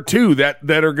 or 2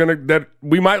 that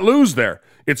we might lose there.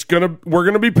 We're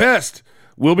gonna be pissed.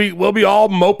 We'll be all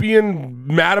mopey and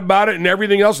mad about it and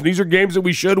everything else. And these are games that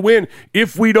we should win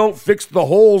if we don't fix the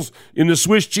holes in the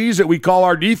Swiss cheese that we call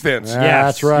our defense. Yeah,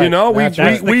 that's right. You know,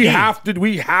 we have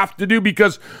to do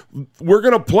because we're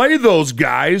gonna play those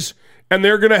guys and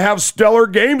they're gonna have stellar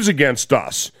games against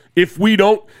us if we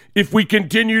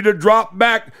continue to drop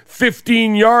back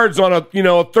 15 yards on a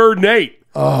 3rd and 8.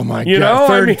 Oh my God!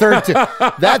 Third and 13.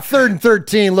 That 3rd and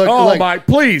 13. Look,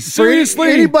 please, seriously.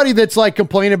 Anybody that's like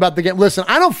complaining about the game, listen,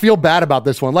 I don't feel bad about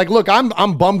this one. Like, look, I'm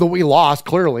bummed that we lost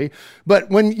clearly, but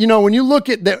when you look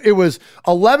at that, it was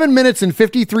 11 minutes and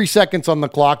 53 seconds on the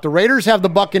clock. The Raiders have the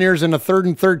Buccaneers in a 3rd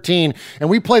and 13, and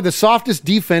we play the softest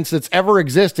defense that's ever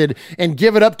existed and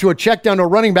give it up to a check down to a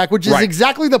running back, which is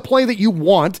exactly the play that you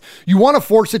want. You want to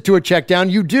force it to a check down,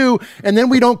 you do, and then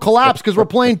we don't collapse because we're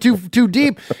playing too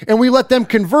deep, and we let them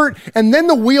convert, and then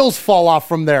the wheels fall off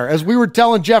from there. As we were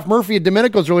telling Jeff Murphy at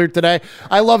Domenico's earlier today,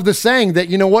 I love the saying that,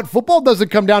 you know what, football doesn't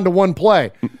come down to one play,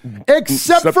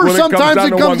 except for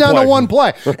sometimes it comes down to one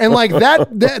play. And like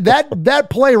that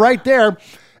play right there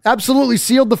absolutely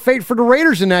sealed the fate for the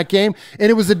Raiders in that game,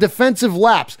 and it was a defensive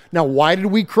lapse. Now, why did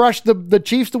we crush the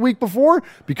Chiefs the week before?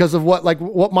 Because of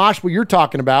what you're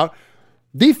talking about,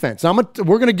 defense.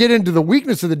 We're going to get into the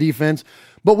weakness of the defense,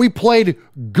 but we played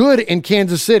good in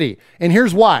Kansas City, and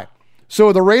here's why.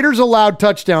 So the Raiders allowed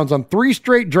touchdowns on 3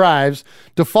 straight drives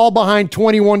to fall behind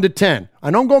 21-10. I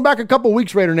know I'm going back a couple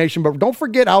weeks, Raider Nation, but don't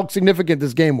forget how significant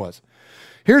this game was.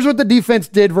 Here's what the defense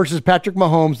did versus Patrick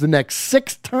Mahomes the next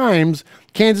 6 times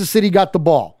Kansas City got the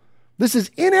ball. This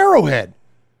is in Arrowhead.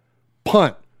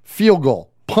 Punt, field goal,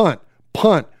 punt,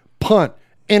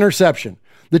 interception.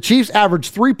 The Chiefs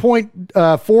averaged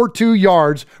 3.42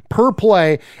 yards per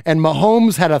play, and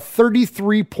Mahomes had a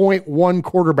 33.1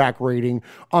 quarterback rating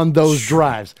on those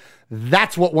drives.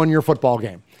 That's what won your football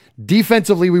game.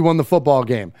 Defensively, we won the football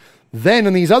game. Then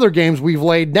in these other games, we've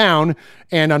laid down,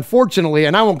 and unfortunately,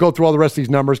 and I won't go through all the rest of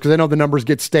these numbers because I know the numbers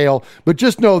get stale, but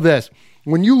just know this.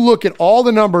 When you look at all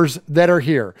the numbers that are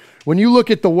here, when you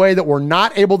look at the way that we're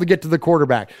not able to get to the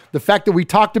quarterback, the fact that we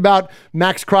talked about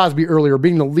Max Crosby earlier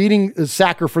being the leading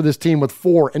sacker for this team with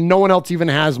 4, and no one else even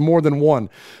has more than 1.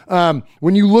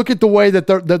 When you look at the way that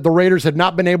the Raiders have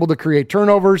not been able to create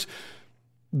turnovers,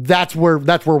 that's where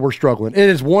we're struggling. It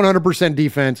is 100%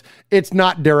 defense. It's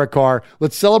not Derek Carr.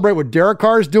 Let's celebrate what Derek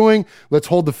Carr is doing. Let's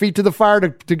hold the feet to the fire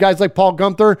to guys like Paul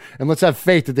Guenther, and let's have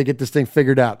faith that they get this thing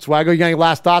figured out. Swaggo, you got any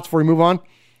last thoughts before we move on?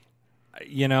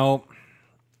 You know,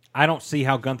 I don't see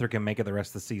how Guenther can make it the rest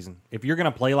of the season. If you're going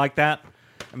to play like that,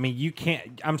 I mean, you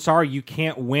can't. I'm sorry, you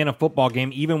can't win a football game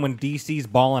even when DC's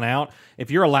balling out.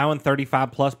 If you're allowing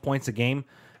 35-plus points a game,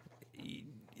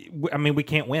 I mean, we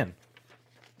can't win.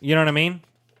 You know what I mean?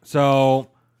 So,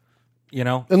 you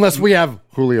know. Unless we have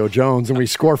Julio Jones and we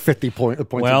score 50 points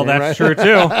well, a game, that's right? true,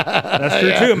 too. That's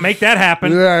true, too. Make that happen.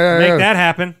 Make that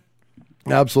happen.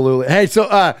 Absolutely. Hey, so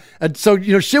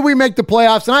you know, should we make the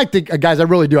playoffs? And I think, guys, I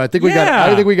really do. I think we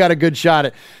got a good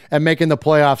shot at making the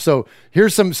playoffs. So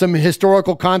here's some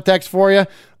historical context for you.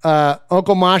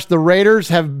 Uncle Mosh, the Raiders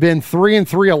have been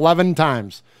 3-3 11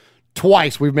 times.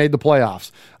 Twice we've made the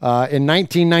playoffs. In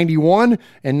 1991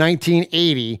 and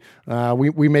 1980,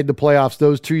 we made the playoffs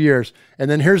those 2 years. And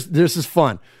then this is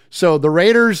fun. So the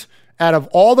Raiders, out of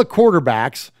all the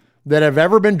quarterbacks that have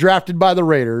ever been drafted by the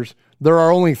Raiders, there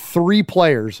are only 3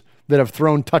 players that have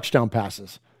thrown touchdown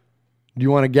passes. Do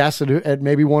you want to guess at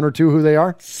maybe 1 or 2 who they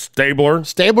are? Stabler.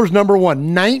 Stabler's number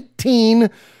 1. 19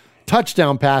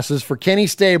 touchdown passes for Kenny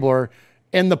Stabler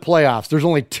in the playoffs. There's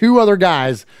only 2 other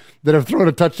guys that have thrown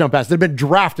a touchdown pass. They've been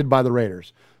drafted by the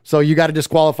Raiders. So you got to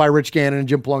disqualify Rich Gannon and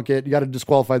Jim Plunkett. You got to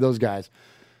disqualify those guys.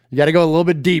 You got to go a little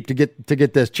bit deep to get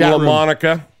this.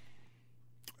 LaMonica.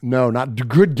 No, not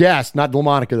good guess. Not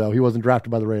LaMonica, though. He wasn't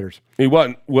drafted by the Raiders. He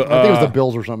wasn't. I think it was the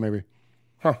Bills or something, maybe.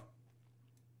 Huh.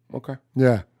 Okay.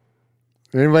 Yeah.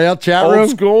 Anybody else? Chat room?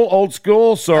 Old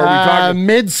school. So are we talking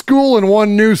mid-school and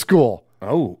 1 new school?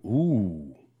 Oh,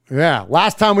 ooh. Yeah.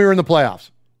 Last time we were in the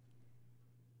playoffs.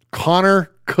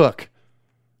 Connor Cook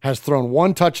has thrown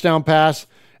 1 touchdown pass,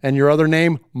 and your other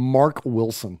name, Mark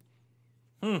Wilson.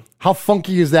 How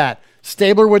funky is that?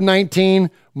 Stabler with 19,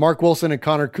 Mark Wilson and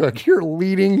Connor Cook. You're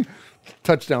leading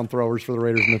touchdown throwers for the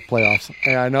Raiders in the playoffs.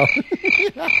 Yeah, I know.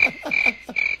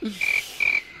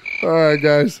 All right,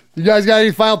 guys. You guys got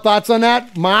any final thoughts on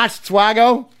that? Mosh,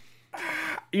 Swaggo?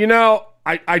 You know,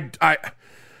 I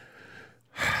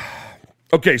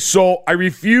okay, so I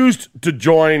refused to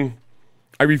join.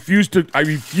 I refused to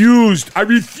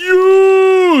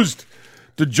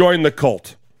join the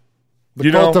cult.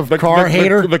 The cult of car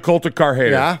hater? The cult of car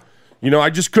hater. Yeah. You know, I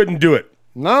just couldn't do it.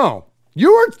 No.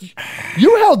 You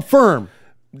held firm.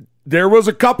 There was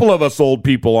a couple of us old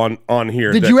people on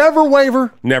here. Did you ever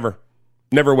waver? Never.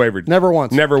 Never wavered. Never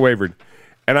once. Never wavered.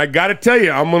 And I got to tell you,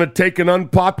 I'm going to take an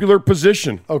unpopular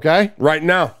position. Okay. Right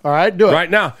now. All right, do it. Right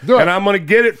now. Do it. And I'm going to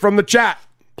get it from the chat.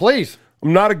 Please.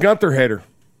 I'm not a Guenther hater.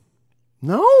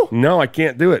 No? No, I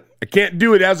can't do it. I can't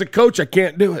do it as a coach. I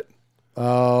can't do it.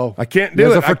 Oh. I can't do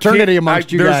There's it. a fraternity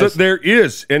amongst you guys. There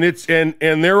is, and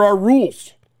there are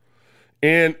rules.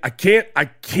 And I can't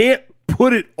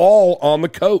put it all on the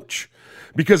coach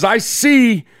because I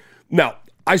see the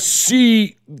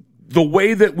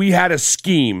way that we had a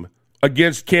scheme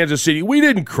against Kansas City. We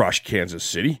didn't crush Kansas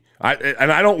City.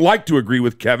 I don't like to agree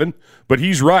with Kevin, but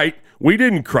he's right. We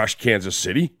didn't crush Kansas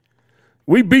City.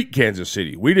 We beat Kansas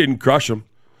City. We didn't crush them.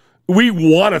 We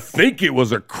want to think it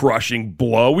was a crushing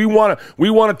blow. We want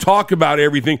to talk about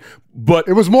everything, but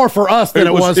it was more for us than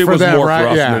it was for them, more right? for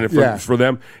us than for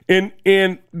them.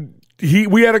 And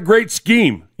we had a great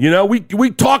scheme. You know,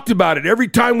 we talked about it every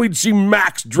time we'd see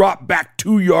Max drop back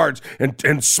 2 yards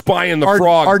and spy in the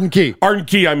frog. Arden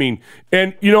Key, I mean,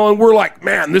 and you know, and we're like,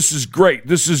 man, this is great.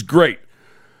 This is great.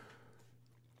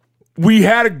 We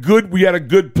had a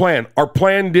good plan. Our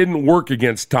plan didn't work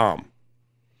against Tom.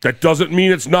 That doesn't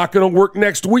mean it's not going to work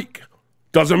next week.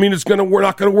 Doesn't mean we're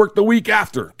not going to work the week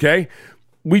after. Okay,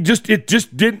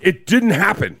 it didn't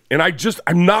happen, and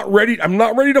I'm not ready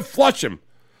to flush him.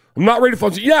 I'm not ready to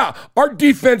flush him. Yeah, our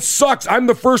defense sucks. I'm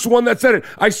the first one that said it.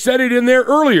 I said it in there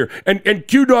earlier, and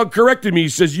Q-Dog corrected me. He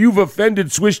says you've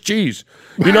offended Swiss cheese.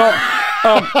 You know,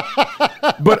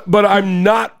 but I'm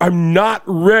not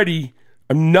ready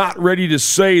I'm not ready to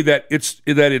say that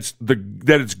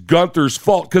it's Gunther's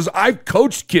fault, because I've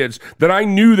coached kids that I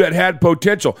knew that had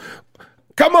potential.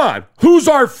 Come on, who's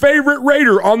our favorite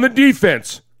Raider on the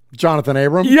defense? Jonathan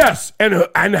Abram? Yes,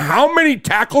 and how many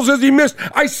tackles has he missed?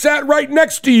 I sat right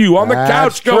next to you on the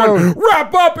couch going,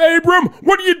 wrap up, Abram.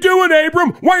 What are you doing,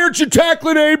 Abram? Why aren't you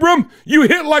tackling Abram? You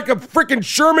hit like a freaking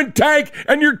Sherman tank,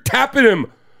 and you're tapping him.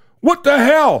 What the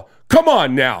hell? Come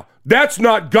on now. That's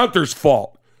not Gunther's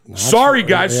fault. Sorry,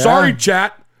 guys. Yeah. Sorry,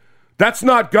 chat. That's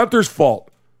not Gunther's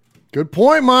fault. Good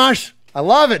point, Mosh. I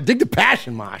love it. Dig the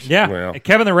passion, Mosh. Yeah. Well.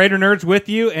 Kevin the Raider Nerd's with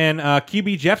you, and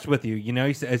QB Jeff's with you. You know,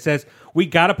 it says, we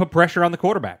got to put pressure on the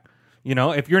quarterback. You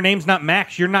know, if your name's not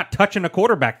Max, you're not touching a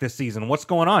quarterback this season. What's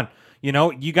going on? You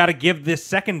know, you got to give this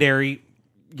secondary,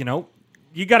 you know,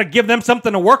 you got to give them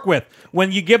something to work with.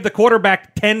 When you give the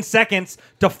quarterback 10 seconds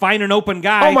to find an open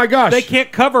guy, oh my gosh, they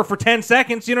can't cover for 10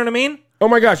 seconds. You know what I mean? Oh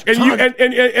my gosh!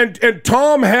 And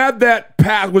Tom had that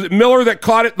pass. Was it Miller that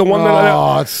caught it? The one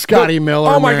that it's Scotty Miller.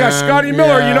 Oh my gosh, Scotty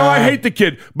Miller! Yeah. You know, I hate the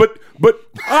kid, but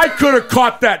I could have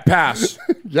caught that pass.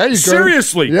 Yeah, you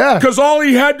seriously. Could. Yeah, because all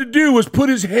he had to do was put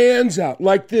his hands out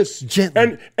like this,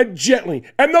 gently, and gently,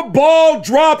 and the ball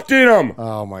dropped in him.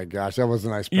 Oh my gosh, that was a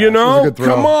nice pass. You know, good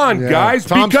throw. Come on, guys.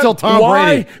 Tom's still Tom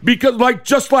Brady. Brady. Because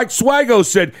just like Swago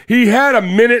said, he had a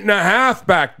minute and a half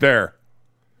back there.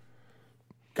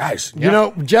 Guys, you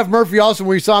know, Jeff Murphy also,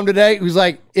 when we saw him today, he was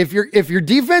like, if your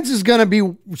defense is going to be,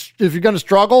 if you're going to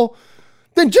struggle,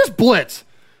 then just blitz.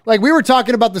 Like we were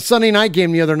talking about the Sunday night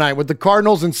game the other night with the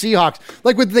Cardinals and Seahawks.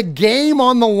 Like with the game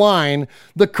on the line,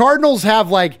 the Cardinals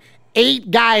have like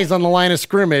 8 guys on the line of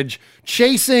scrimmage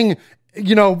chasing,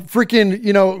 you know, freaking,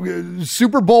 you know,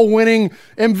 Super Bowl winning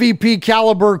MVP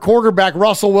caliber quarterback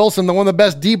Russell Wilson, the one of the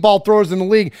best deep ball throwers in the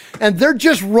league, and they're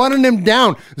just running him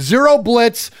down. 0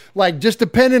 blitz, like just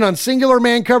dependent on singular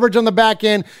man coverage on the back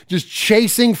end, just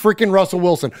chasing freaking Russell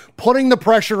Wilson, putting the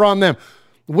pressure on them.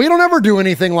 We don't ever do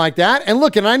anything like that. And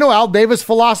look, and I know Al Davis'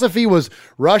 philosophy was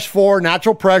rush 4,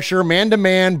 natural pressure,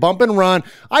 man-to-man, bump and run.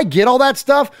 I get all that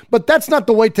stuff, but that's not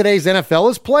the way today's NFL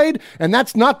is played, and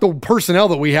that's not the personnel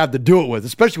that we have to do it with,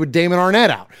 especially with Damon Arnett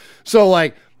out. So,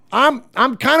 like, I'm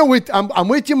kind of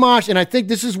with you, Mosh, and I think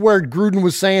this is where Gruden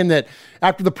was saying that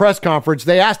after the press conference,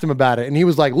 they asked him about it, and he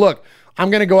was like, look, I'm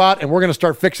going to go out and we're going to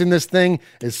start fixing this thing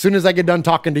as soon as I get done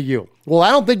talking to you. Well, I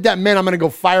don't think that meant I'm going to go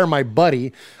fire my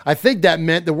buddy. I think that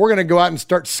meant that we're going to go out and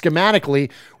start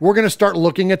schematically. We're going to start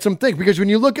looking at some things, because when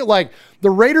you look at, like, the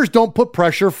Raiders don't put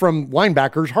pressure from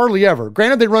linebackers hardly ever.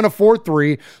 Granted, they run a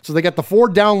 4-3, so they got the 4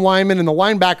 down linemen, and the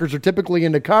linebackers are typically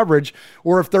into coverage,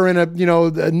 or if they're in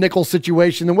a nickel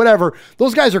situation and whatever,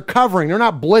 those guys are covering. They're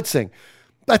not blitzing.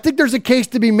 I think there's a case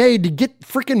to be made to get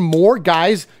freaking more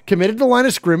guys committed to the line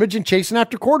of scrimmage and chasing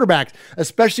after quarterbacks,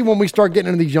 especially when we start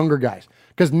getting into these younger guys.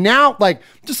 Because now, like,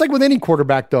 just like with any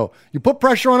quarterback, though, you put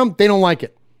pressure on them, they don't like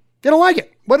it. They don't like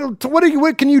it.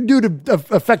 What can you do to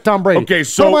affect Tom Brady? Okay,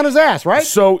 so put him on his ass, right?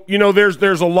 So, you know,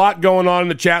 there's a lot going on in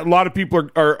the chat. A lot of people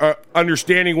are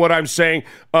understanding what I'm saying,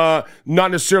 not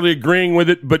necessarily agreeing with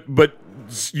it, but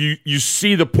you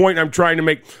see the point I'm trying to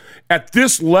make. At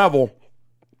this level,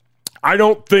 I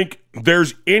don't think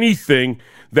there's anything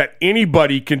that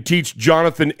anybody can teach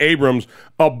Jonathan Abrams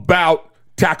about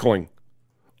tackling.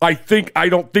 I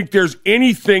don't think there's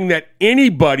anything that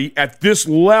anybody at this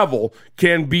level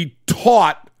can be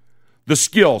taught the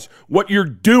skills. What you're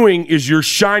doing is you're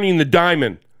shining the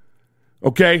diamond.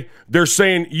 Okay? They're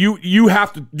saying you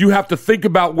have to think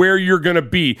about where you're going to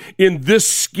be in this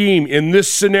scheme, in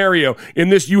this scenario, in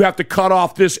this. You have to cut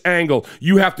off this angle.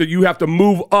 You have to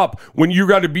move up when you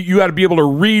got to be able to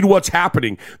read what's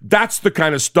happening. That's the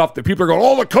kind of stuff that people are going,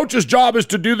 oh, the coach's job is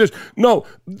to do this. No,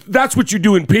 that's what you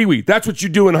do in Pee Wee. That's what you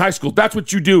do in high school. That's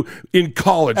what you do in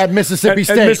college at Mississippi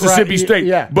State. At Mississippi State.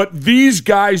 Yeah. But these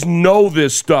guys know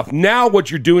this stuff. Now what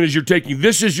you're doing is you're taking,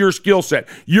 this is your skill set.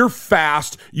 You're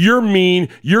fast. You're mean.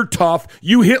 You're tough.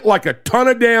 You hit like a ton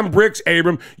of damn bricks,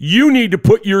 Abram. You need to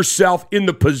put yourself in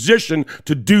the position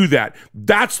to do that.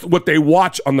 That's what they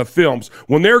watch on the films.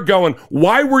 When they're going,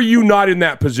 why were you not in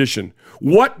that position?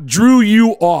 What drew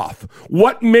you off?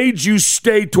 What made you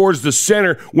stay towards the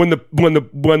center when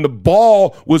the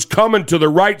ball was coming to the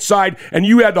right side and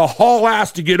you had to haul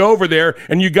ass to get over there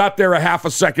and you got there a half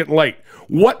a second late?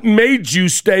 What made you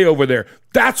stay over there?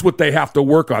 That's what they have to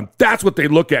work on. That's what they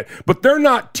look at. But they're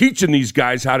not teaching these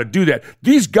guys how to do that.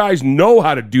 These guys know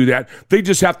how to do that. They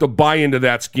just have to buy into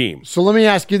that scheme. So let me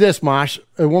ask you this, Mosh,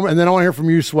 and then I want to hear from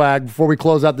you, Swag, before we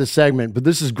close out this segment. But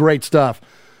this is great stuff.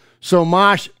 So,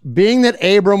 Mosh, being that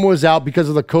Abram was out because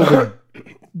of the COVID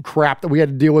crap that we had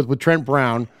to deal with Trent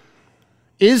Brown,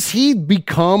 is he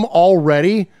become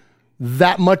already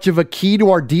that much of a key to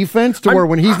our defense to where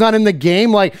when he's not in the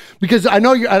game, like, because I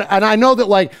know and I know that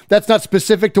like that's not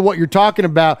specific to what you're talking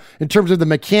about in terms of the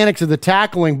mechanics of the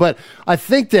tackling, but I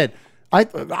think that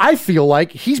I feel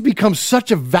like he's become such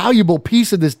a valuable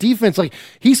piece of this defense. Like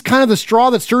he's kind of the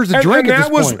straw that stirs the drink at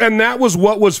this point. And that was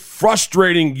what was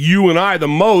frustrating you and I the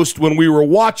most when we were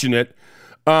watching it.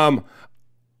 I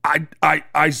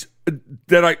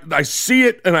see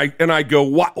it and I go,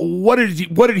 what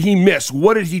did he miss?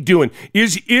 What is he doing?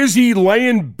 Is he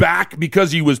laying back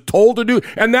because he was told to do?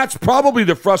 And that's probably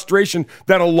the frustration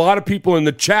that a lot of people in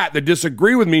the chat that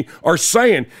disagree with me are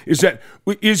saying,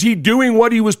 is he doing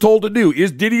what he was told to do?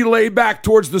 Did he lay back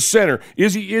towards the center?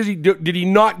 Did he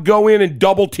not go in and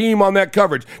double team on that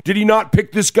coverage? Did he not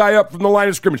pick this guy up from the line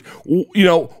of scrimmage? You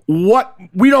know what?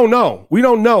 We don't know. We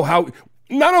don't know how.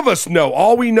 None of us know.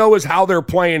 All we know is how they're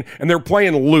playing, and they're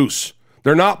playing loose.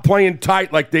 They're not playing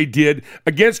tight like they did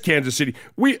against Kansas City.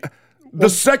 The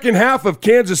second half of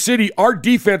Kansas City, our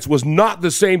defense was not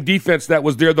the same defense that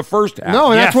was there the first half.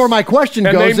 No, and that's where my question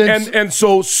goes. And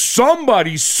so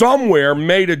somebody somewhere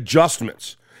made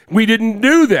adjustments. We didn't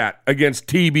do that against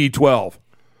TB12.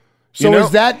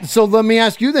 So let me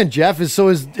ask you then, Jeff, is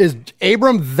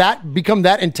Abram become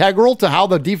that integral to how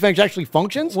the defense actually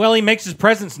functions? Well, he makes his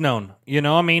presence known. You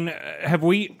know, I mean, have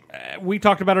we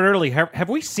talked about it earlier. Have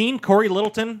we seen Corey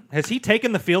Littleton? Has he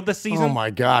taken the field this season? Oh my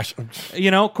gosh. You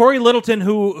know, Corey Littleton,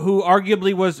 who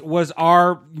arguably was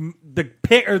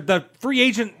the free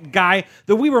agent guy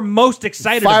that we were most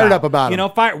excited fired up about him. You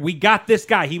know, we got this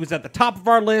guy. He was at the top of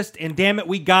our list, and damn it,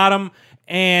 we got him.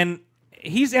 And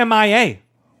he's MIA.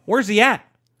 Where's he at?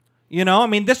 You know, I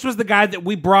mean, this was the guy that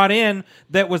we brought in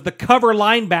that was the cover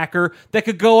linebacker that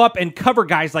could go up and cover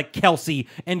guys like Kelsey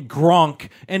and Gronk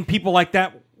and people like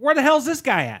that. Where the hell's this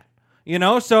guy at?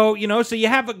 So you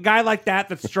have a guy like that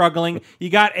that's struggling. You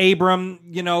got Abram,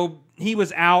 he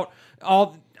was out.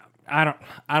 I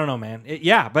don't know, man.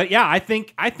 I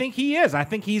think he is. I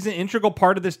think he's an integral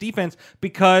part of this defense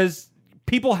because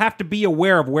people have to be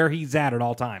aware of where he's at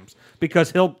all times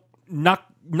because he'll knock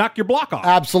your block off.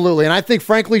 Absolutely. And I think,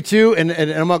 frankly, too, and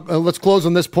let's close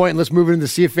on this point and let's move into the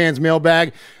Sea of Fans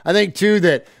mailbag. I think, too,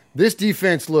 that this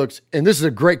defense looks, and this is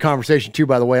a great conversation, too,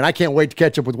 by the way, and I can't wait to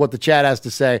catch up with what the chat has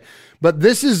to say. But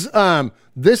this is,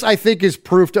 this I think is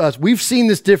proof to us. We've seen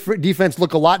this defense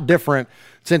look a lot different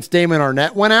since Damon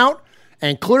Arnett went out.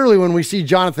 And clearly when we see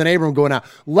Jonathan Abram going out,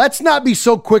 let's not be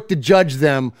so quick to judge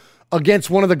them against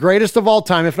one of the greatest of all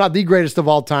time, if not the greatest of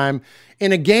all time,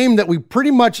 in a game that we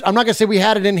pretty much, I'm not going to say we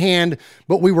had it in hand,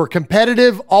 but we were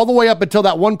competitive all the way up until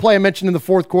that one play I mentioned in the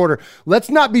fourth quarter. Let's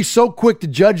not be so quick to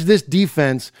judge this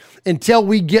defense until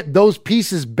we get those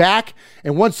pieces back.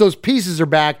 And once those pieces are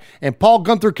back and Paul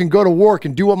Guenther can go to work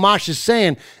and do what Mosh is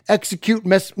saying, execute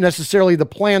necessarily the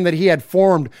plan that he had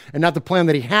formed and not the plan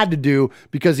that he had to do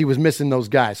because he was missing those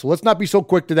guys. So let's not be so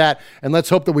quick to that, and let's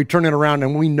hope that we turn it around,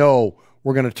 and we know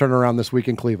we're going to turn around this week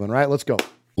in Cleveland, right? Let's go.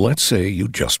 Let's say you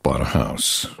just bought a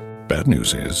house. Bad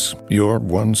news is, you're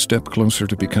one step closer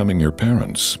to becoming your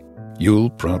parents. You'll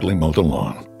proudly mow the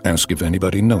lawn. Ask if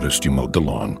anybody noticed you mowed the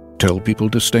lawn. Tell people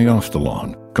to stay off the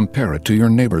lawn. Compare it to your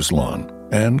neighbor's lawn.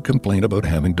 And complain about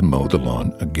having to mow the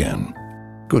lawn again.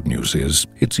 Good news is,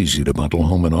 it's easy to bundle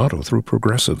home and auto through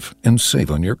Progressive and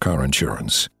save on your car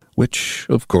insurance, which,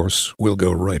 of course, will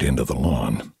go right into the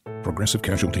lawn. Progressive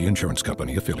Casualty Insurance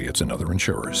Company, affiliates, and other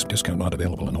insurers. Discount not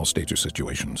available in all states or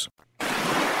situations. There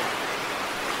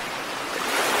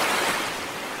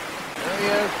he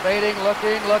is, baiting,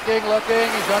 looking.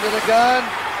 He's under the gun.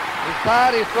 He's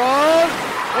tied, he throws.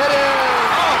 It is!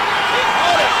 He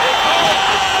caught it!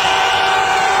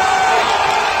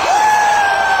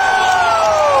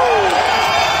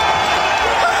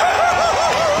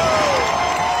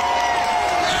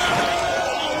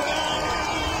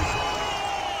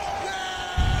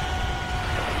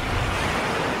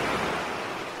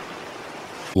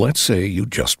 Let's say you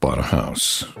just bought a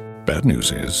house. Bad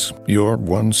news is, you're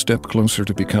one step closer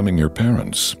to becoming your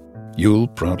parents. You'll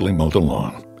proudly mow the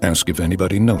lawn. Ask if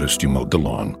anybody noticed you mowed the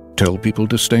lawn. Tell people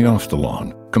to stay off the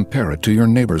lawn. Compare it to your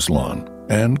neighbor's lawn.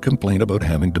 And complain about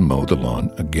having to mow the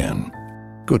lawn again.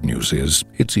 Good news is,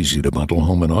 it's easy to bundle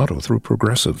home and auto through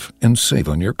Progressive and save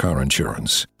on your car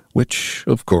insurance, which,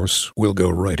 of course, will go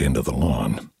right into the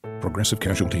lawn. Progressive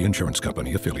Casualty Insurance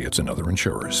Company, affiliates, and other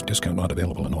insurers. Discount not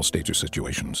available in all states or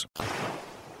situations.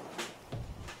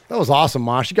 That was awesome,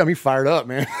 Mosh. You got me fired up,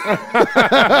 man.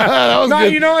 That was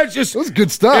good. It's just, it was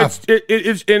good stuff.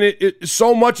 It's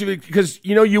so much of it because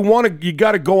you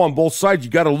got to go on both sides. You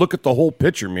got to look at the whole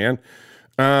picture, man.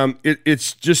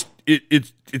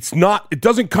 It's not. It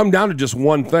doesn't come down to just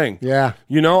one thing. Yeah.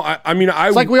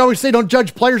 It's like we always say, don't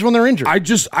judge players when they're injured. I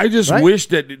just Right? wish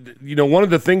that one of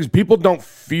the things people don't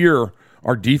fear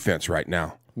our defense right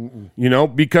now.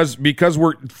 Because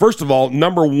we're, first of all,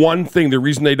 number one thing, the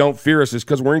reason they don't fear us is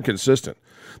because we're inconsistent.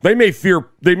 They may fear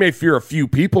a few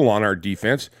people on our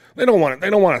defense. They don't want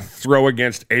to throw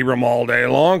against Abram all day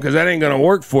long because that ain't going to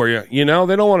work for you. They don't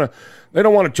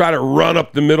want to try to run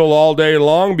up the middle all day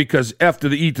long because F to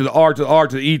the E to the R to the R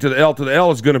to the E to the L to the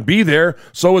L is going to be there.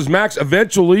 So is Max.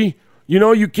 Eventually,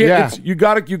 you can't. You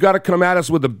got to come at us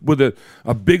with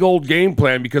a big old game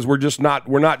plan because we're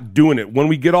not doing it. When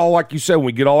we get all, like you said, when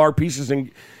we get all our pieces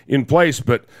in place,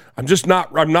 but I'm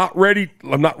not ready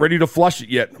to flush it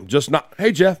yet. I'm just not.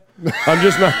 Hey, Jeff, I'm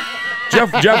just not.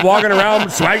 Jeff walking around,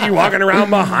 Swaggy walking around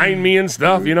behind me and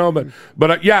stuff,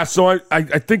 But yeah, so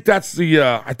I think that's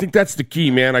the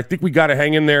key, man. I think we got to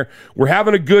hang in there. We're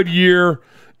having a good year,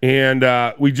 and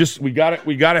we got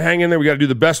to hang in there. We got to do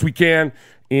the best we can,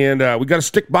 and we got to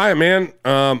stick by it, man.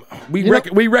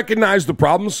 We recognize the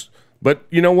problems. But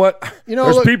you know what?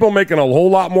 There's people making a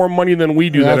whole lot more money than we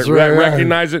do that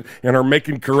recognize it and are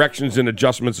making corrections and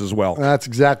adjustments as well. That's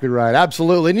exactly right.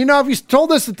 Absolutely. And if you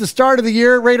told us at the start of the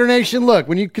year, Raider Nation, look,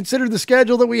 when you consider the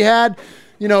schedule that we had,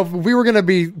 if we were going to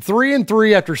be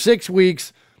 3-3 after 6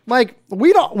 weeks, Mike,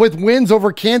 with wins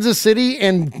over Kansas City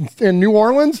and New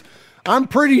Orleans, I'm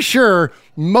pretty sure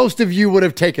most of you would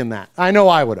have taken that. I know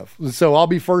I would have. So I'll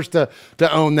be first to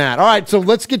own that. All right, so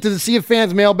let's get to the Sea of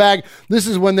Fans mailbag. This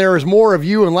is when there is more of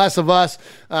you and less of us.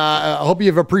 I hope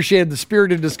you've appreciated the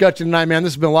spirited discussion tonight, man.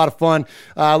 This has been a lot of fun.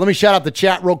 Let me shout out the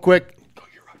chat real quick.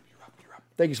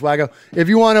 Thank you, Swaggo. If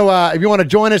you want to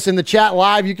join us in the chat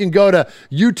live, you can go to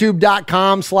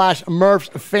youtube.com/Murph's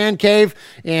Fan Cave,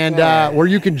 and where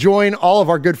you can join all of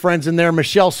our good friends in there.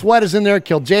 Michelle Sweat is in there.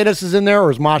 Kiljadas is in there,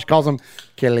 or as Mosh calls him,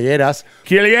 Kiljadas.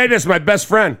 Kiljadas, my best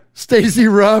friend. Stacy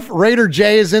Ruff, Raider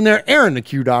J is in there. Aaron the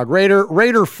Q-Dog Raider,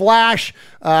 Raider Flash,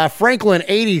 Franklin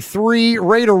 83,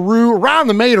 Raider Roo, Ron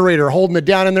the Mater Raider holding it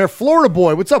down in there. Florida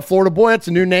Boy, what's up, Florida Boy? That's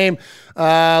a new name.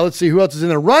 Let's see who else is in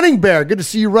there. Running Bear, good to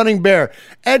see you, Running Bear.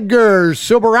 Edgar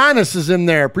Soberanis is in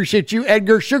there. Appreciate you,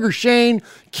 Edgar. Sugar Shane,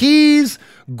 Keys,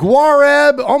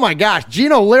 Guareb. Oh my gosh,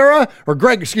 Gino Lira or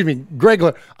Greg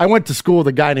Lira. I went to school with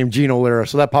a guy named Gino Lira,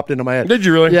 so that popped into my head. Did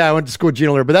you really? Yeah, I went to school with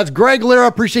Gino Lira, but that's Greg Lira.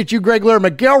 Appreciate you, Greg Lira.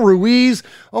 Miguel Ruiz.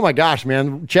 Oh my gosh,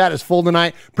 man, chat is full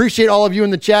tonight. Appreciate all of you in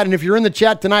the chat, and if you're in the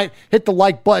chat tonight, hit the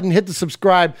like button, hit the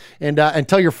subscribe, and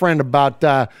tell your friend about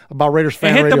Raiders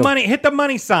Fan Radio. Hit the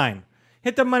money sign.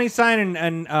 Hit the money sign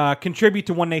and contribute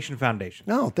to One Nation Foundation.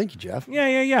 No, thank you, Jeff.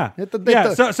 Yeah.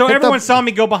 So everyone saw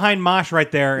me go behind Mosh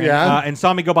right there, and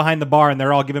saw me go behind the bar, and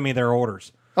they're all giving me their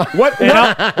orders. What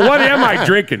am I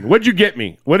drinking? What'd you get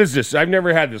me? What is this? I've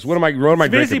never had this. What am I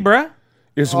drinking? Vizzy, bruh.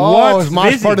 Is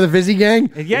Mosh part of the Vizzy gang?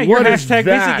 Yeah, you're hashtag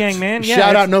Vizzy gang, man. Yeah,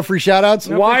 shout out, no free shout outs.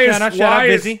 Why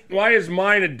is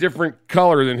mine a different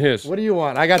color than his? What do you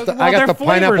want? I got the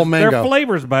pineapple mango. They're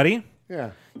flavors, buddy. Yeah.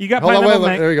 You got pineapple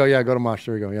mango. There you go. Yeah, go to Mosh.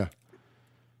 There you go.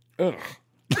 Yeah.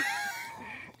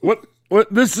 What?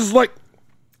 This is like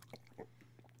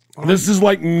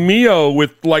Mio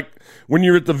with when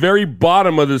you're at the very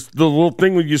bottom of the little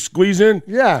thing when you squeeze in.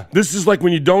 Yeah. This is like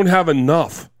when you don't have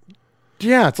enough.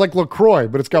 Yeah, it's like LaCroix,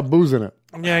 but it's got booze in it.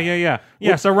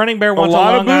 Yeah. So Running Bear wants a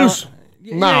lot of booze.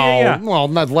 Well,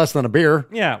 not less than a beer.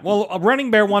 Yeah, well,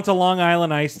 Running Bear wants a Long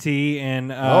Island iced tea,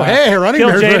 and Running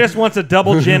Bear Jadis wants a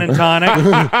double gin and tonic.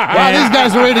 Wow, these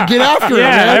guys are ready to get after it.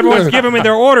 Yeah, everyone's giving me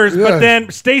their orders, but then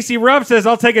Stacy Rubb says,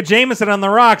 "I'll take a Jameson on the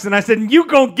rocks," and I said, "You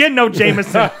don't get no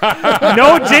Jameson,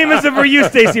 no Jameson for you,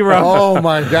 Stacy Rubb." Oh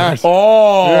my gosh!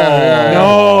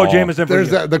 No Jameson for you.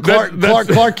 The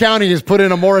Clark County has put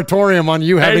in a moratorium on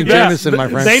you having Jameson, my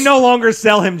friend. They no longer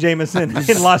sell him Jameson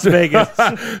in Las Vegas.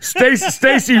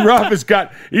 Stacy Ruff he's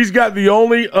got the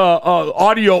only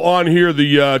audio on here,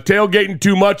 the tailgating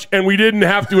too much, and we didn't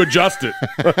have to adjust it.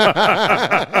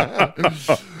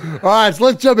 All right, so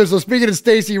let's jump in. So speaking of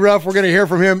Stacy Ruff, we're going to hear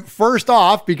from him first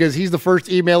off because he's the first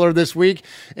emailer this week.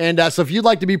 And so if you'd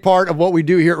like to be part of what we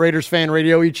do here at Raiders Fan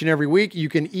Radio each and every week, you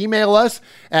can email us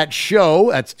at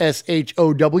show, that's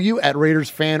SHOW, at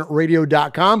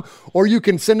RaidersFanRadio.com, or you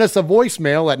can send us a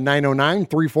voicemail at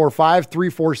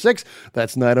 909-345-346.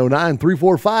 That's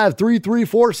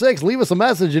 909-345-3346. Leave us a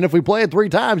message, and if we play it 3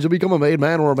 times, you'll become a made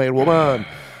man or a made woman.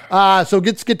 So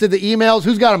let's get to the emails.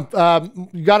 Who's got them?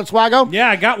 You got it, Swaggo? Yeah,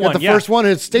 I got one. The first one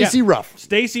is Stacy Ruff.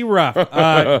 Stacy Ruff.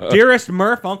 Dearest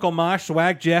Murph, Uncle Mosh,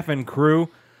 Swag Jeff, and crew,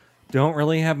 don't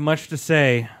really have much to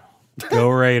say. Go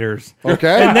Raiders.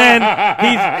 Okay. And then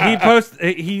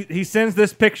he sends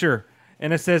this picture,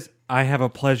 and it says, "I have a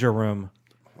pleasure room.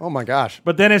 Oh my gosh!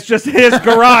 But then it's just his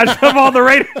garage of all the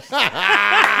Raiders.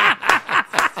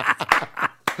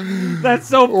 That's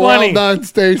so funny. Well done,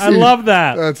 Stacy. I love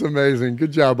that. That's amazing.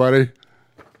 Good job, buddy.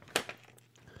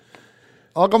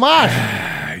 Uncle Mosh.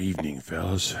 Evening,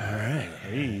 fellas. All right.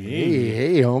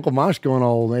 Hey, Uncle Mosh going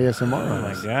all ASMR. Oh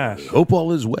my gosh. Hope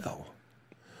all is well.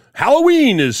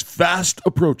 Halloween is fast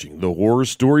approaching. The horror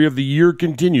story of the year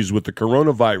continues with the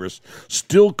coronavirus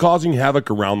still causing havoc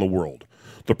around the world.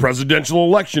 The presidential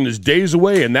election is days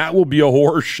away, and that will be a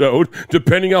horror show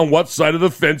depending on what side of the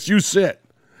fence you sit.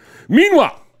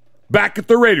 Meanwhile, back at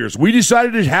the Raiders, we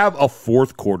decided to have a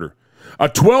fourth quarter. A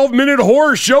 12-minute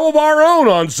horror show of our own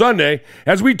on Sunday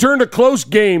as we turned a close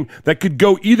game that could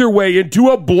go either way into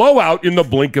a blowout in the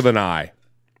blink of an eye.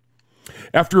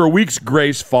 After a week's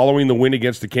grace following the win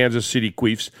against the Kansas City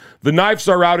Chiefs, the knives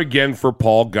are out again for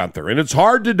Paul Guenther, and it's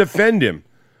hard to defend him.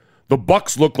 The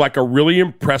Bucs look like a really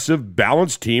impressive,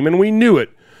 balanced team, and we knew it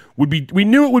would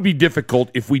be difficult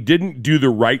if we didn't do the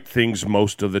right things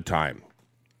most of the time.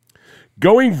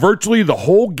 Going virtually the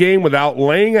whole game without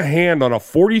laying a hand on a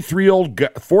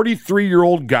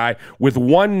 43-year-old guy with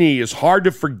one knee is hard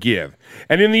to forgive.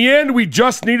 And in the end, we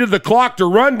just needed the clock to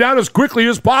run down as quickly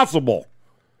as possible.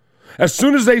 As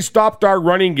soon as they stopped our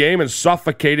running game and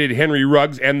suffocated Henry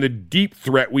Ruggs and the deep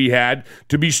threat we had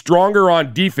to be stronger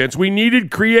on defense, we needed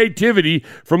creativity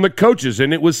from the coaches,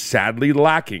 and it was sadly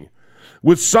lacking.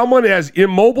 With someone as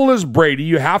immobile as Brady,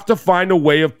 you have to find a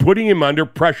way of putting him under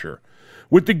pressure.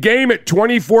 With the game at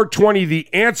 24-20,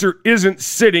 the answer isn't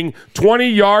sitting 20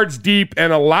 yards deep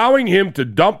and allowing him to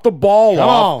dump the ball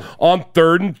off on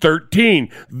 3rd and 13.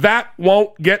 That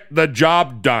won't get the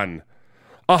job done.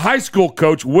 A high school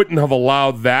coach wouldn't have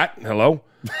allowed that. Hello?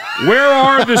 Where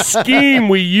are the scheme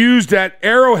we used at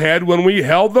Arrowhead when we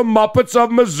held the Muppets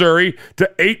of Missouri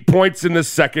to 8 points in the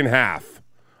second half?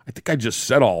 I think I just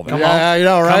said all that. Yeah, you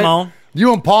know, right? Come on.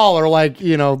 You and Paul are like,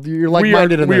 you're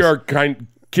like-minded in this. We are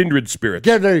kindred spirits.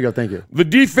 Yeah, there you go. Thank you. The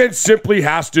defense simply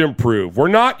has to improve. We're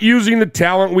not using the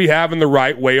talent we have in the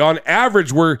right way. On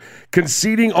average, we're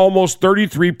conceding almost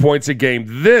 33 points a game.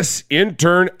 This, in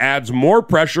turn, adds more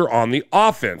pressure on the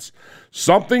offense.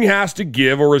 Something has to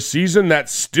give, or a season that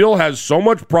still has so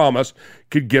much promise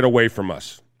could get away from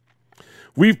us.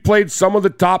 We've played some of the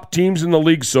top teams in the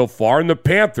league so far, and the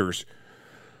Panthers.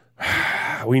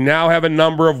 We now have a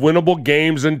number of winnable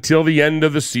games until the end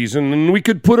of the season, and we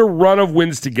could put a run of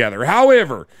wins together.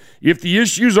 However, if the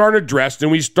issues aren't addressed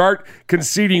and we start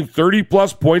conceding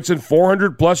 30-plus points and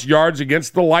 400-plus yards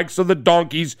against the likes of the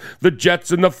Donkeys, the Jets,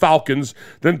 and the Falcons,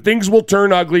 then things will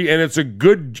turn ugly, and it's a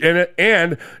good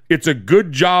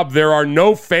job there are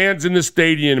no fans in the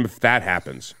stadium if that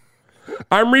happens.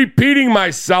 I'm repeating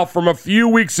myself from a few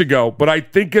weeks ago, but I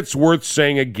think it's worth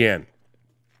saying again.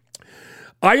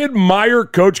 I admire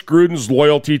Coach Gruden's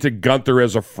loyalty to Guenther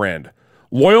as a friend.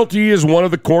 Loyalty is one of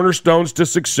the cornerstones to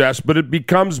success, but it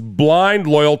becomes blind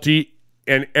loyalty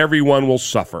and everyone will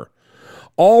suffer.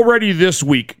 Already this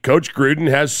week, Coach Gruden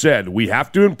has said we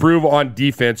have to improve on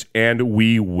defense, and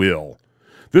we will.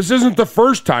 This isn't the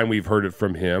first time we've heard it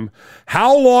from him.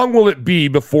 How long will it be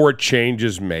before a change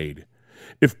is made?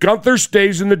 If Guenther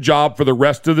stays in the job for the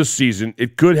rest of the season,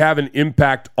 it could have an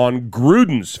impact on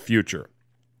Gruden's future.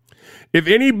 If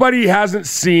anybody hasn't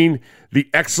seen the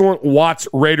excellent Watts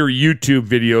Raider YouTube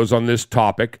videos on this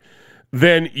topic,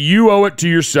 then you owe it to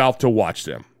yourself to watch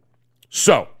them.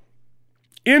 So,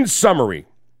 in summary,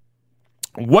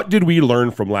 what did we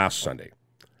learn from last Sunday?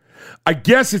 I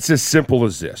guess it's as simple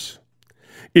as this.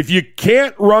 If you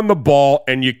can't run the ball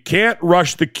and you can't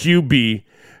rush the QB,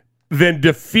 then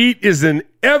defeat is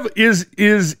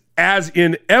as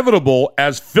inevitable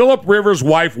as Phillip Rivers'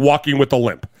 wife walking with a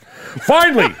limp.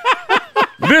 Finally,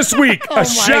 this week, a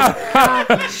shout out.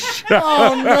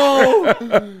 Oh, no.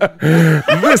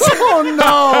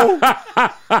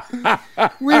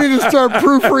 We need to start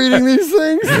proofreading these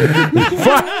things.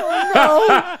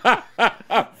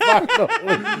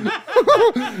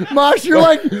 Mosh, you're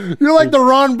like the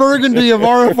Ron Burgundy of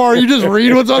RFR. You just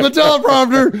read what's on the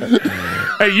teleprompter.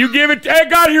 Hey, you give it. I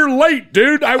got here late,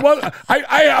 dude. I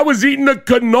was eating a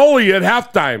cannoli at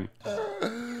halftime.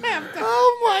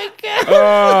 Oh my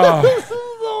God.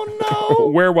 Oh no.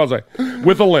 Where was I?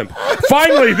 With a limp.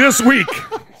 Finally, this week.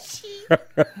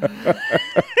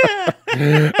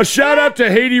 A shout out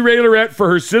to Haiti Raylorette for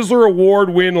her Sizzler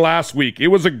Award win last week. It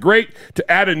was great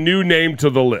to add a new name to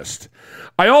the list.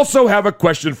 I also have a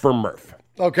question for Murph.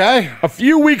 Okay. A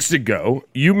few weeks ago,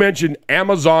 you mentioned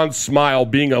Amazon Smile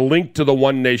being a link to the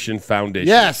One Nation Foundation.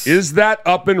 Yes. Is that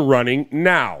up and running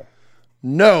now?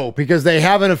 No, because they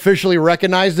haven't officially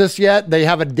recognized this yet. They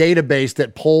have a database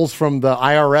that pulls from the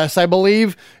IRS, I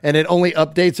believe, and it only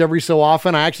updates every so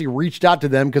often. I actually reached out to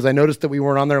them because I noticed that we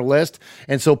weren't on their list.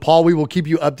 And so, Paul, we will keep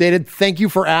you updated. Thank you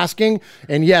for asking.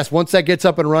 And yes, once that gets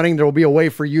up and running, there will be a way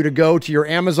for you to go to your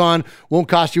Amazon. Won't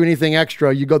cost you anything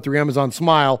extra. You go through Amazon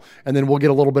Smile, and then we'll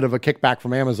get a little bit of a kickback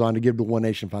from Amazon to give to One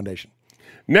Nation Foundation.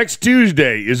 Next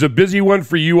Tuesday is a busy one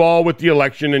for you all with the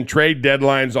election and trade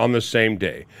deadlines on the same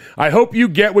day. I hope you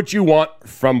get what you want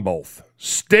from both.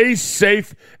 Stay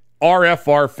safe,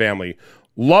 RFR family.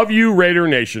 Love you, Raider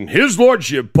Nation. His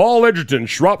Lordship, Paul Edgerton,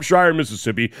 Shropshire,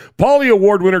 Mississippi. Paulie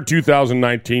Award winner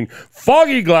 2019.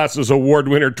 Foggy Glasses Award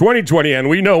winner 2020, and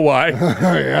we know why.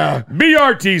 Yeah.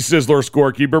 BRT Sizzler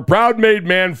scorekeeper, proud made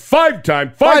man,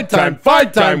 five-time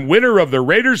winner of the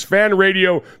Raiders Fan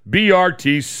Radio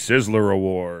BRT Sizzler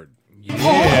Award.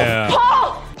 Yeah.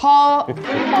 Paul! Paul!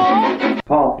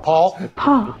 Paul! Paul. Paul!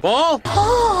 Paul? Paul!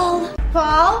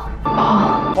 Paul!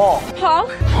 Paul! Paul.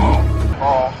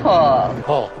 Paul!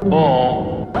 Paul.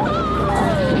 Paul.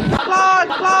 Claude!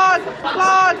 Claude!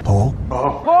 Claude! Paul.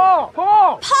 Paul! Paul! Paul!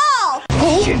 Paul. Paul!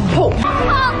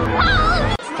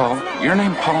 Paul. Your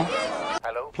name, Paul?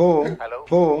 Hello. Paul. Hello.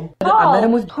 Paul. I met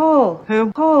him with Paul.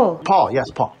 Who? Paul. Paul. Yes,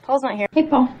 Paul. Paul's not here. Hey,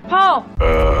 Paul. Paul.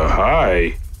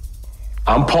 Hi.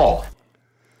 I'm Paul.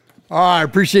 All right,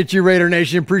 appreciate you, Raider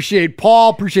Nation. Appreciate Paul.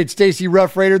 Appreciate Stacy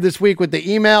Rough Raider this week with the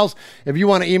emails. If you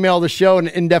want to email the show an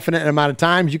indefinite amount of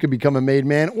times, you can become a made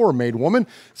man or a made woman.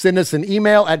 Send us an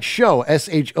email at show,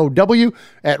 SHOW,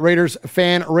 at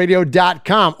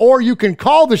RaidersFanRadio.com. Or you can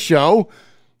call the show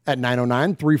at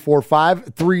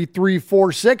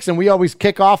 909-345-3346. And we always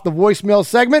kick off the voicemail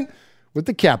segment with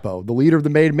the capo, the leader of the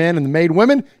made men and the made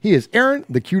women. He is Aaron,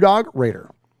 the Q-Dog Raider.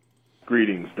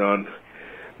 Greetings, Don.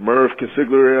 Murph,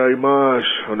 Consigliere Image,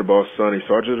 Underboss Sonny,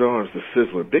 Sergeant at Arms, The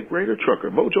Sizzler, Big Raider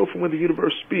Trucker, Mojo from When the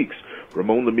Universe Speaks,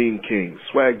 Ramon the Mean King,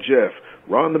 Swag Jeff,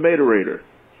 Ron the Materator,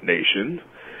 Nation.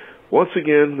 Once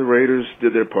again, the Raiders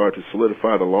did their part to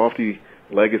solidify the lofty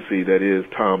legacy that is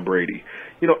Tom Brady.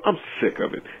 You know, I'm sick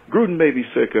of it. Gruden may be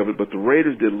sick of it, but the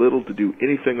Raiders did little to do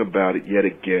anything about it yet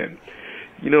again.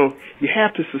 You know, you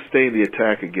have to sustain the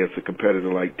attack against a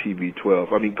competitor like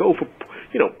TB12. I mean, go for,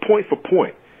 point for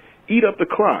point. Eat up the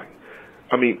clock.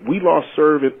 I mean, we lost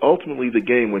serve and ultimately the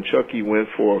game when Chucky went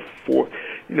for a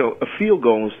field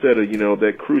goal instead of,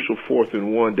 that crucial 4th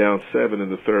and 1 down 7 in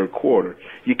the third quarter.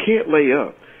 You can't lay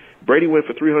up. Brady went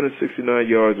for 369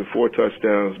 yards and 4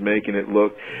 touchdowns, making it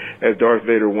look, as Darth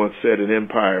Vader once said in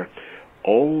Empire,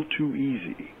 all too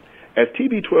easy. As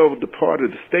TB12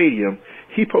 departed the stadium,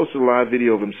 he posted a live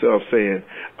video of himself saying,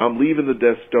 I'm leaving the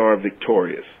Death Star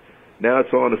victorious. Now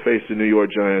it's on to face the New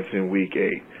York Giants in Week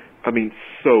 8. I mean,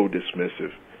 so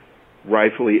dismissive,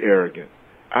 rightfully arrogant.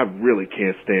 I really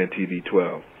can't stand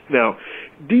TB12. Now,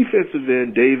 defensive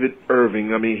end David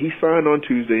Irving, I mean, he signed on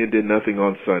Tuesday and did nothing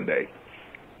on Sunday.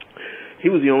 He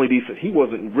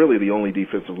wasn't really the only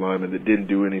defensive lineman that didn't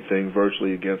do anything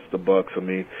virtually against the Bucs. I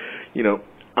mean,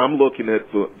 I'm looking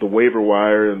at the waiver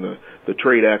wire and the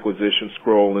trade acquisition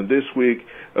scroll, and this week,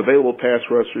 available pass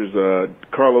rushers,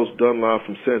 Carlos Dunlop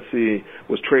from Cincy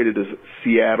was traded to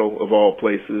Seattle, of all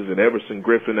places, and Everson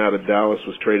Griffin out of Dallas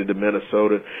was traded to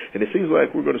Minnesota, and it seems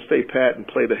like we're going to stay pat and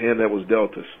play the hand that was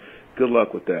dealt us. Good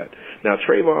luck with that. Now,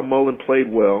 Trayvon Mullen played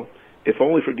well, if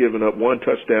only for giving up 1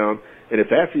 touchdown, and if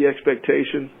that's the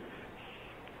expectation,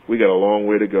 we got a long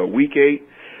way to go. Week 8,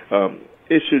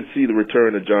 it should see the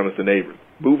return of Jonathan Abram.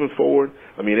 Moving forward,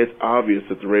 I mean, it's obvious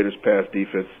that the Raiders' pass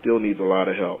defense still needs a lot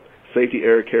of help. Safety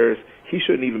Eric Harris, he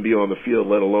shouldn't even be on the field,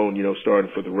 let alone,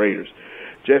 starting for the Raiders.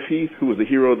 Jeff Heath, who was the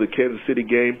hero of the Kansas City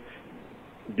game,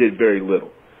 did very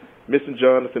little. Missing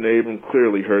Jonathan Abram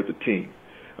clearly hurt the team.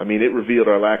 I mean, it revealed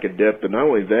our lack of depth, and not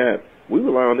only that, we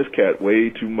rely on this cat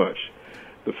way too much.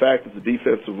 The fact that the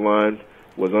defensive line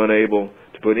was unable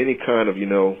to put any kind of,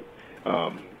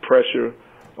 pressure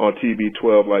on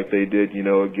TB12 like they did,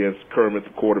 against Kermit, the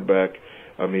quarterback.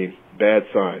 I mean, bad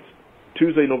signs.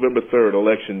 Tuesday, November 3rd,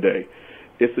 Election Day.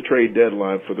 It's the trade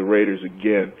deadline for the Raiders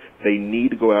again. They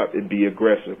need to go out and be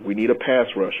aggressive. We need a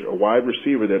pass rusher, a wide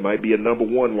receiver that might be a number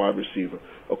 1 wide receiver,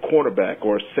 a cornerback,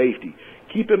 or a safety.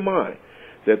 Keep in mind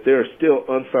that there are still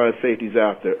unsigned safeties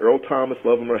out there. Earl Thomas,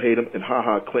 love him or hate him, and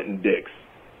Clinton Dix.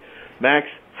 Matt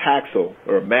Haxel,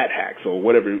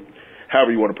 however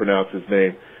you want to pronounce his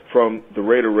name, from the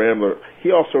Raider Rambler,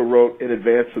 he also wrote in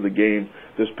advance of the game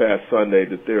this past Sunday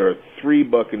that there are 3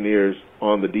 Buccaneers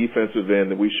on the defensive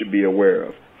end that we should be aware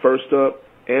of. First up,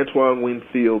 Antoine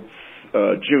Winfield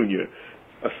Jr.,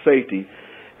 a safety,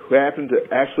 who happened to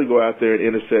actually go out there and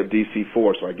intercept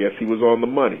DC4, so I guess he was on the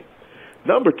money.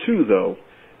 Number 2, though,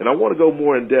 and I want to go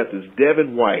more in depth, is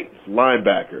Devin White,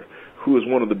 linebacker, who is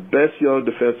one of the best young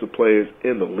defensive players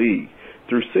in the league.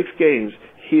 Through 6 games,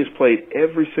 he has played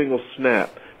every single snap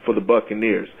for the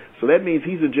Buccaneers. So that means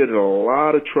he's engendered a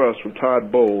lot of trust from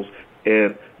Todd Bowles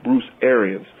and Bruce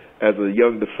Arians as a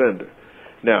young defender.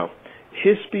 Now,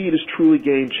 his speed is truly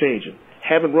game-changing,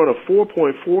 having run a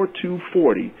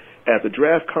 4.4240 at the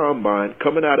draft combine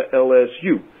coming out of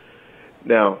LSU.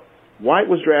 Now, White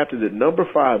was drafted at number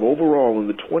 5 overall in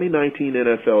the 2019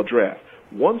 NFL Draft,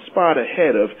 one spot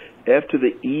ahead of F to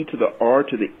the E to the R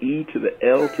to the E to the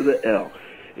L to the L.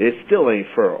 It still ain't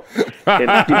furl. And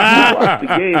if you watch the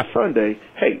game Sunday,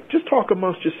 hey, just talk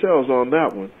amongst yourselves on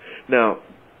that one. Now,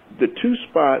 the 2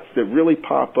 spots that really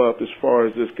pop up as far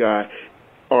as this guy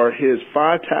are his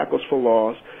 5 tackles for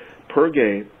loss per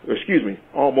game. Excuse me,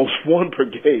 almost 1 per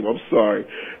game. I'm sorry.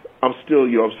 I'm still,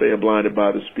 blinded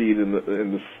by the speed and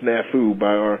the snafu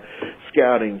by our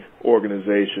scouting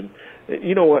organization.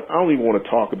 You know what? I don't even want to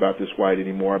talk about this White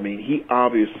anymore. I mean, he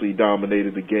obviously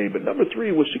dominated the game. But number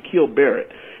 3 was Shaquille Barrett.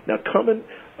 Now, coming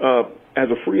as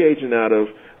a free agent out of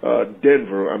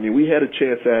Denver, I mean, we had a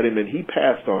chance at him, and he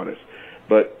passed on us.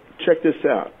 But check this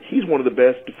out. He's one of the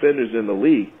best defenders in the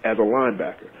league as a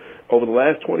linebacker. Over the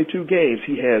last 22 games,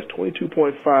 he has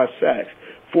 22.5 sacks,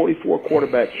 44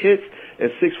 quarterback hits, and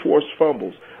 6 forced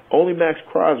fumbles. Only Max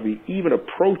Crosby even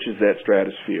approaches that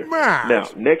stratosphere. Now,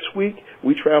 next week,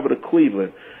 we travel to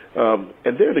Cleveland,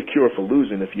 and they're the cure for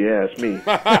losing, if you ask me.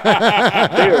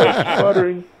 They are a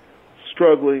sputtering,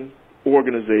 struggling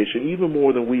organization, even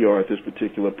more than we are at this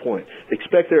particular point.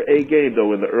 Expect their A game,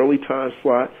 though, in the early time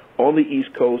slot on the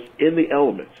East Coast in the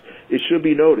elements. It should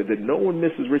be noted that no one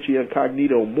misses Richie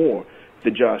Incognito more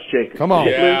than Josh Jenkins. Come on.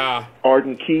 Yeah.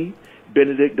 Arden Key,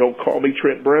 Benedict, Don't Call Me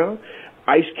Trent Brown,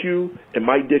 Ice Cube, and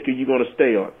Mike Dick, are you going to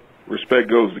stay on? Respect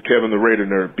goes to Kevin the Raider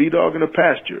Nerd, B-Dog in the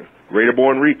Pasture,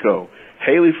 Raiderborn Rico,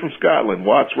 Haley from Scotland,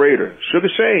 Watts Raider, Sugar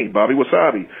Shane, Bobby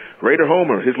Wasabi, Raider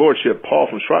Homer, His Lordship, Paul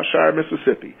from Shropshire,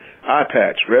 Mississippi, Eye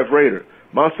Patch, Rev Raider,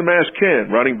 Monster Mash Ken,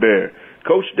 Running Bear,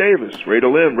 Coach Davis, Raider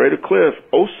Lim, Raider Cliff,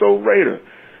 Oso Raider,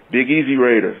 Big Easy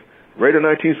Raider, Raider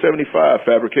 1975,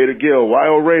 Fabricator Gill,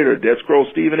 Wild Raider, Dead Scroll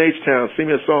Stephen H-Town, sing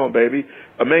me a song, baby,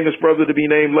 Amangus Brother to be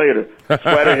named later,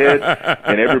 Splatterhead,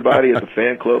 and everybody at the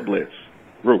Fan Club Blitz.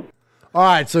 Roo. All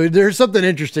right, so there's something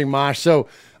interesting, Mosh. So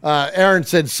Aaron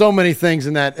said so many things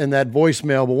in that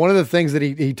voicemail, but one of the things that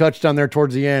he touched on there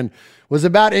towards the end was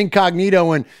about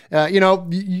Incognito. And, you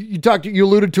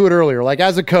alluded to it earlier, like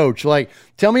as a coach, like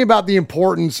tell me about the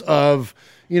importance of,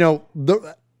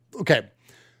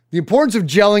 the importance of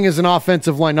gelling as an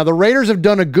offensive line. Now, the Raiders have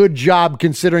done a good job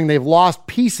considering they've lost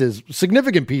pieces,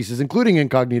 significant pieces, including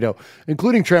Incognito,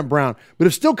 including Trent Brown, but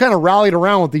have still kind of rallied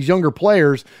around with these younger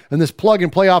players and this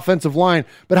plug-and-play offensive line.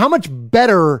 But how much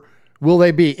better will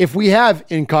they be if we have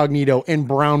Incognito and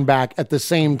Brown back at the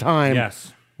same time?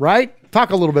 Yes. Right? Talk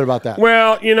a little bit about that.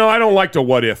 Well, I don't like to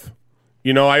what if.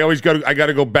 I always got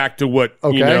to go back to what,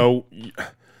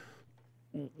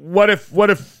 what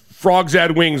if frogs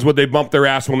had wings, would they bump their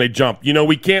ass when they jump?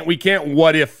 We can't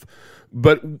what if,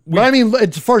 but I mean,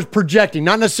 as far as projecting,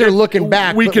 not necessarily looking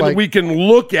back. We can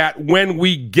look at when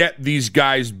we get these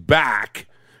guys back.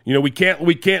 We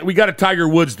got to Tiger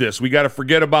Woods this. We got to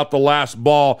forget about the last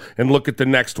ball and look at the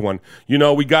next one.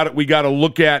 We got to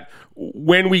look at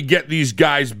when we get these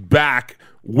guys back.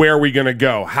 Where are we going to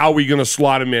go? How are we going to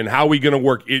slot them in? How are we going to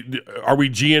work? Are we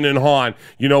Gian and Han?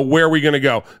 Where are we going to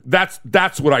go?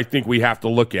 That's what I think we have to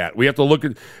look at. We have to look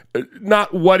at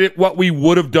not what we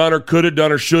would have done or could have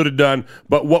done or should have done,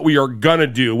 but what we are going to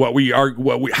do,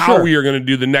 how we are going to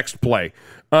do the next play.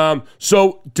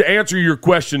 So to answer your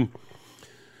question,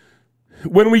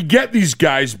 when we get these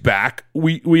guys back,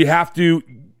 we have to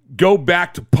go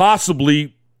back to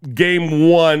possibly game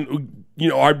 1.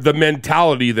 The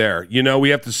mentality there. We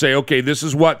have to say, okay, this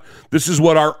is what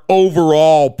our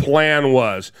overall plan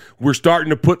was. We're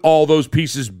starting to put all those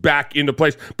pieces back into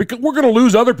place because we're going to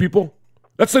lose other people.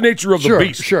 That's the nature of the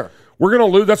beast. Sure. We're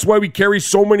going to lose. That's why we carry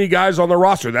so many guys on the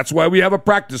roster. That's why we have a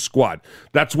practice squad.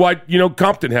 That's why,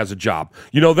 Compton has a job.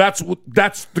 That's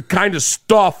the kind of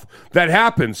stuff that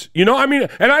happens.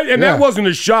 That wasn't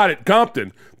a shot at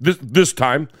Compton this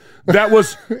time. That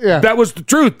was that was the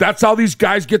truth. That's how these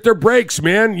guys get their breaks,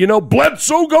 man.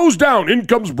 Bledsoe goes down. In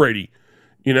comes Brady.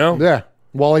 Yeah.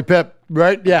 Wally Pipp,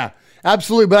 right? Yeah,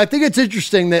 absolutely. But I think it's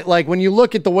interesting that, like, when you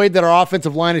look at the way that our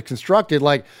offensive line is constructed,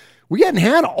 like, we hadn't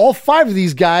had all 5 of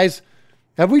these guys.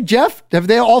 Have we, Jeff? Have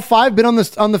they all 5 been on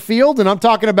the field? And I'm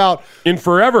talking about in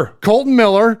forever. Colton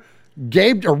Miller,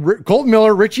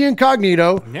 Richie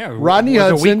Incognito, Rodney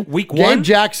Hudson, week Gabe 1?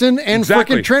 Jackson, and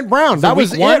Exactly. freaking Trent Brown. That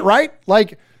was it, right?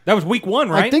 Like, That was week 1,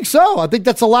 right? I think so. I think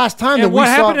that's the last time and that we what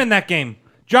saw. happened in that game?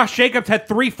 Josh Jacobs had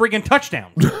 3 freaking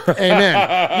touchdowns.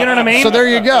 Amen. You know what I mean? So there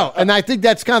you go. And I think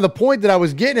that's kind of the point that I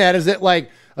was getting at is that,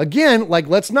 like, again, like,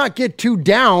 let's not get too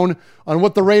down on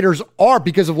what the Raiders are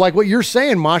because of, like, what you're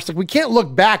saying, Mosh. Like, we can't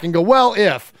look back and go, well,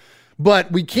 if.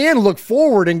 But we can look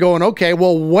forward and going, okay,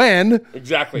 well, when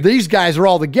these guys are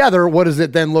all together, what does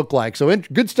it then look like? So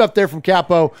good stuff there from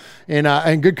Capo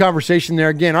and good conversation there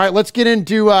again. All right, let's get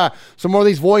into some more of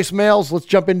these voicemails. Let's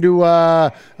jump into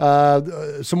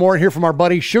some more in here from our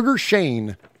buddy Sugar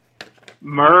Shane.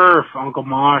 Murph, Uncle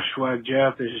Mosh, Swag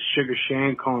Jeff. This is Sugar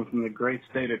Shane calling from the great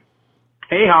state of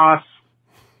Tejas,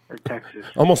 or Texas.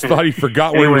 Almost thought he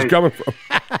forgot where he was coming from.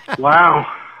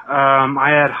 Wow.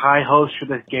 I had high hopes for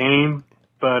this game,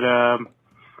 but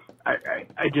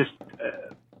I just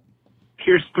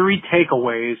here's 3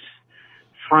 takeaways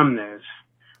from this.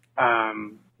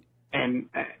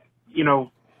 You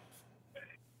know,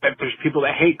 if there's people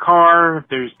that hate Carr, if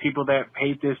there's people that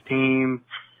hate this team,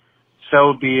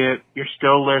 so be it. You're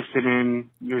still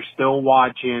listening. You're still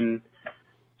watching.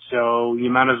 So you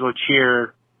might as well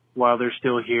cheer while they're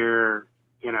still here.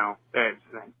 You know, it's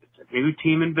a new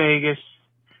team in Vegas.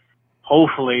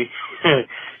 Hopefully.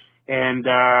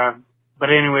 But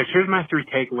anyways, here's my 3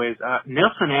 takeaways.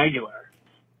 Nelson Aguilar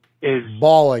is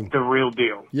balling, the real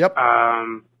deal. Yep.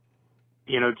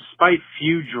 You know, despite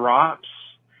few drops,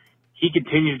 he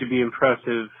continues to be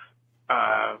impressive,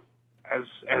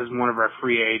 as one of our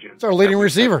free agents. It's our leading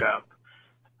receiver.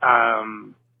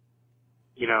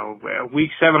 You know,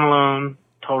 week 7 alone,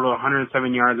 total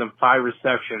 107 yards and 5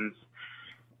 receptions.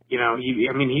 You know, he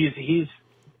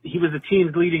was the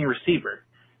team's leading receiver.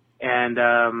 And,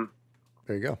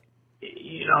 there you go.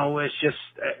 You know, it's just,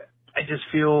 I just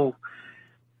feel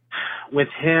with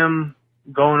him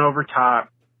going over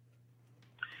top,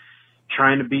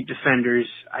 trying to beat defenders,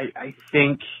 I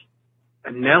think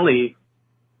Nelly,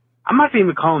 I'm not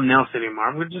even call him Nelson anymore.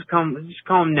 I'm going to just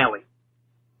call him Nelly.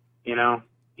 You know,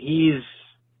 he's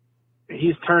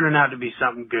turning out to be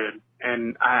something good.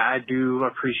 And I do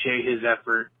appreciate his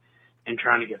effort in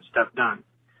trying to get stuff done.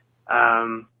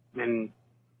 And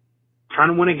trying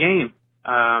to win a game.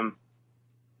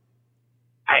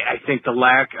 I think the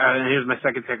lack, here's my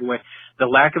second takeaway, the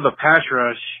lack of a pass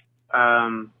rush,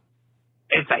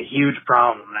 it's a huge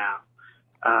problem now.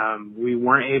 We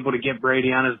weren't able to get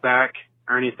Brady on his back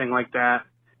or anything like that.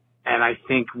 And I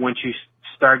think once you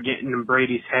start getting in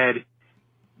Brady's head,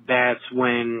 that's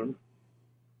when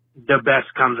the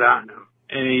best comes out in him.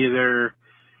 And either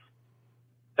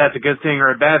that's a good thing or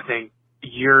a bad thing.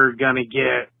 You're going to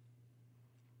get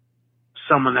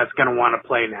someone that's going to want to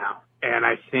play now. And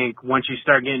I think once you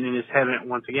start getting in his head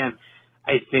once again,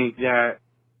 I think that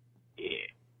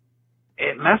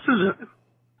it messes him.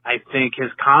 I think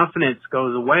his confidence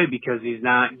goes away because he's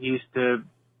not used to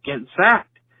getting sacked.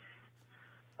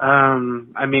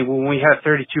 I mean, when we had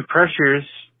 32 pressures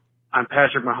on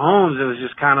Patrick Mahomes, it was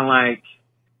just kind of like,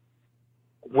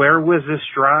 where was this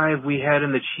drive we had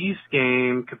in the Chiefs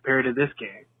game compared to this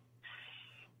game?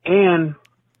 And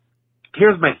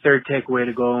here's my third takeaway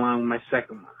to go along with my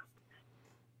second one.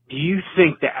 Do you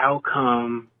think the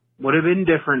outcome would have been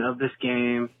different of this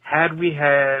game had we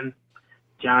had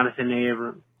Jonathan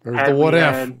Abram? There's had the what we if.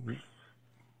 had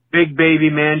big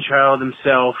baby man-child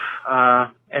himself,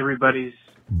 everybody's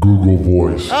Google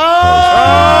Voice. We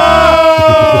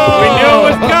knew it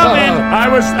was coming.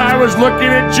 I was looking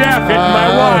at Jeff hitting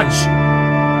my watch.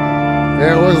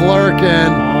 It was lurking.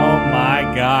 Oh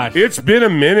my gosh. It's been a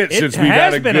minute since we've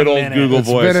had a good old Google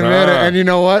Voice. It's been a minute. And you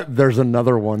know what? There's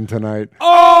another one tonight.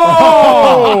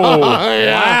 Oh!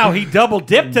 Yeah. Wow, he double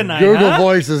dipped tonight. Google huh?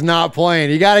 Voice is not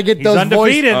playing. You got to get He's those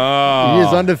undefeated. He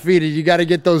is undefeated. You got to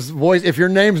get those voice. If your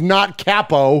name's not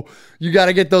Capo, you got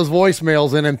to get those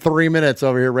voicemails in 3 minutes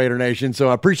over here, Raider Nation. So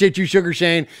I appreciate you, Sugar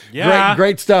Shane. Yeah.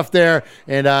 Great stuff there.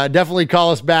 And definitely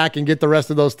call us back and get the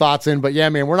rest of those thoughts in. But yeah,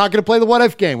 man, we're not going to play the what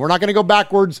if game. We're not going to go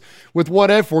backwards with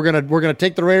what if. We're gonna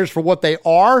take the Raiders for what they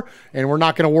are, and we're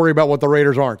not going to worry about what the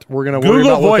Raiders aren't. We're going to worry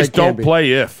Google about what Voice they can don't be.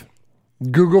 play if.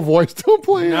 Google Voice don't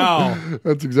play No. it.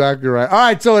 That's exactly right. All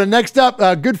right, so next up,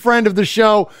 a good friend of the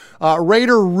show,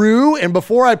 Raider Roo. And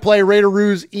before I play Raider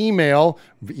Roo's before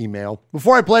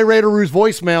I play Raider Roo's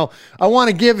voicemail, I want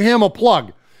to give him a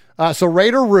plug. So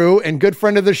Raider Roo and good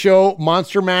friend of the show,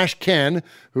 Monster Mash Ken,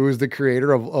 who is the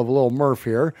creator of Little Murph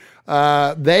here,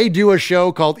 they do a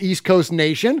show called East Coast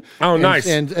Nation. Oh, nice.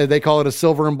 And they call it a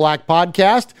Silver and Black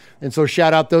podcast. And so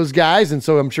shout out those guys. And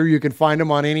so I'm sure you can find them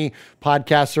on any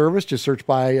podcast service. Just search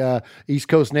by East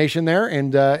Coast Nation there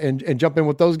and jump in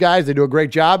with those guys. They do a great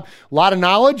job. A lot of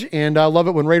knowledge. And I love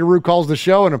it when Raider Roo calls the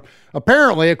show. And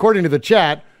apparently, according to the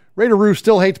chat, Raider Roo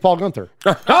still hates Paul Gunther.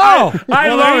 I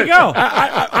well, love there you it. go.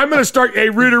 I'm going to start. Hey,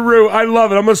 Raider Roo, I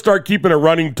love it. I'm going to start keeping a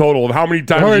running total of how many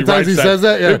times he says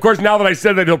that. Yeah. And of course, now that I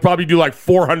said that, he'll probably do like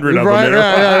 400 of them.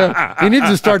 Yeah. He needs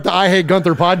to start the I Hate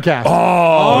Gunther podcast.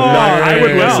 Nice. I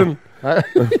would listen.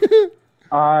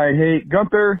 I hate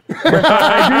Gunther. Yes,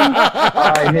 I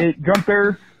do. I hate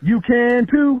Gunther. You can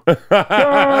too.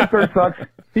 Gunther sucks.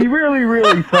 He really,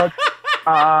 really sucks.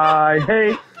 I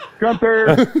hate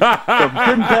Gunther. So if you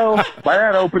couldn't tell by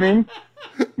that opening,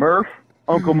 Murph,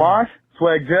 Uncle Mosh,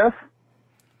 Swag Jeff,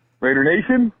 Raider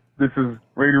Nation, this is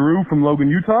Raider Roo from Logan,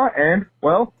 Utah, and,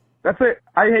 well, that's it.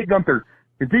 I hate Gunther.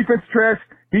 His defense is trash.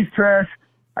 He's trash.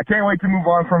 I can't wait to move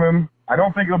on from him. I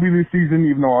don't think it'll be this season,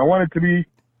 even though I want it to be.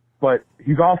 But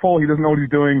he's awful. He doesn't know what he's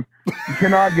doing. You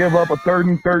cannot give up a 3rd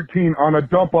and 13 on a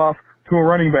dump-off to a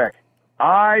running back.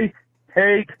 I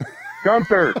hate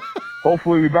Gunther.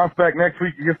 Hopefully we bounce back next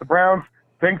week against the Browns.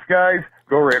 Thanks, guys.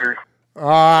 Go Raiders. All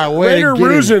right, Raider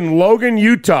Roo's in Logan,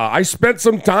 Utah. I spent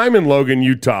some time in Logan,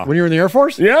 Utah. When you were in the Air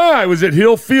Force? Yeah, I was at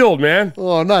Hill Field, man.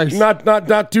 Oh, nice.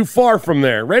 Not too far from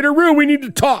there. Raider Roo, we need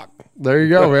to talk. There you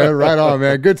go, man. Right on,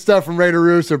 man. Good stuff from Raider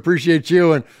Roo, so appreciate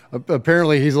you. And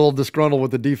apparently he's a little disgruntled with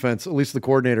the defense, at least the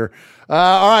coordinator.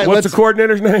 All right. What's the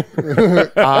coordinator's name?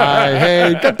 I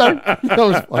hate Gunther. That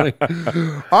was funny.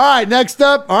 All right, next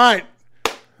up. All right.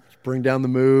 Let's bring down the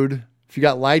mood. If you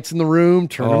got lights in the room,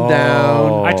 turn them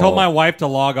down. I told my wife to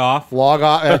log off. Log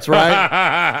off. That's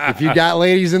right. If you got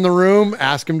ladies in the room,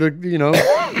 ask them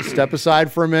to, step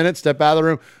aside for a minute, step out of the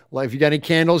room. Like, if you got any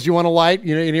candles you want to light,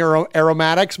 any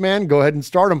aromatics, man, go ahead and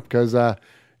start them because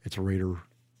it's Raider Born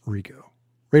Rico.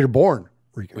 Raider Born.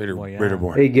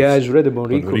 Hey guys, Raider Born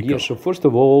Rico here. So first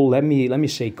of all, let me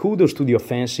say kudos to the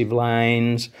offensive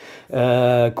lines.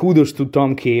 Kudos to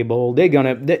Tom Cable.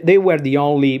 They were the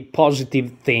only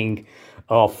positive thing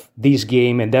of this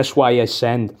game, and that's why I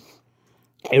sent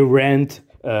a rant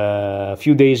a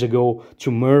few days ago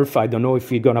to Murph. I don't know if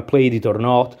he's gonna play it or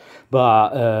not,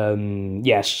 but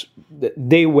yes,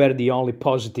 they were the only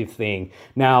positive thing.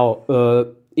 Now,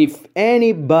 if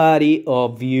anybody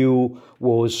of you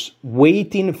was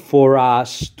waiting for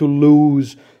us to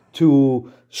lose, to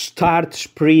start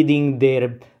spreading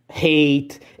their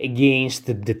hate against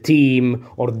the team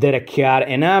or Derek Carr,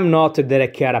 and I'm not a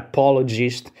Derek Carr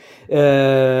apologist,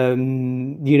 if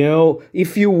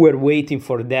you were waiting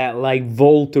for that, like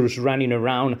vultures running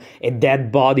around a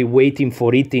dead body waiting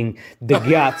for eating the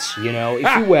guts,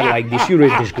 if you were like this, you're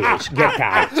a disgrace. Get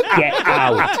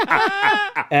out.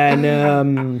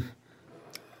 And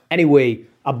anyway,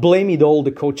 I blame it all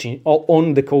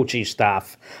on the coaching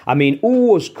staff. I mean, who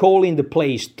was calling the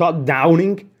plays? Todd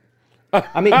Downing?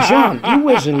 I mean, John, you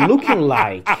wasn't looking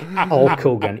like Hulk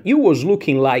Hogan. You was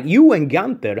looking like you and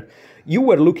Gunther. You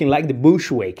were looking like the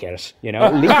Bushwhackers, licking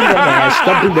their hands,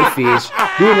 stomping their fists,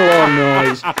 doing a lot of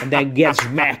noise, and then get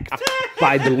smacked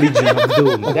by the Legion of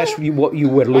Doom. That's what you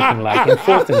were looking like. And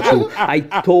 4th and 2, I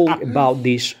told about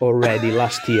this already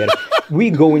last year.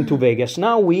 We go into Vegas.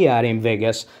 Now we are in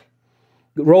Vegas.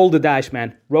 Roll the dice,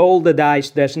 man. Roll the dice.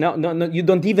 There's no. You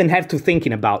don't even have to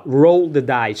thinking about. Roll the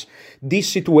dice. This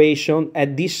situation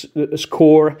at this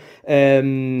score,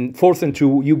 4th and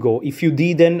 2, you go. If you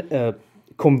didn't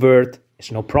convert, it's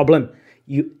no problem.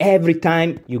 Every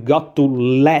time you got to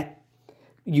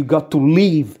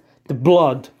leave the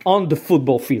blood on the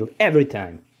football field. Every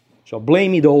time. So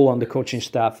blame it all on the coaching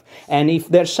staff. And if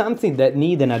there's something that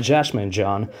need an adjustment,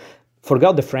 John,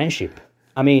 forgot the friendship.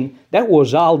 I mean, that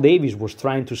was all Davis was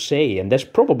trying to say, and that's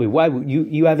probably why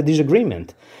you have a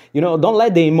disagreement. Don't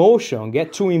let the emotion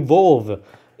get too involved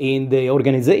in the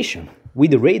organization.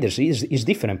 With the Raiders, is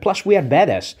different. Plus, we are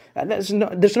badass.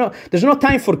 There's no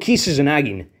time for kisses and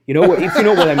hugging. If you know what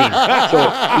I mean. So,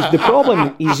 if the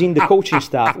problem is in the coaching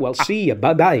staff, well, see ya,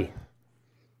 bye-bye.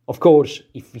 Of course,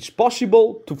 if it's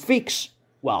possible to fix,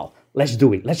 well, let's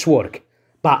do it. Let's work.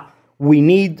 But we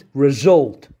need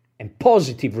result and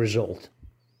positive result.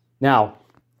 Now,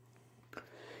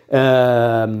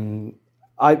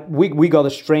 we got a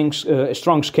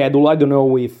strong schedule. I don't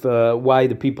know if why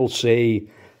the people say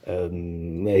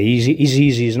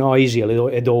easy is not easy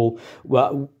at all.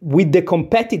 Well, with the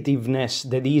competitiveness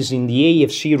that is in the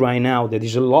AFC right now, that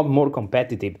is a lot more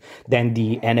competitive than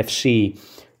the NFC,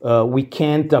 we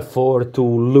can't afford to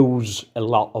lose a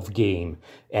lot of game.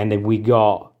 And then we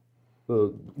got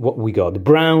what we got. The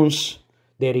Browns,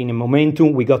 they're in a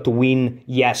momentum. We got to win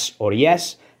yes or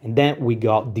yes. And then we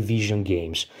got division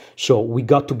games. So we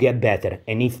got to get better.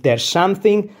 And if there's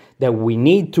something that we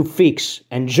need to fix,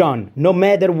 and John, no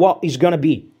matter what it's going to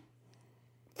be,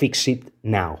 fix it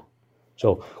now.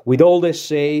 So with all this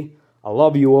say, I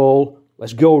love you all.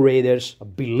 Let's go Raiders. I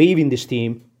believe in this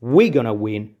team. we're going to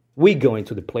win. We're going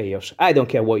to the playoffs. I don't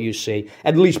care what you say.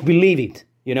 At least believe it.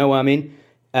 You know what I mean?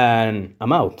 And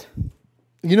I'm out.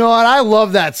 You know what? I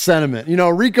love that sentiment. You know,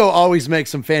 Rico always makes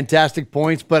some fantastic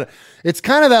points, but it's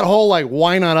kind of that whole, like,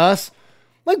 why not us?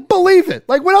 Like, believe it.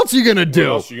 Like, what else are you going to do?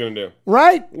 What else are you going to do?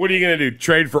 Right? What are you going to do?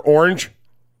 Trade for Orange?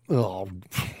 Oh,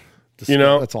 you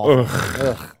know? That's awful.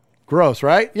 Ugh. Gross,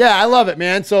 right? Yeah, I love it,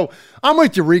 man. So I'm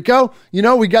with you, Rico. You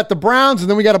know, we got the Browns, and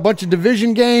then we got a bunch of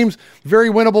division games, very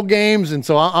winnable games, and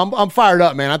so I'm fired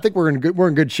up, man. I think we're in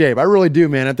good shape. I really do,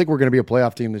 man. I think we're going to be a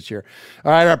playoff team this year.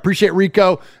 All right, I appreciate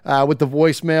Rico with the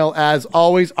voicemail as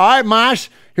always. All right, Mosh,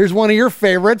 here's one of your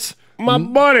favorites. My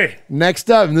buddy. Next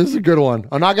up, and this is a good one.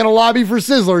 I'm not going to lobby for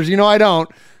Sizzlers. You know I don't,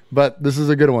 but this is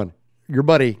a good one. Your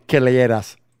buddy,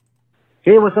 Kelieras.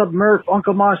 Hey, what's up, Murph,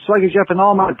 Uncle Mosh, Swaggy Jeff, and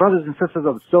all my brothers and sisters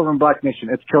of the Silver and Black Nation.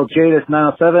 It's Kill Jadis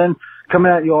 907,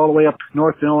 coming at you all the way up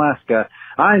north in Alaska.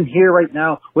 I'm here right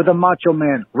now with a Macho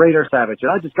Man, Raider Savage,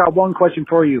 and I just got one question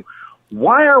for you.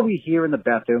 Why are we here in the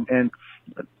bathroom and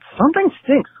something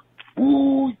stinks?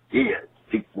 Oh, yeah,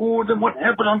 it's more than what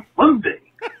happened on Sunday.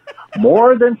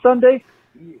 More than Sunday?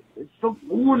 Yeah, it's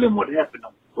more than what happened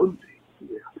on Sunday.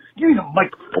 Yeah. Give me the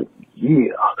microphone.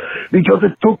 Yeah, because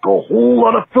it took a whole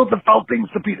lot of filthy foul things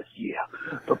to beat us. Yeah,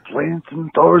 the plants and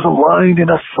stars aligned in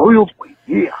a soiled way.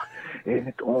 Yeah, and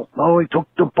it not only took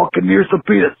the Buccaneers to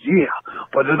beat us. Yeah,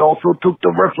 but it also took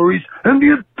the referees and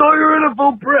the entire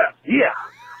NFL brass. Yeah,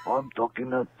 I'm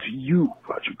talking to you,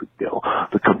 Roger Goodell,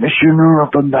 the commissioner of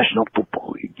the National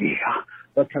Football League. Yeah,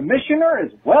 the commissioner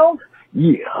as well.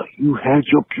 Yeah, you had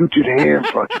your putrid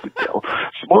hands, Roger Goodell,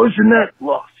 sponsoring that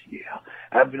loss. Yeah.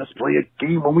 Having us play a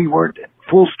game when we weren't at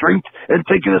full strength and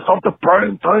taking us off the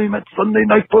prime time at Sunday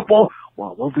Night Football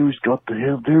while others got to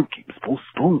have their games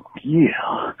postponed.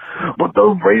 Yeah. But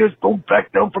the Raiders don't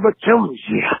back down from a challenge.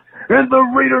 Yeah. And the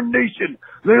Raider Nation,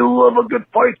 they love a good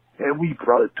fight, and we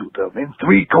brought it to them in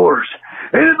 3 quarters.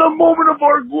 And in the moment of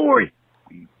our glory,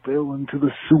 we fell into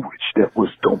the sewage that was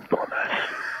dumped on us.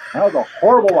 That was a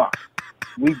horrible loss.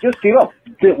 We just gave up,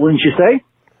 wouldn't you say?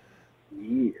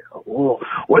 Yeah, well,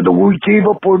 whether we gave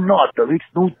up or not, that makes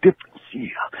no difference. Yeah,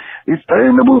 it's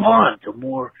time to move on to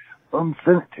more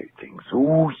unsanitary things.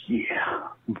 Oh, yeah.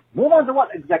 Move on to what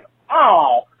exactly?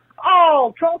 Oh,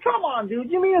 come on, dude.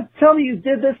 You mean to tell me you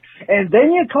did this and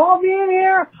then you called me in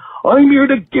here? I'm here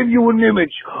to give you an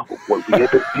image of what we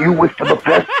had to deal with for the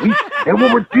past week and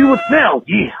what we're dealing with now.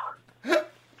 Yeah.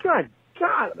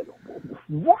 God,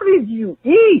 what did you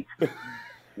eat?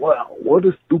 Wow, what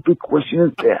a stupid question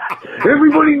is that?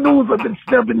 Everybody knows I've been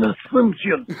snapping the Slim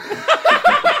Jim.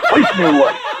 Twice in my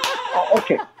life.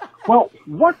 Okay, well,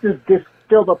 what does this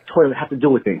filled-up toilet have to do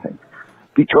with anything?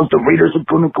 Because the Raiders are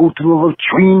going to go through the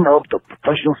latrine of the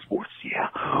professional sports,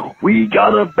 yeah. We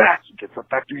got a back against the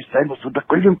factory sandals with the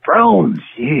Cleveland Browns,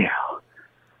 yeah.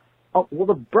 Oh, well,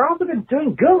 the Browns have been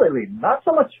doing good lately. Not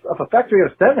so much of a factory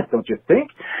of sadness, don't you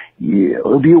think? Yeah,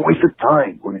 it'll be a waste of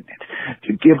time, wouldn't it?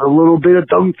 To give a little bit of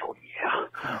downfall,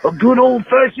 yeah. A good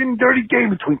old-fashioned dirty game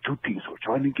between two teams who are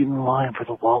trying to get in line for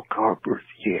the wild card berth,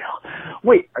 yeah.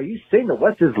 Wait, are you saying the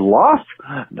West is lost?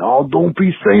 No, don't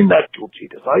be saying that,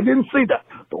 Gilchitas. I didn't say that.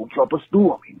 Don't drop a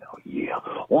stew on me now, yeah.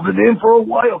 Hold it in for a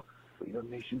while. The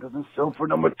Nation doesn't sell for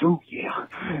number 2, yeah.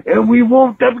 And we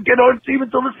won't ever get our team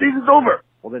until the season's over.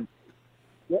 Well, then,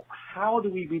 how do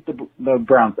we beat the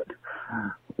Browns then?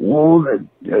 Well,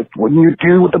 when you're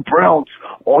dealing with the Browns,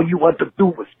 all you have to do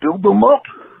is build them up.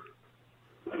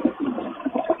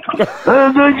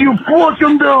 And then you force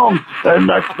them down. And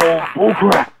that's all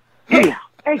bullcrap. Yeah.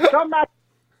 Hey, come back.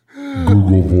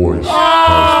 Google Voice.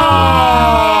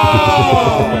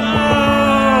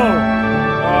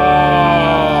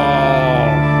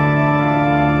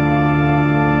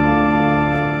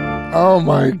 Oh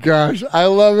my gosh, I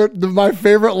love it. My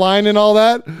favorite line in all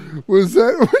that was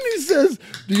that when he says,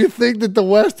 "Do you think that the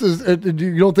West is?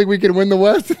 You don't think we can win the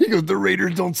West?" And he goes, "The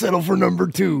Raiders don't settle for number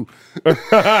 2." That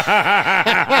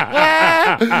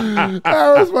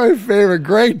was my favorite.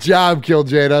 Great job, Kill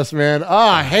Jadis, man.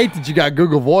 I hate that you got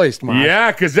Google voiced, man.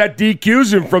 Yeah, because that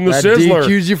DQs him from the Sizzler.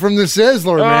 DQs you from the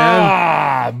Sizzler,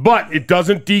 man. But it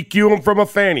doesn't DQ him from a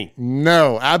fanny.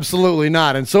 No, absolutely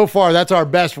not. And so far, that's our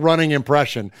best running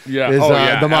impression. Yeah. Is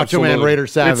the Macho Man Raider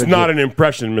Savage. It's not an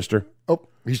impression, mister. Oh,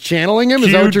 he's channeling him?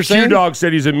 Is that what you're saying? Q-Dog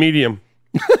said he's a medium.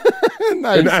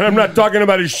 Nice. And I'm not talking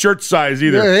about his shirt size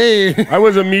either. Yeah, hey. I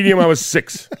was a medium. I was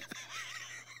 6.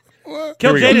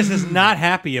 Kill Jadis is not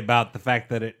happy about the fact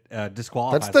that it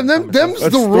disqualifies. That's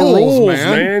the rules,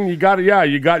 man. You got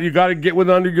to get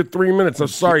within under your 3 minutes. I'm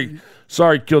sorry.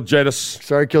 Sorry, Kill Jadis.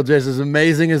 Sorry, Kill Jadis. As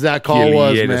amazing as that call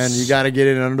was, man, you got to get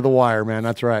in under the wire, man.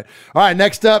 That's right. All right,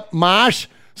 next up, Mosh,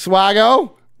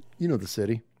 Swago. You know the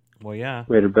city. Well, yeah.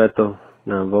 Raider Beto,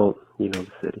 non-vote. You know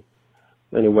the city.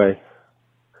 Anyway,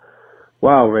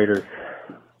 wow, Raiders.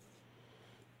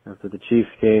 After the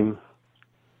Chiefs game,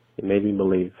 it made me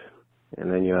believe.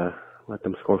 And then you let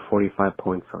them score 45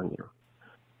 points on you.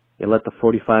 You let the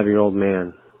 45-year-old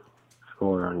man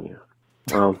score on you.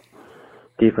 Well,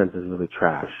 defense is really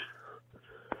trash.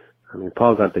 I mean,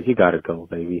 Paul Gunther, you gotta go,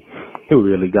 baby. You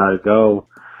really gotta go.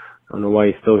 I don't know why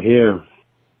he's still here.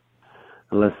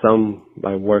 Unless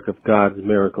by work of God's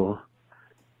miracle,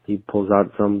 he pulls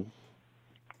out some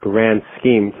grand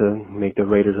scheme to make the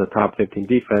Raiders a top 15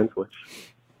 defense, which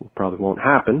probably won't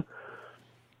happen.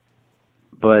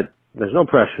 But there's no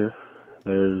pressure.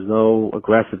 There's no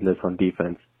aggressiveness on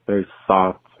defense. Very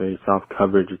soft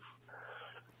coverage. It's,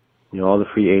 all the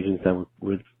free agents that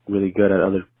were really good at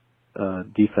other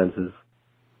defenses,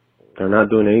 they're not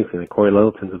doing anything. Like Corey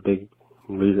Littleton's a big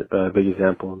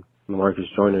example. Marcus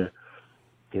Joyner,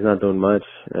 he's not doing much.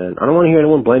 And I don't want to hear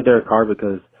anyone blame Derek Carr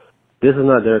because this is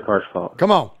not Derek Carr's fault.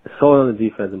 Come on. It's solely on the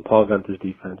defense and Paul Gunther's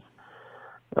defense.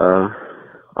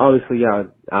 Obviously, yeah,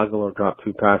 Aguilar dropped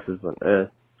 2 passes, but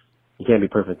you can't be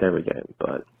perfect every game.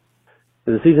 But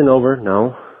is the season over?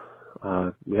 No.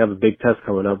 We have a big test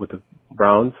coming up with the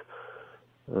Browns.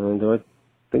 Do I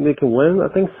think they can win?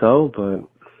 I think so, but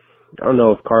I don't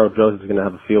know if Carl Joseph is going to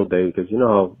have a field day because you know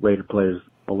how Raider players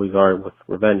always are with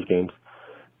revenge games.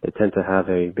 They tend to have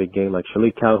a big game like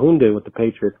Shalik Calhoun did with the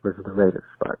Patriots versus the Raiders.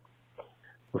 But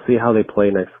we'll see how they play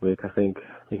next week. I think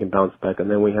they can bounce back. And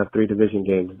then we have 3 division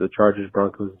games, the Chargers,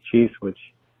 Broncos, and Chiefs, which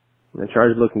the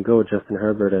Chargers looking good with Justin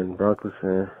Herbert, and Broncos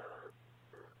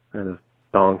kind of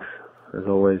donks, as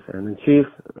always. And the Chiefs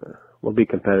will be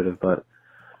competitive, but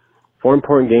 4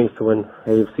 important games to win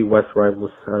AFC West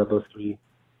rivals out of those 3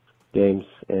 games,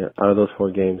 and out of those 4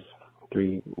 games,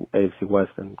 3 AFC West,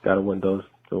 and got to win those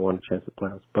to want a chance at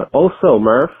playoffs. But also,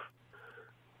 Murph,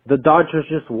 the Dodgers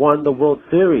just won the World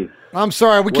Series. I'm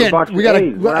sorry, we can't. We got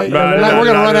to. We're going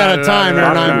to run out of time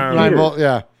here. 9 volt.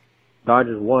 Yeah.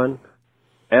 Dodgers won.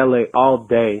 LA all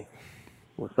day.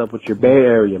 What's up with your Bay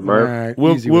Area, Murph? Right,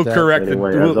 we'll correct.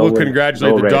 Anyway, we'll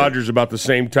congratulate the Dodgers about the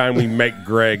same time we make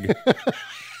Greg.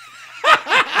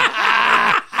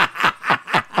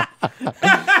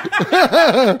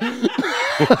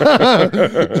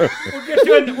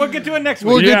 We'll get to it next week.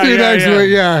 We'll get to it next week.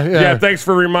 Yeah. Thanks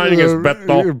for reminding us,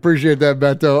 Beto. Appreciate that,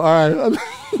 Beto. All right.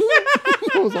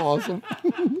 That was awesome.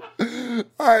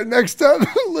 All right, next up,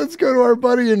 let's go to our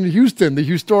buddy in Houston, the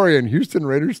Houstorian, Houston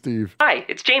Raider Steve. Hi,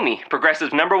 it's Jamie,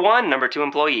 Progressive's #1, #2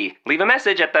 employee. Leave a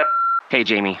message at the... Hey,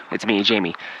 Jamie, it's me,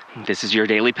 Jamie. This is your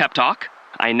daily pep talk.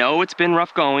 I know it's been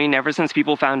rough going ever since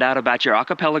people found out about your a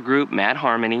cappella group, Mad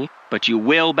Harmony, but you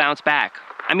will bounce back.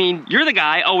 I mean, you're the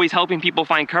guy always helping people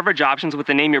find coverage options with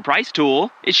the Name Your Price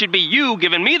tool. It should be you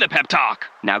giving me the pep talk.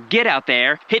 Now get out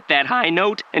there, hit that high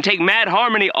note, and take Mad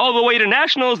Harmony all the way to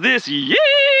nationals this year!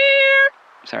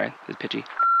 Sorry, it's pitchy.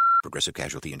 Progressive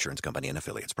Casualty Insurance Company and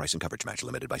Affiliates. Price and coverage match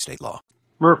limited by state law.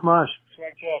 Murph Mosh.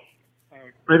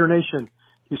 Raider Nation.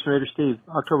 Houston Raider Steve.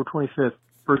 October 25th.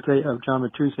 Birthday of John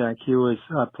Matuzak. He was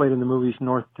played in the movies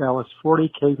North Dallas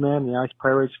 40, Caveman, The Ice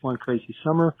Pirates, One Crazy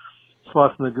Summer,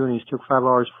 Sloth and the Goonies. Took 5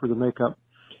 hours for the makeup.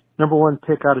 #1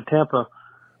 pick out of Tampa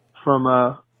from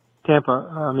Tampa.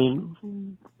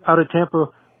 Out of Tampa.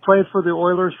 Played for the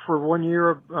Oilers for 1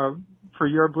 year, for a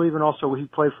year, I believe, and also he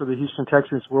played for the Houston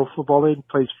Texans World Football League,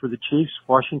 plays for the Chiefs,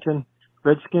 Washington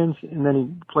Redskins, and then he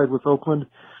played with Oakland,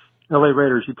 LA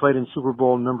Raiders. He played in Super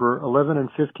Bowl number 11 and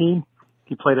 15.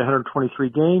 He played 123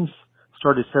 games,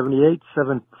 started 78,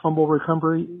 7 fumble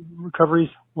recoveries,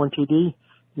 1 TD.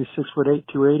 He's 6'8",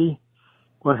 280.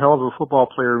 One hell of a football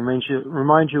player.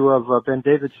 Reminds you of Ben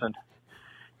Davidson.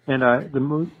 And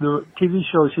the TV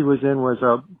shows he was in was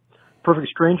Perfect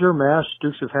Stranger, MASH,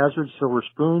 Dukes of Hazzard, Silver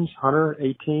Spoons, Hunter,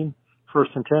 18,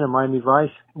 First and 10, and Miami Vice.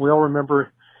 We all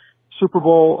remember Super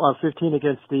Bowl 15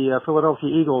 against the Philadelphia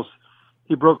Eagles.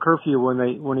 He broke curfew when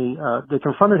they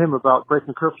confronted him about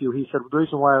breaking curfew. He said, the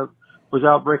reason why I was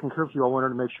out breaking curfew, I wanted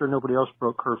to make sure nobody else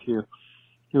broke curfew.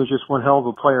 He was just one hell of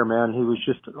a player, man. He was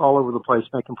just all over the place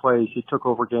making plays. He took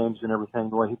over games and everything,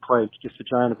 the way he played. Just a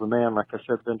giant of a man, like I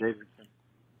said, Ben Davidson.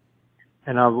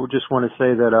 And I would just want to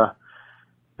say that,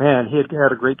 man, he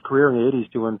had a great career in the 80s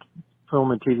doing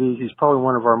film and TV. He's probably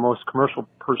one of our most commercial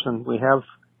person we have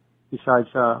besides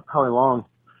Howie Long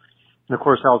and, of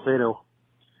course, Al Zato.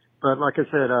 But like I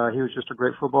said, he was just a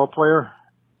great football player.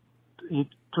 He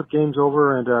took games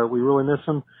over, and we really miss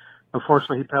him.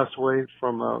 Unfortunately, he passed away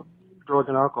from drug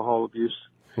and alcohol abuse.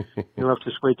 He left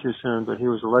us way too soon, but he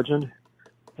was a legend.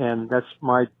 And that's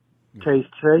my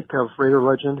take of Raider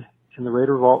legend in the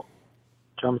Raider Vault,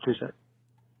 John Matuzak.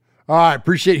 All right,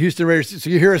 appreciate Houston Raiders. So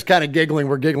you hear us kind of giggling.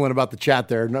 We're giggling about the chat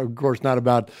there. No, of course, not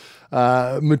about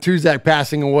Matuzak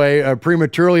passing away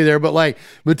prematurely there, but like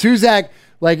Matuzak,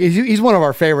 like he's one of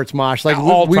our favorites, Mosh. Like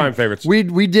all-time favorites. We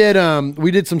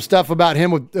did some stuff about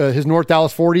him with his North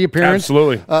Dallas 40 appearance,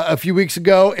 absolutely, a few weeks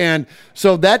ago, and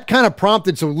so that kind of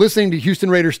prompted. So listening to Houston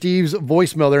Raider Steve's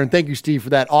voicemail there, and thank you, Steve, for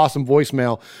that awesome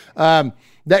voicemail.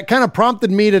 That kind of prompted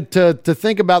me to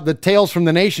think about the Tales from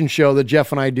the Nation show that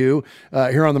Jeff and I do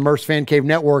here on the Murph's Fan Cave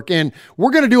Network, and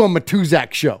we're going to do a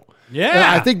Matuzak show. Yeah. And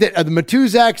I think that the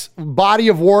Matuzak's body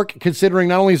of work, considering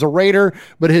not only he's a Raider,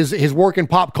 but his work in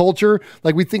pop culture,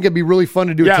 like we think it'd be really fun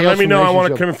to do. Yeah, a Tales let me from the know. I Nation want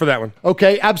show. to come in for that one.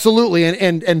 Okay, absolutely,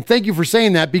 and thank you for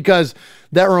saying that, because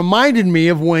that reminded me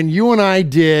of when you and I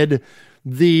did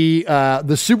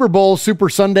the Super Bowl Super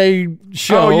Sunday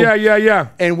show. Oh yeah.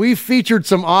 And we featured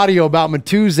some audio about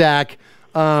Matuzak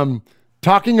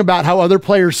talking about how other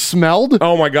players smelled.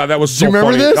 Oh my God, that was so Do you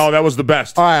remember funny. this? Oh, that was the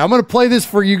best. All right, I'm going to play this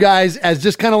for you guys as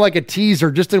just kind of like a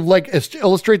teaser, just to like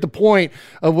illustrate the point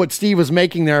of what Steve was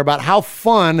making there about how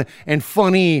fun and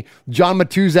funny John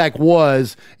Matuzak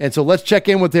was. And so let's check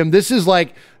in with him. This is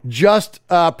like just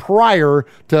prior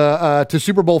to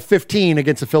Super Bowl 15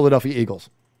 against the Philadelphia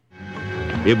Eagles.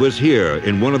 It was here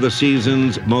in one of the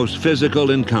season's most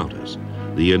physical encounters.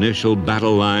 The initial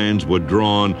battle lines were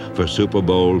drawn for Super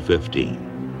Bowl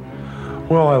 15.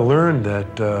 Well, I learned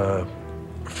that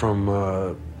from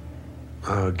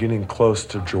getting close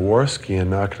to Jaworski and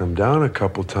knocking him down a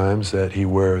couple times that he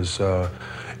wears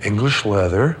English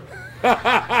leather.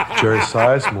 Jerry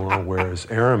Sizemore wears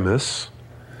Aramis.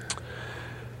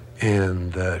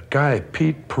 And that guy,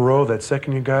 Pete Perot, that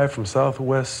second-year guy from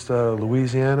Southwest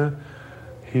Louisiana,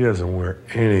 he doesn't wear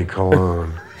any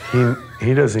cologne.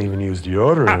 He doesn't even use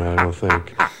deodorant, I don't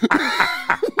think.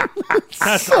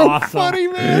 That's so awesome. funny,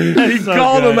 man. He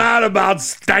called him out about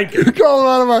stinking. He called him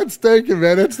out about stinking,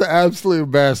 man. It's the absolute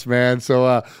best, man.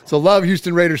 So love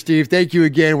Houston Raider Steve. Thank you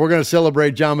again. We're going to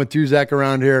celebrate John Matuzak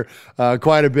around here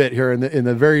quite a bit here in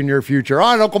the very near future.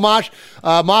 All right, Uncle Mosh.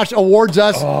 Mosh awards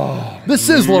us the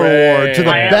Sizzler Award to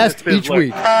the best each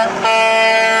week.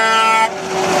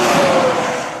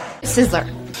 Sizzler.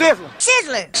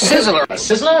 Sizzler. Sizzler.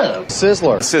 Sizzler.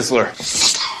 Sizzler. Sizzler.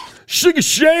 Sugar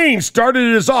Shane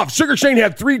started us off. Sugar Shane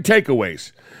had 3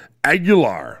 takeaways: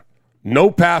 Aguilar, no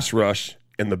pass rush,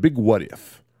 and the big what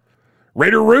if.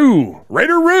 Raider Roo,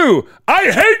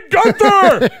 I hate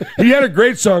Gunther. He had a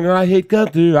great song. I hate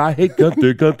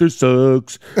Gunther. Gunther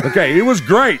sucks. Okay, it was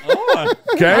great.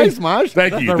 Okay, nice, Mosh.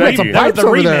 Thank you. That's a pipes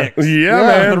over there. Yeah,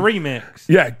 man. The remix.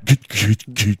 Yeah,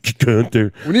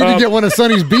 Gunther. We need to get one of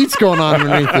Sonny's beats going on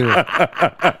underneath here.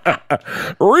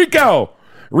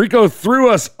 Rico threw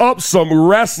us up some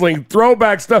wrestling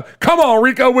throwback stuff. Come on,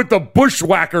 Rico, with the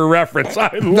Bushwhacker reference.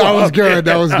 That was good.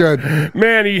 That was good.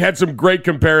 Man, he had some great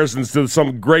comparisons to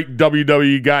some great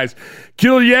WWE guys.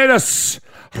 Killianis,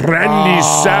 Randy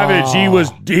Savage.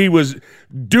 He was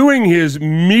doing his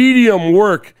medium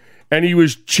work, and he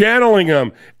was channeling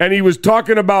him, and he was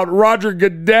talking about Roger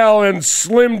Goodell and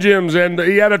Slim Jims, and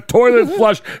he had a toilet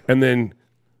flush, and then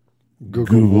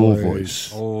Google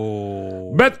Voice.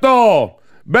 Oh,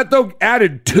 Beto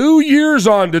added 2 years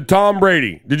on to Tom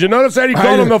Brady. Did you notice that? He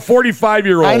called him the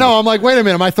 45-year-old. I know. I'm like, wait a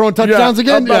minute. Am I throwing touchdowns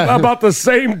again? About the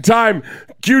same time,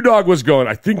 Q-Dog was going,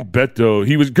 I think Beto,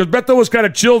 because Beto was kind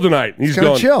of chill tonight. He's kinda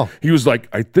going, chill. He was like,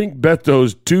 I think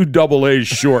Beto's 2 double A's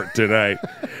short tonight.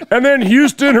 And then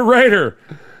Houston Raider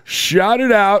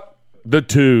shouted out the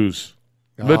twos.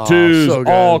 The twos, so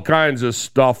good. all kinds of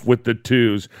stuff with the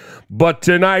twos. But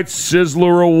tonight's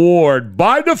Sizzler Award,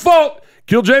 by default,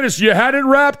 Kill Jadis, you had it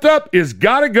wrapped up, is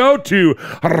got to go to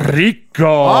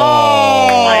Rico.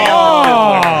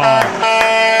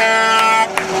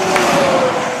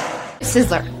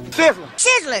 Sizzler.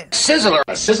 Sizzler. Sizzler.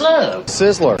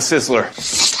 Sizzler. Sizzler.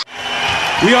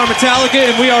 We are Metallica,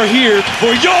 and we are here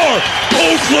for your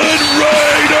Oakland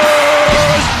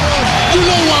Raiders! You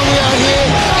know why we're out here,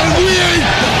 and we ain't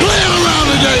playing around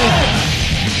today.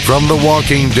 From The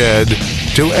Walking Dead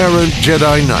to errant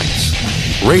Jedi Knights,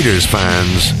 Raiders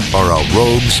fans are a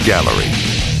rogues gallery.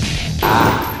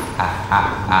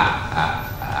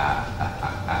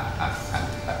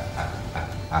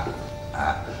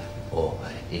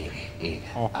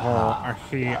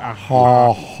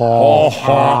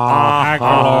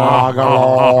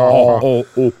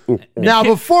 Now,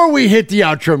 before we hit the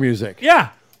outro music,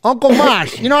 Uncle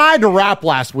Mosh, you know, I had to rap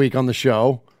last week on the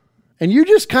show, and you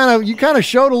just kind of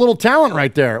showed a little talent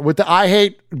right there with the I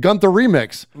Hate Gunther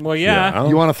remix. Well, yeah.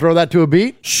 You want to throw that to a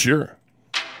beat? Sure.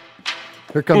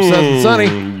 Here comes Seth and Sonny.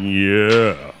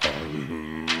 Yeah.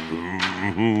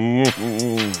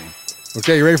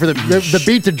 Okay, you ready for the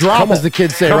beat to drop, as the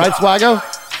kids say, right, Swaggo?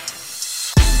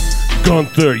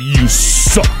 Gunther, you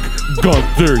suck.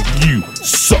 Gunther, you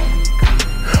suck.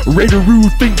 Raider-oo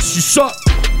thinks you suck.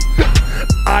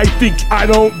 I think I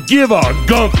don't give a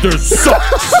Gunther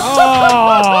sucks.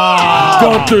 Oh.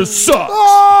 Gunther sucks.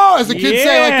 Oh, as the kids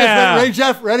say like this. Ready,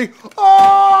 Jeff? Ready?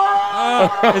 Oh.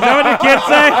 Is that what the kids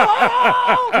say?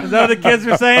 Is that what the kids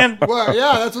are saying? Well,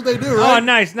 yeah, that's what they do, right? Oh,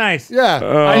 nice.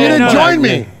 Yeah. You didn't join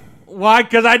me. Why?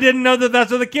 Because I didn't know that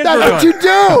that's what the kids That's were what doing. you do.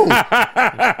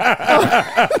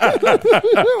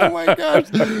 Oh my gosh.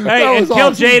 Hey, and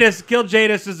Kill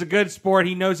Jadis is a good sport.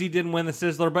 He knows he didn't win the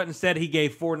Sizzler, but instead he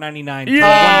gave $4.99.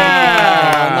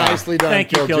 Yeah. Nicely done.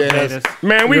 Thank you, Kill Jadis.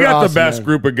 Man, we You're got awesome, the best man.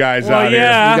 group of guys Well, out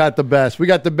yeah. We got the best.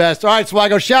 All right,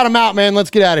 Swaggo, shout them out, man. Let's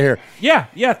get out of here. Yeah.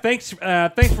 Thanks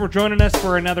for joining us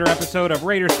for another episode of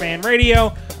Raiders Fan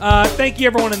Radio. Thank you,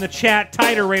 everyone in the chat.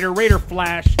 Tighter Raider, Raider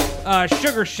Flash,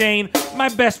 Sugar Shane, my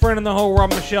best friend in the whole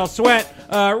world, Michelle Sweat,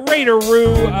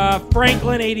 Raider-oo,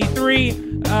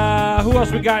 Franklin83. Who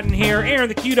else we got in here? Aaron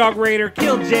the Q-Dog Raider,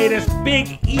 Kill Jadis,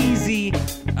 Big Easy.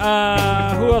 Who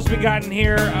else we got in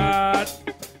here?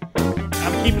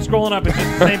 I'm keeping scrolling up. It's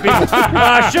just the same people.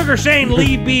 Sugar Shane,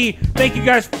 Lee B. Thank you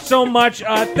guys so much.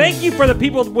 Thank you for the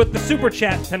people with the super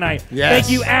chat tonight. Yes. Thank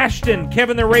you, Ashton,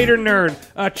 Kevin the Raider Nerd,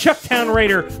 Chucktown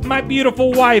Raider, my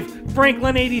beautiful wife,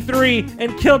 Franklin83,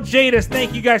 and Kill Jadis.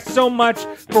 Thank you guys so much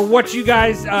for what you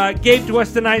guys gave to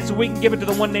us tonight so we can give it to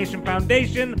the One Nation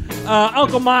Foundation.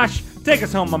 Uncle Mosh, take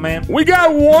us home, my man. We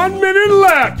got 1 minute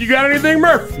left. You got anything,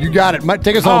 Murph? You got it.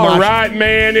 Take us home, All Mosh. right,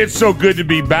 man. It's so good to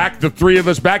be back. The three of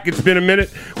us back. It's been a minute.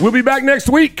 We'll be back next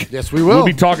week. Yes, we will. We'll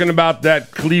be talking about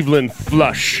that Cleveland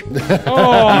flush. Oh,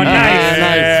 nice.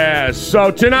 Yeah.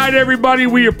 So tonight, everybody,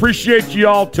 we appreciate you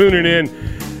all tuning in.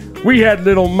 We had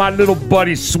my little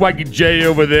buddy Swaggy J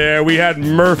over there. We had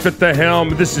Murph at the helm.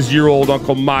 This is your old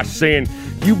Uncle Mosh saying,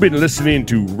 you've been listening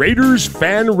to Raiders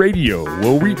Fan Radio,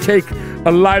 where we take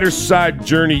a lighter side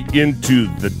journey into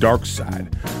the dark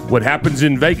side. What happens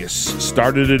in Vegas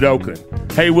started at Oakland.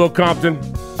 Hey, Will Compton,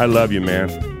 I love you, man.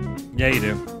 Yeah, you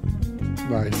do.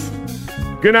 Nice.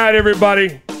 Good night,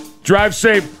 everybody. Drive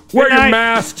safe. Wear your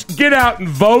masks. Get out and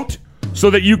vote so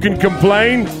that you can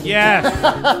complain. Yes.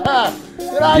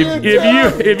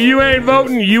 If you ain't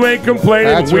voting, you ain't complaining.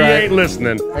 That's we right. ain't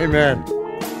listening. Amen.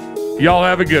 Y'all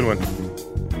have a good one.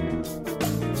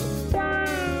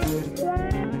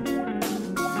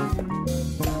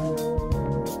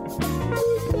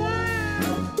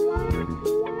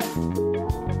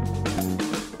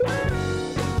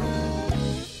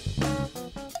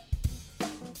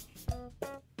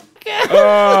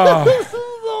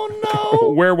 Oh,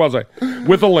 no. Where was I?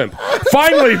 With a limp.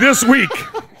 Finally, this week.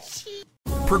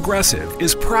 Progressive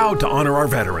is proud to honor our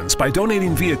veterans by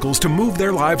donating vehicles to move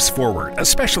their lives forward,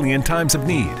 especially in times of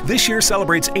need. This year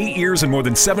celebrates 8 years and more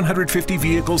than 750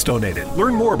 vehicles donated.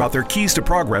 Learn more about their Keys to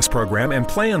Progress program and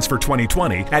plans for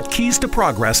 2020 at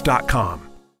keystoprogress.com.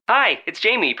 Hi, it's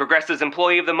Jamie, Progressive's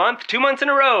Employee of the Month, 2 months in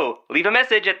a row. Leave a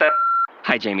message at the...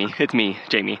 Hi, Jamie. It's me,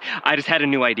 Jamie. I just had a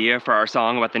new idea for our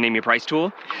song about the Name Your Price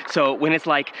tool. So when it's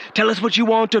like, tell us what you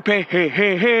want to pay, hey,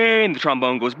 hey, hey, and the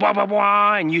trombone goes, blah, blah,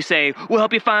 blah, and you say, we'll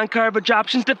help you find coverage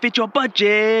options to fit your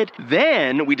budget.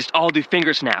 Then we just all do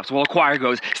finger snaps while a choir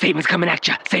goes, savings coming at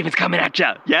ya, savings coming at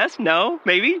ya. Yes? No?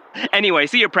 Maybe? Anyway,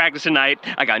 see your practice tonight.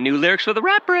 I got new lyrics for the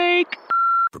rap break.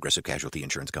 Progressive Casualty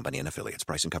Insurance Company and Affiliates.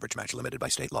 Price and coverage match limited by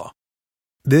state law.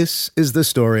 This is the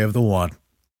story of the one.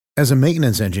 As a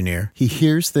maintenance engineer, he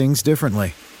hears things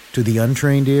differently. To the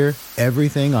untrained ear,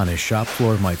 everything on his shop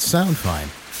floor might sound fine,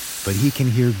 but he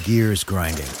can hear gears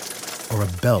grinding or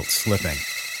a belt slipping.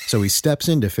 So he steps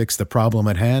in to fix the problem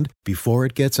at hand before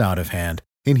it gets out of hand.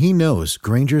 And he knows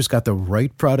Grainger's got the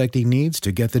right product he needs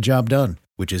to get the job done,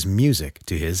 which is music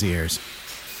to his ears.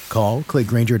 Call, click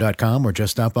Grainger.com, or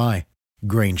just stop by.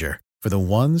 Grainger, for the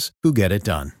ones who get it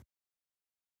done.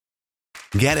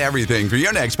 Get everything for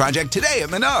your next project today at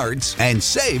Menards and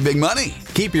save big money.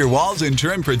 Keep your walls and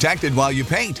trim protected while you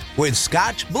paint with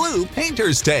Scotch Blue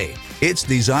Painter's Tape. It's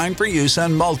designed for use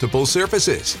on multiple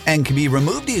surfaces and can be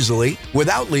removed easily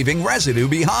without leaving residue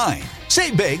behind.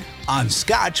 Save big on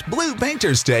Scotch Blue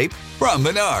Painter's Tape from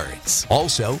Menards.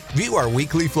 Also, view our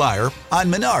weekly flyer on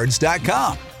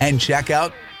menards.com and check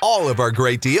out all of our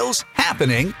great deals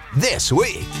happening this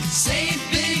week. Save